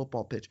like on the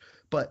football pitch.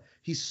 But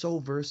he's so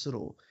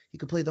versatile. He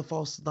could play the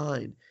false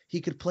nine.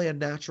 He could play a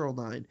natural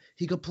nine.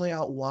 He could play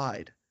out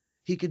wide.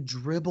 He could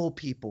dribble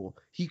people.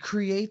 He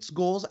creates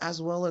goals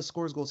as well as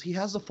scores goals. He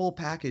has the full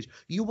package.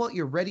 You want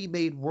your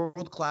ready-made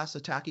world-class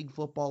attacking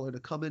footballer to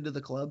come into the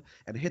club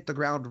and hit the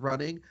ground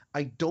running.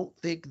 I don't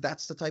think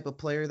that's the type of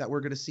player that we're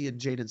going to see in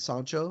Jadon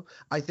Sancho.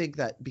 I think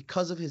that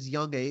because of his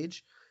young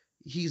age,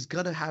 he's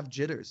going to have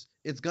jitters.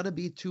 It's going to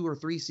be 2 or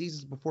 3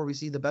 seasons before we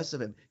see the best of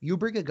him. You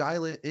bring a guy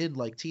in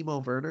like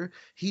Timo Werner,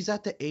 he's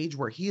at the age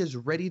where he is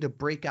ready to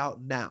break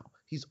out now.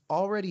 He's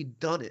already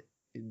done it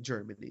in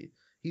Germany.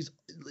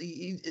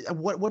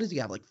 What does he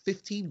have? Like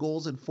 15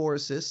 goals and 4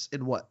 assists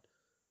in what?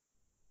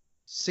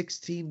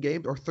 16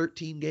 games or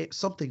 13 games,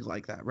 something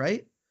like that,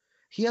 right?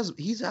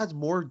 He's had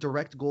more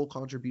direct goal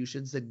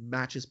contributions than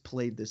matches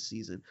played this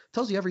season.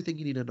 Tells you everything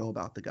you need to know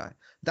about the guy.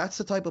 That's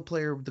the type of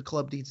player the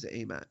club needs to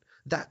aim at.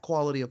 That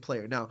quality of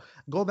player. Now,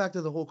 going back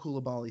to the whole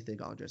Koulibaly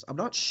thing, Andres, I'm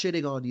not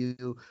shitting on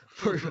you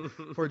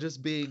for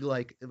just being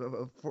like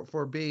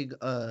for being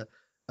a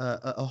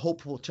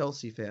hopeful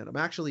Chelsea fan. I'm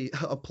actually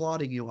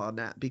applauding you on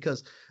that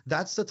because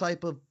that's the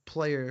type of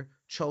player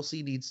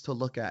Chelsea needs to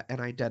look at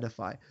and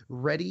identify.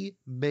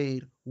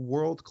 Ready-made,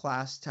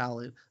 world-class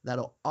talent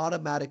that'll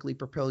automatically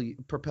propel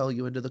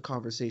you into the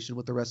conversation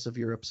with the rest of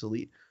Europe's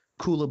elite.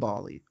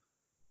 Koulibaly,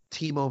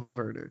 Timo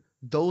Werner,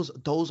 those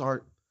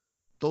are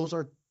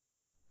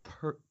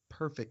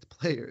perfect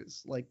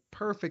players, like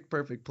perfect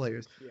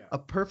players. Yeah. A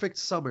perfect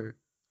summer,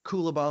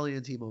 Koulibaly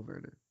and Timo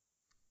Werner.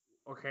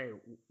 Okay,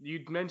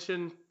 you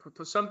mentioned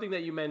something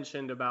that you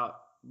mentioned about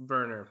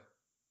Werner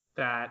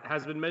that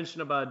has been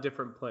mentioned about a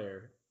different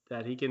player,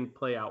 that he can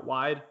play out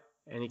wide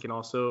and he can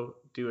also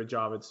do a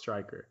job at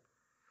striker.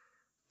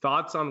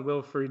 Thoughts on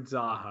Wilfried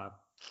Zaha?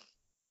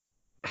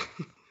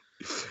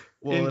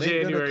 Well, it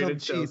ain't gonna come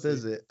cheap,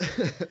 is it?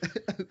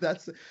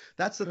 That's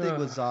the thing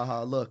with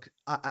Zaha. Look,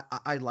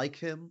 I like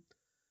him.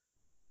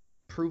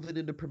 Proven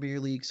in the Premier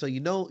League, so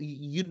you know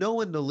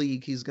in the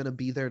league he's gonna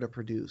be there to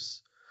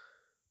produce.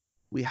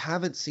 We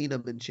haven't seen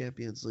him in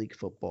Champions League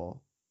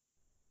football.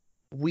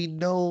 We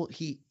know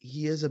he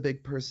is a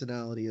big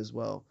personality as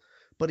well,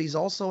 but he's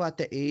also at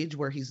the age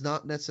where he's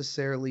not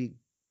necessarily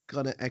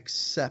gonna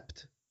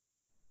accept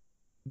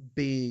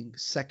being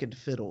second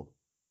fiddle.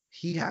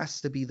 He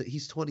has to be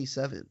he's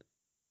 27.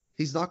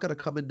 He's not gonna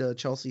come into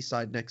Chelsea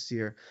side next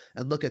year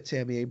and look at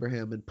Tammy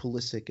Abraham and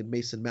Pulisic and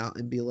Mason Mount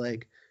and be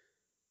like,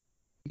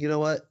 you know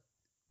what?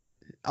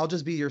 I'll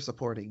just be your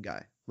supporting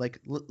guy. Like,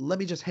 let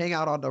me just hang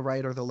out on the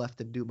right or the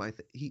left and do my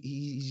thing.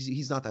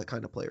 He's not that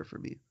kind of player for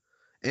me.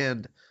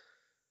 And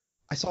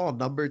I saw a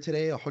number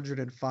today,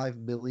 105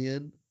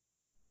 million.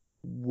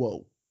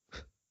 Whoa.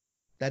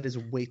 That is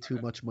way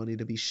too much money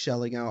to be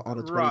shelling out on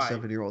a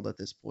 27-year-old at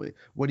this point.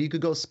 When you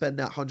could go spend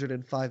that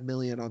 105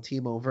 million on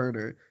Timo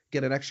Werner,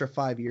 get an extra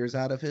 5 years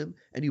out of him,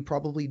 and you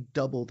probably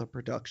double the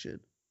production.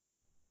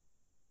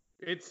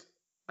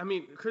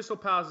 Crystal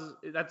Palace,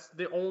 that's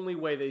the only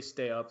way they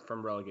stay up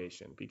from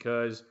relegation,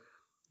 because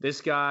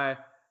this guy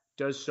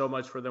does so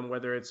much for them,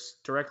 whether it's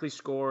directly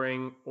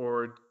scoring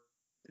or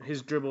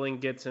his dribbling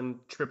gets him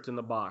tripped in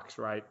the box,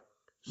 right?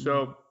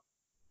 So,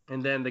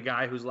 and then the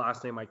guy whose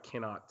last name I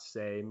cannot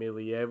say,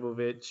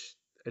 Milivojevic,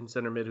 in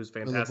center mid, who's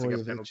fantastic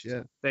at penalties.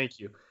 Yeah. Thank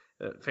you.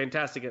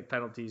 Fantastic at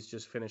penalties,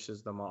 just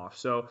finishes them off.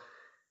 So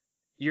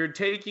you're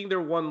taking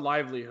their one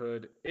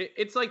livelihood.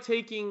 It's like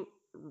taking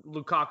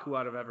Lukaku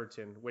out of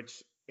Everton,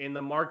 which in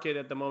the market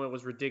at the moment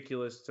was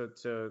ridiculous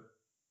to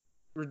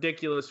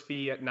ridiculous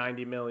fee at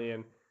 90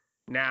 million.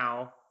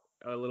 Now,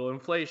 a little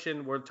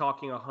inflation, we're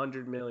talking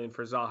 100 million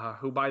for Zaha,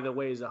 who, by the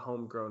way, is a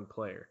homegrown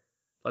player.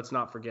 Let's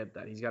not forget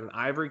that. He's got an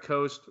Ivory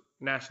Coast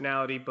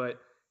nationality, but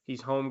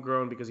he's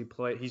homegrown because he's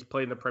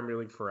played in the Premier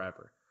League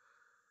forever.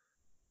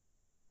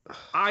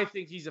 I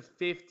think he's a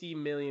 50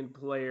 million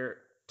player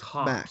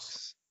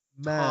tops.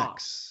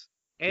 Max.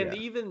 And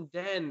even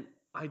then,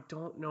 I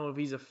don't know if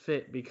he's a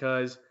fit,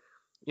 because,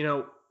 you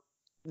know,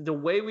 the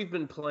way we've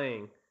been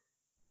playing,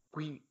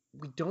 we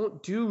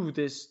don't do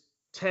this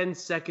 10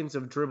 seconds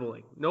of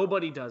dribbling.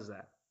 Nobody does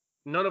that.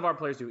 None of our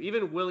players do.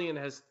 Even Willian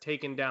has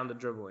taken down the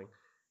dribbling.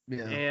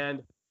 Yeah.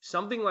 And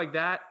something like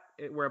that,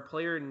 where a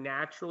player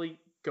naturally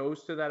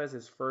goes to that as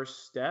his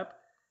first step,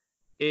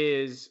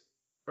 his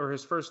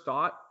first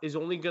thought, is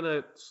only going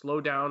to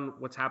slow down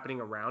what's happening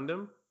around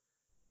him.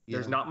 Yeah.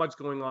 There's not much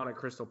going on at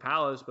Crystal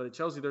Palace, but at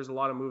Chelsea, there's a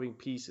lot of moving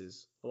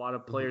pieces, a lot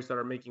of players that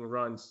are making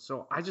runs.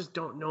 So I just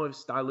don't know if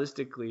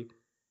stylistically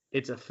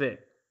it's a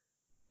fit.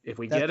 If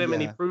we get him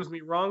and he proves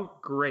me wrong,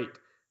 great.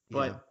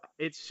 But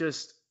it's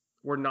just,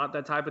 we're not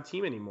that type of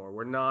team anymore.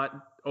 We're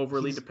not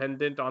overly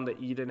dependent on the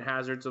Eden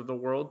Hazards of the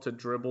world to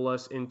dribble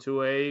us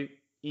into a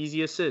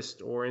easy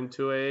assist or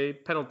into a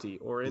penalty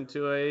or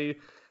into a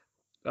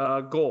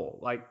goal.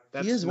 Like,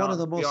 that's he is one of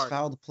the most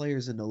fouled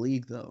players in the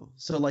league, though.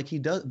 So like he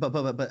does,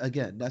 but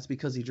again, that's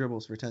because he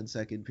dribbles for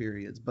 10-second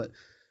periods. But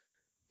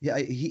yeah,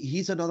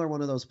 he's another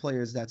one of those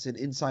players that's an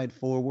inside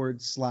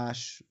forward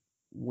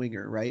 /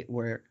 winger, right?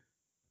 Where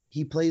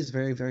he plays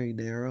very, very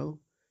narrow.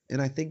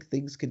 And I think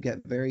things could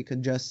get very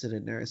congested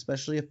in there,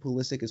 especially if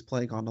Pulisic is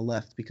playing on the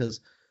left,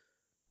 because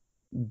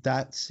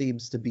that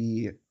seems to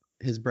be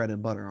his bread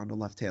and butter on the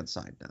left-hand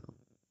side now,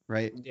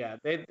 right? Yeah,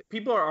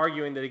 people are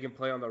arguing that he can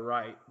play on the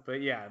right,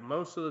 but yeah,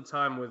 most of the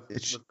time with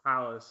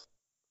Palace,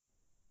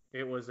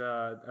 it was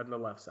on the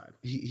left side.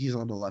 He's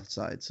on the left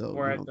side, so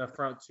or at the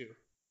front too.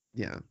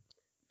 Yeah.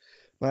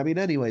 But I mean,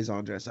 anyways,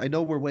 Andres, I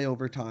know we're way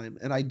over time,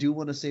 and I do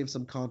want to save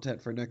some content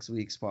for next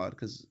week's pod,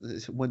 because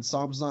when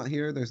Sam's not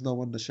here, there's no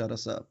one to shut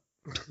us up.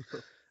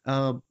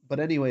 But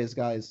anyways,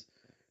 guys.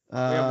 We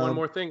have one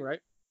more thing, right?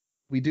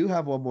 We do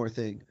have one more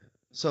thing.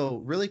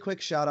 So really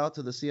quick shout out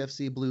to the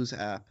CFC Blues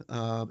app.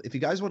 If you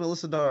guys want to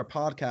listen to our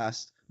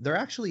podcast, they're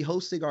actually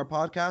hosting our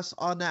podcast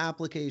on the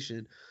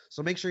application.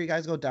 So make sure you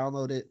guys go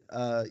download it.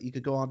 You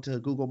could go on to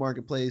Google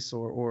Marketplace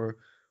or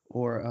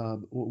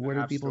where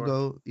do people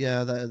go?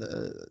 Yeah,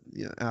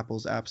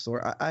 Apple's App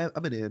Store.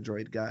 I'm an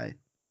Android guy.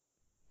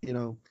 You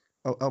know,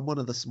 I'm one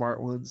of the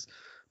smart ones.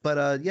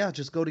 But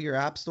just go to your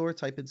app store,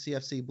 type in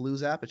CFC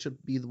Blues app. It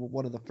should be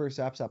one of the first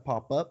apps that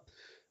pop up.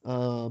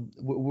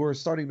 We're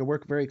starting to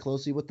work very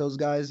closely with those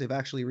guys. They've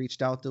actually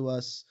reached out to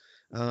us.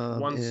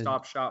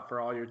 One-stop shop for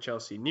all your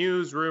Chelsea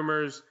news,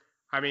 rumors.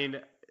 I mean,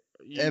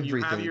 you have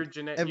your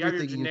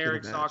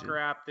generic soccer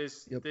app.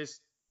 This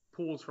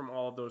pulls from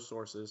all of those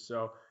sources.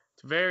 So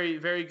it's a very,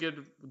 very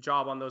good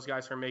job on those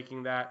guys for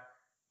making that.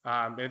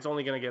 And it's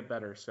only going to get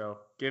better. So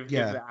give the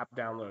app a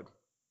download.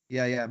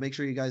 Yeah. Make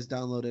sure you guys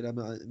download it. I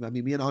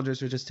mean, me and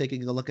Andres were just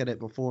taking a look at it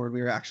before, and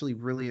we were actually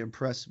really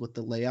impressed with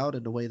the layout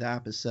and the way the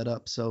app is set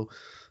up. So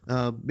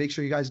make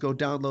sure you guys go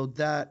download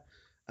that.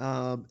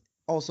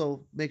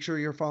 Also, make sure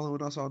you're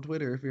following us on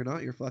Twitter. If you're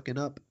not, you're fucking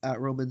up, at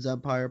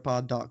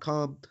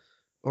romansempirepod.com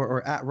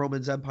or at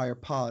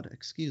romansempirepod,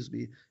 excuse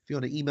me. If you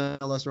want to email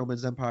us,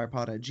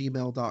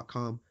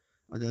 romansempirepod@gmail.com.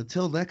 And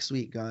until next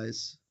week,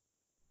 guys,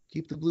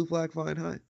 keep the blue flag flying high.